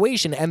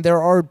situation, and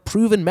there are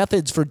proven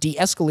methods for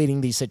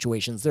de-escalating these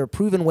situations. There are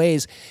proven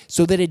ways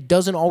so that it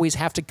doesn't always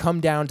have to come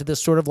down to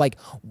this sort of like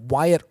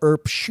Wyatt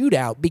Earp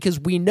shootout, because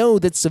we know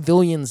that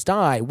civilians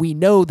die. We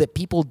know that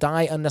people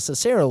die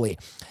unnecessarily,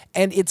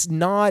 and it's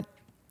not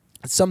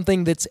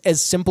something that's as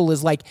simple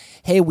as like,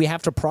 hey, we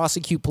have to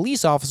prosecute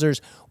police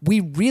officers. We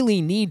really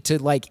need to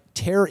like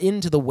tear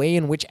into the way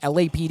in which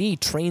LAPD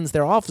trains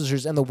their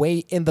officers and the way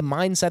in the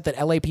mindset that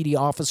LAPD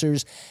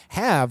officers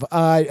have.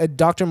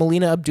 Dr.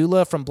 Melina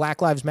Abdullah from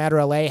Black Lives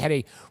Matter LA had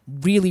a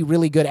really,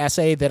 really good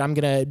essay that I'm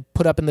going to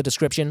put up in the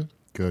description.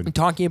 Good.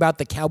 Talking about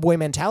the cowboy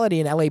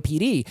mentality in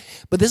LAPD.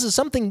 But this is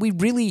something we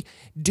really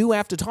do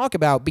have to talk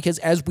about, because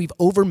as we've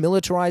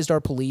over-militarized our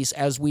police,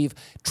 as we've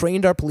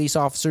trained our police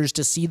officers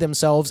to see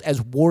themselves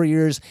as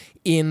warriors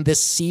in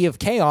this sea of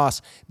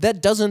chaos,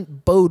 that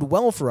doesn't bode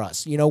well for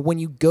us. When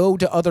you go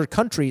to other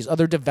countries,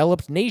 other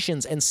developed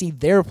nations, and see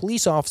their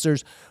police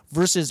officers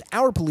versus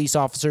our police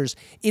officers,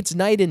 it's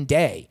night and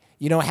day.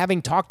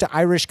 Having talked to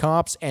Irish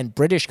cops and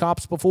British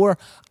cops before,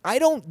 I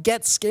don't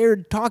get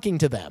scared talking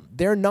to them.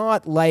 They're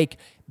not like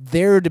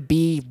there to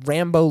be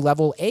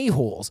Rambo-level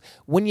a-holes.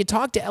 When you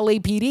talk to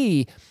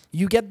LAPD,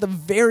 you get the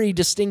very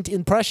distinct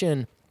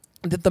impression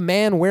that the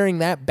man wearing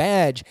that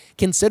badge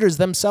considers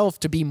themselves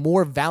to be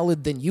more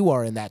valid than you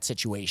are in that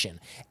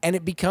situation. And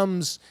it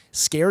becomes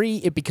scary.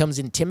 It becomes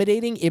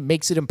intimidating. It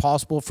makes it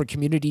impossible for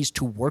communities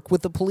to work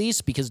with the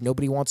police because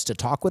nobody wants to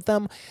talk with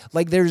them.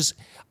 Like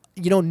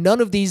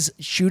none of these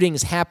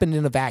shootings happened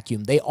in a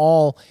vacuum. They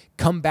all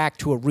come back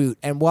to a root.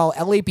 And while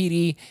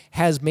LAPD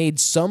has made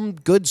some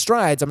good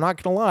strides, I'm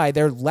not going to lie,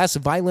 they're less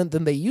violent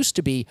than they used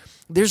to be.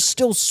 There's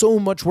still so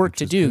much work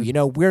to do.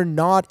 We're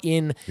not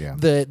in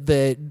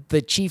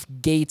the Chief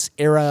Gates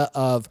era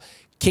of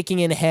kicking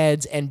in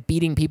heads and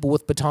beating people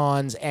with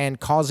batons and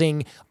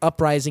causing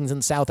uprisings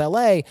in South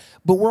LA.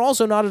 But we're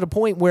also not at a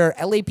point where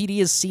LAPD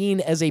is seen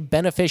as a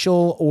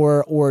beneficial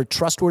or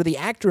trustworthy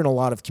actor in a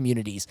lot of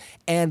communities.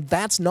 And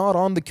that's not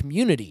on the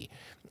community.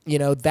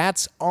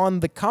 That's on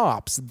the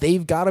cops.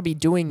 They've got to be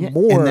doing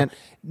more,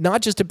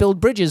 not just to build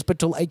bridges, but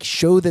to like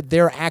show that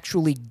they're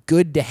actually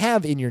good to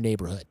have in your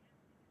neighborhood.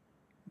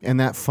 And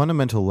that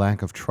fundamental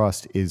lack of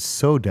trust is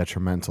so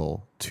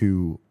detrimental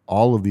to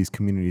all of these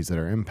communities that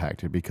are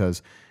impacted,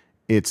 because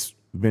it's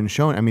been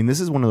shown. I mean, this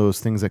is one of those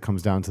things that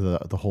comes down to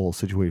the whole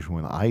situation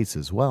with ICE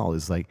as well,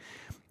 is like,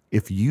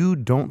 if you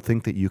don't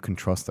think that you can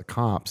trust the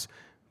cops,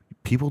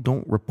 people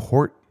don't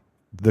report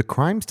the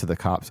crimes to the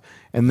cops.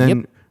 And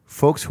then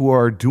folks who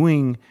are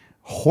doing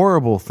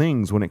horrible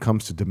things when it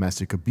comes to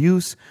domestic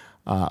abuse,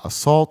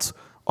 assaults,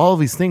 all of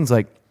these things,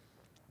 like,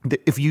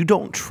 if you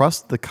don't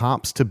trust the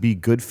cops to be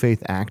good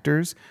faith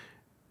actors,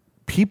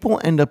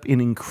 people end up in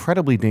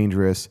incredibly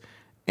dangerous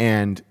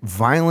and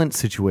violent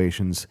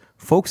situations.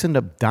 Folks end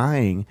up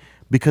dying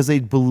because they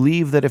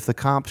believe that if the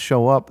cops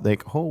show up,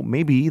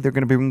 maybe they're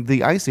going to bring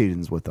the ICE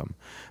agents with them.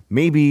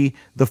 Maybe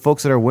the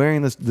folks that are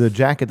wearing the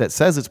jacket that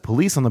says it's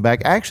police on the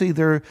back, actually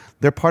they're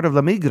part of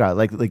La Migra.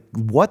 Like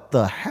what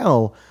the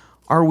hell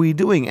are we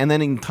doing? And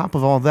then on top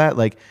of all that,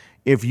 like,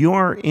 if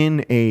you're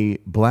in a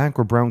black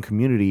or brown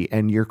community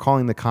and you're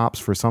calling the cops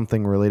for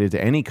something related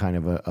to any kind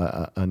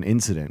of an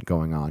incident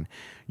going on,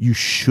 you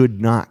should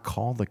not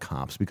call the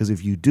cops, because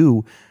if you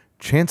do,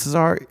 chances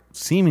are,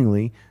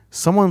 seemingly,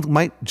 someone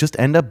might just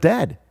end up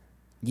dead.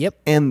 Yep.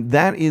 And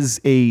that is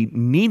a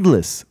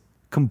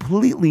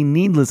completely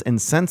needless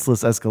and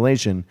senseless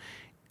escalation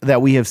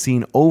that we have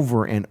seen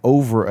over and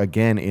over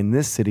again in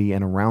this city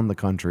and around the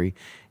country,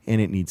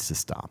 and it needs to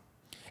stop.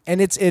 And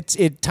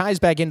it ties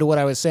back into what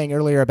I was saying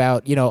earlier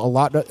about, a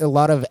lot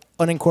of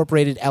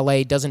unincorporated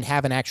LA doesn't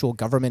have an actual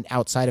government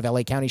outside of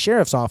LA County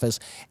Sheriff's Office.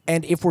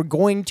 And if we're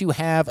going to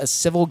have a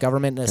civil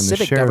government and a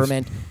civic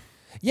government,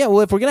 yeah,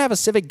 well, if we're going to have a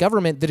civic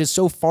government that is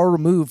so far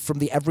removed from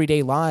the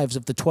everyday lives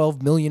of the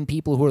 12 million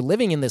people who are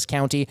living in this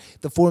county,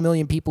 the 4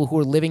 million people who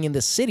are living in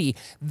this city,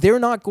 they're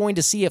not going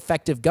to see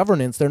effective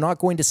governance. They're not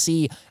going to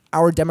see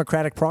our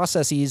democratic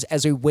processes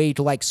as a way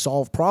to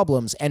solve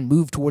problems and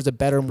move towards a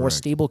better, more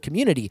stable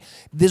community.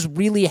 This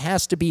really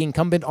has to be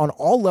incumbent on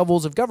all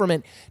levels of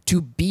government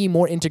to be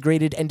more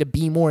integrated and to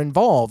be more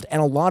involved.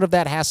 And a lot of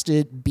that has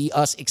to be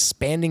us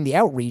expanding the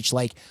outreach.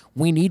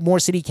 We need more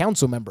city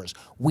council members.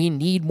 We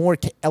need more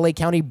LA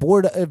County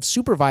Board of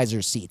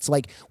Supervisors seats.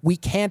 We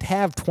can't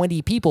have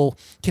 20 people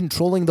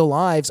controlling the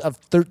lives of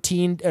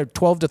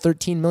 12 to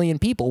 13 million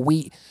people.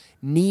 We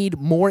need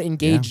more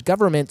engaged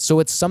government, so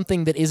it's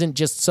something that isn't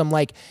just some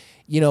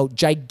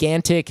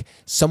gigantic,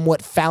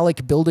 somewhat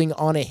phallic building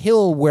on a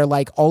hill where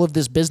all of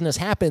this business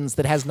happens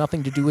that has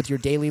nothing to do with your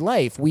daily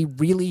life. We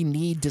really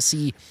need to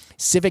see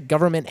civic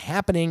government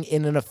happening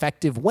in an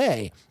effective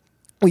way.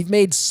 We've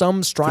made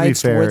some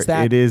strides towards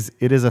that.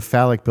 It is a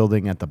phallic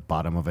building at the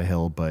bottom of a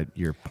hill, but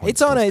your point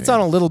it's on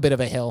a little bit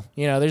of a hill.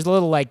 There's a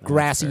little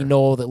grassy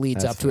knoll that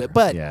leads up to it.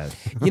 But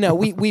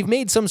we've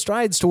made some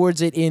strides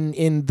towards it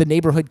in the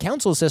neighborhood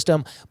council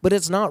system, but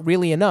it's not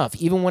really enough.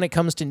 Even when it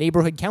comes to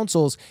neighborhood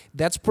councils,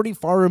 that's pretty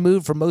far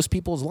removed from most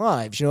people's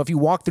lives. If you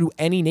walk through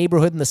any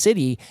neighborhood in the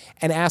city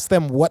and ask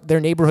them what their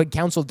neighborhood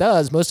council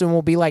does, most of them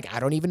will be like, I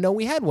don't even know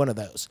we had one of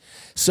those.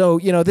 So,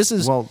 this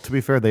is... Well, to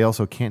be fair, they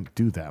also can't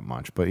do that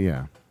much, but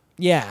yeah.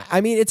 Yeah, I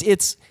mean,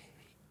 it's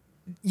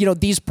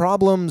these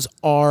problems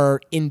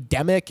are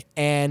endemic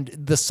and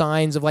the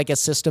signs of a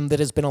system that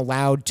has been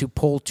allowed to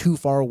pull too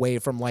far away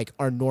from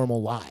our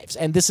normal lives.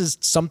 And this is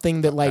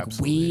something that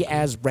we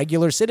as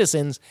regular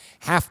citizens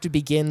have to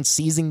begin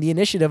seizing the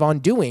initiative on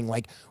doing.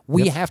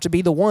 We have to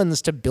be the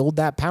ones to build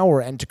that power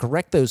and to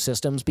correct those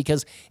systems,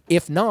 because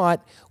if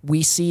not,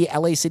 we see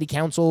LA City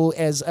Council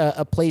as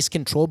a place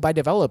controlled by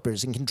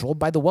developers and controlled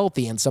by the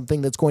wealthy and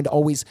something that's going to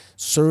always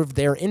serve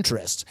their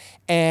interests.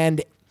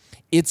 And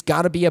it's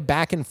got to be a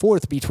back and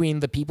forth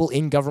between the people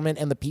in government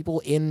and the people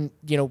in,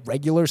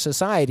 regular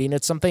society. And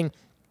it's something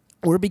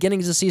we're beginning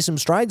to see some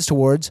strides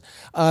towards.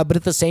 But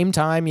at the same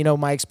time,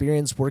 my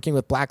experience working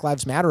with Black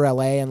Lives Matter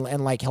LA and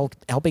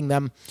helping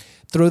them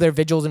throw their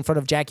vigils in front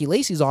of Jackie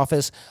Lacey's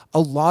office, a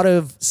lot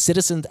of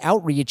citizens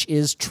outreach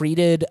is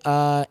treated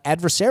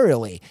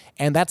adversarially.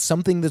 And that's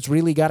something that's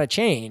really got to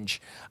change.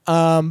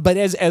 But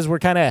as we're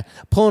kind of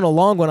pulling a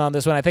long one on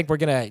this one, I think we're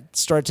going to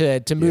start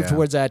to move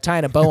towards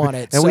tying a bow on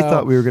it. And we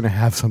thought we were going to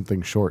have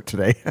something short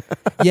today.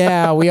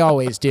 Yeah, we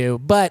always do.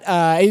 But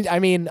I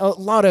mean, a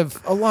lot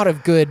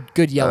of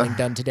good yelling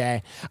done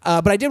today.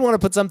 But I did want to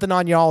put something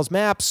on y'all's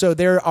map. So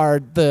there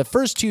are the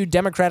first two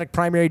Democratic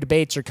primary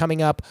debates are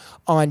coming up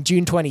on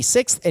June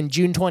 26th and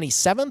June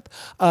 27th.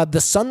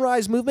 The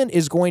Sunrise Movement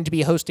is going to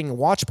be hosting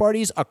watch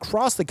parties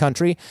across the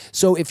country.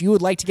 So if you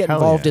would like to get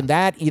involved in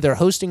that, either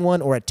hosting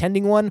one or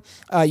attending one,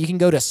 you can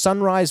go to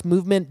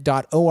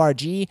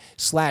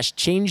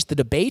sunrisemovement.org/change the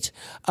debate.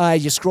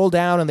 You scroll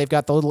down and they've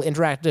got the little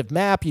interactive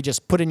map. You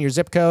just put in your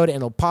zip code and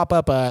it'll pop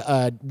up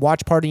a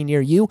watch party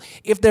near you.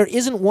 If there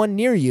isn't one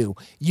near you,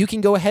 you can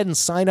go ahead and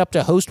sign up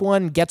to host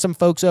one, get some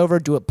folks over,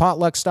 do it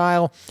potluck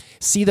style,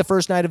 see the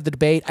first night of the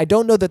debate. I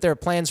don't know that there are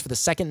plans for the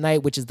second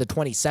night, which is the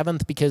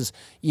 27th, because,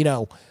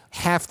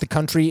 half the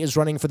country is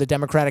running for the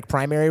Democratic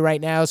primary right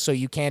now, so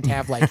you can't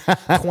have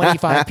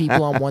 25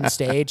 people on one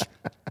stage.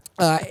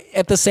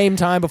 At the same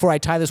time, before I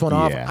tie this one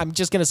off, I'm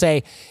just going to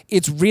say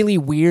it's really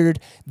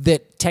weird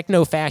that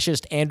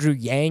techno-fascist Andrew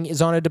Yang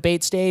is on a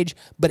debate stage,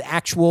 but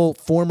actual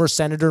former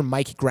Senator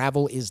Mike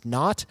Gravel is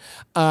not.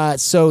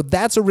 So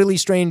that's a really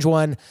strange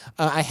one.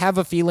 I have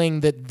a feeling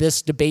that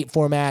this debate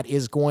format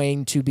is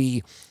going to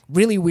be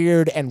really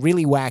weird and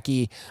really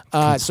wacky.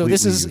 So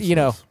this is,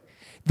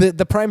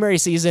 The primary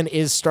season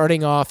is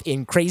starting off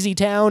in Crazy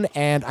Town,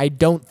 and I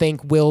don't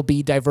think we'll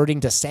be diverting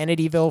to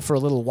Sanityville for a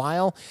little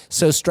while.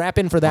 So strap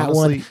in for that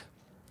one.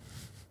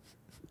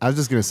 I was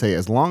just going to say,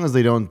 as long as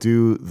they don't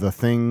do the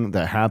thing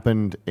that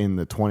happened in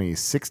the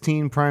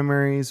 2016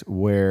 primaries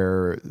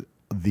where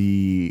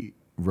the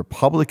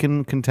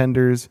Republican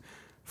contenders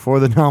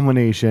for the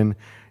nomination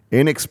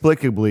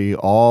inexplicably,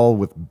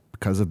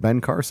 because of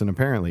Ben Carson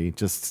apparently,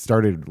 just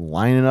started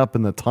lining up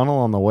in the tunnel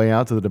on the way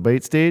out to the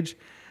debate stage.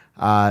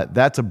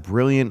 That's a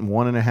brilliant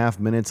 1.5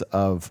 minutes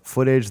of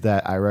footage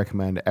that I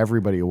recommend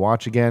everybody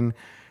watch again.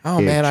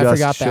 Oh, man, I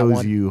forgot that one. It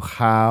just shows you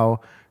how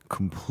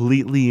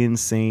completely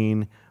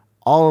insane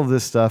all of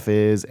this stuff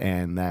is,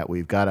 and that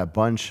we've got a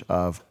bunch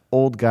of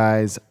old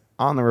guys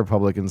on the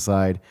Republican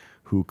side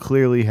who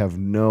clearly have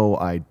no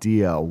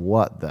idea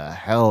what the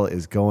hell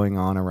is going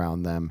on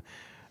around them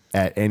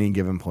at any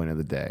given point of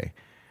the day.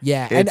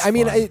 Yeah, and I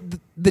mean,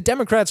 the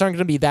Democrats aren't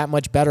going to be that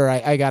much better.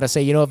 I got to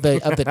say, of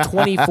the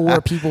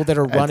 24 people that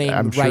are running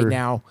right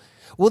now,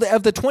 Well,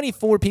 of the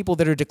 24 people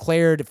that are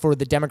declared for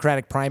the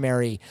Democratic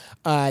primary,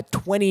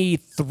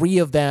 23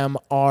 of them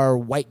are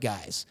white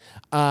guys.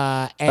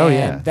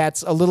 And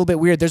that's a little bit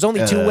weird. There's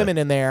only 2 women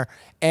in there.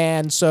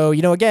 And so,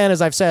 again,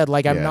 as I've said,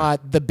 like, I'm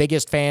not the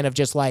biggest fan of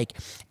just like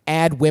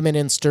add women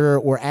in stir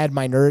or add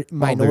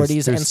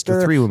minorities in stir.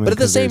 The 3 women, but at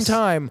the same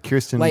time,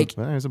 Kirsten, like,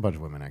 there's a bunch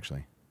of women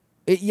actually.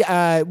 Oh,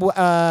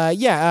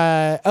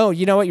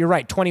 you know what? You're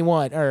right.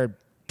 21 or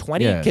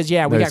 20? Because we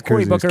got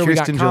Cory Booker, there's we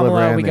got Kirsten Kamala,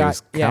 Gillibrand, we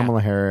got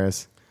Kamala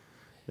Harris.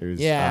 There's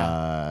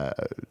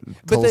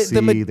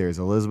Tulsi. There's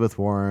Elizabeth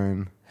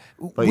Warren.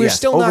 But we're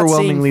still not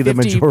overwhelmingly seeing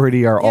 50, the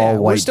majority are all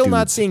white. We're still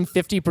not dudes. seeing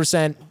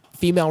 50%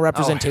 female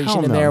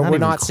representation in no, there. not We're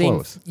even not seeing,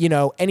 close.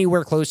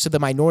 anywhere close to the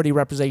minority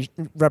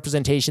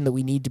representation that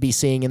we need to be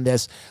seeing in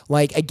this.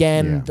 Like,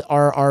 again,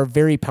 our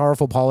very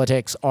powerful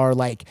politics are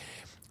like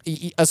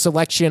a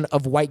selection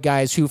of white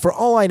guys who, for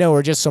all I know,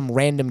 are just some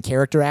random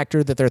character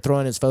actor that they're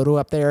throwing his photo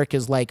up there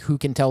because, like, who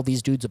can tell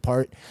these dudes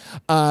apart?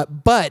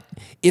 But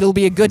it'll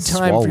be a good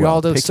time for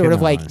y'all to sort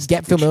of, like,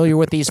 get familiar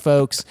with these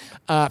folks,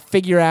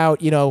 figure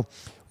out,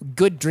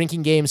 good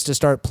drinking games to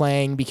start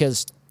playing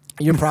because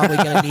you're probably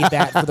going to need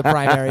that for the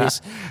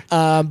primaries.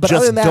 But just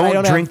other than that,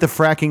 don't drink the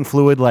fracking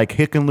fluid like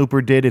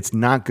Hickenlooper did. It's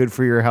not good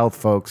for your health,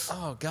 folks.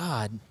 Oh,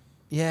 God.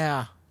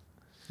 Yeah.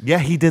 Yeah,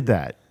 he did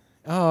that.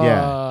 Oh.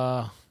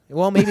 Yeah.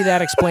 Well, maybe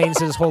that explains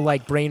his whole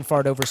like brain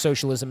fart over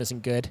socialism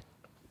isn't good.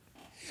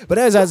 But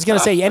as I was going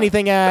to say,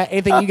 anything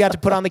you got to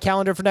put on the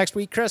calendar for next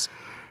week, Chris?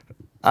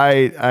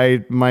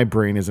 My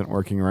brain isn't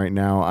working right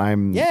now. I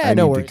need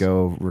to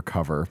go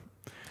recover.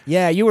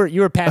 Yeah, you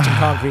were patching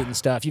concrete and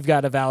stuff. You've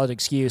got a valid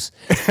excuse.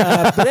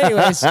 But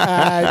anyways,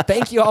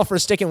 thank you all for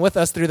sticking with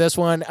us through this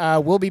one.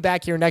 We'll be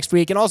back here next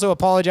week, and also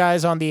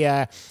apologize on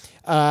the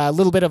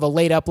little bit of a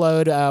late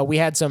upload. We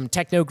had some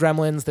techno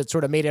gremlins that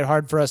sort of made it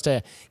hard for us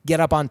to get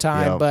up on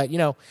time, but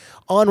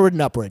onward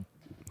and upward.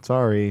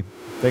 Sorry.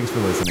 Thanks for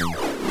listening.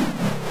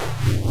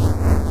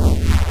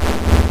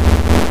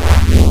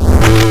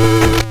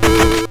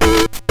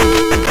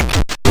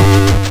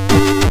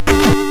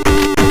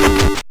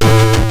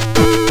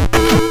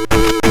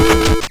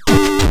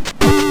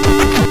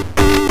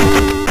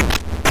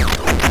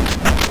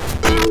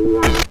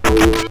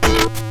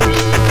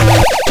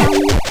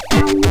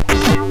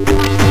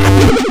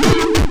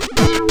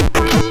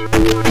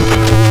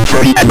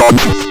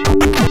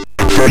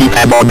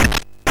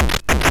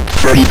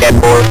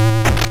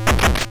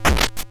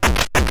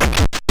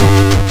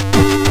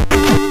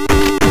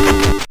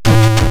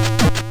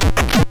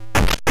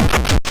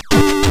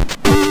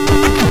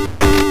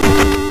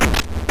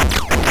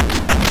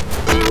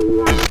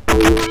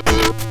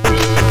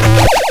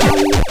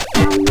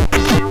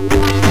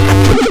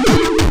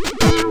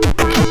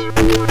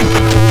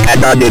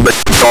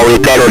 Sorry,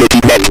 penalty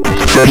net.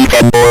 30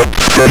 and more.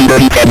 30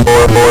 and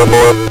more.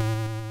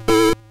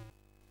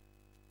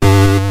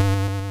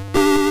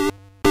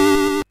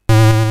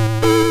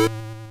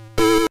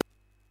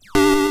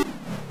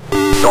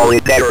 Sorry,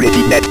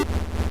 penalty net.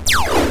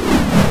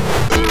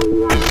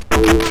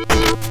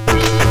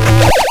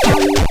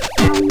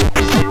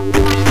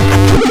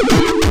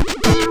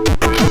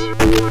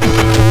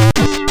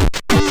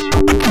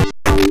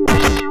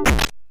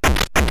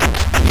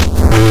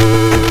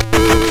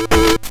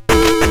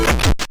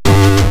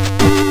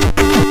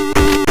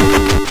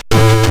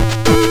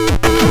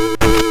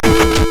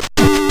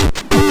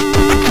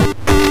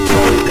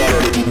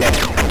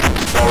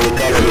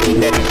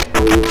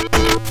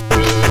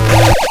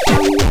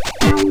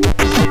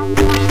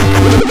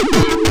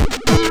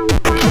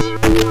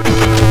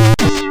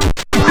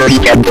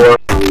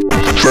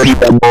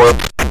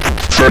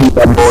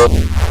 and more.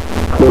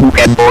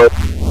 30 and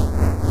more.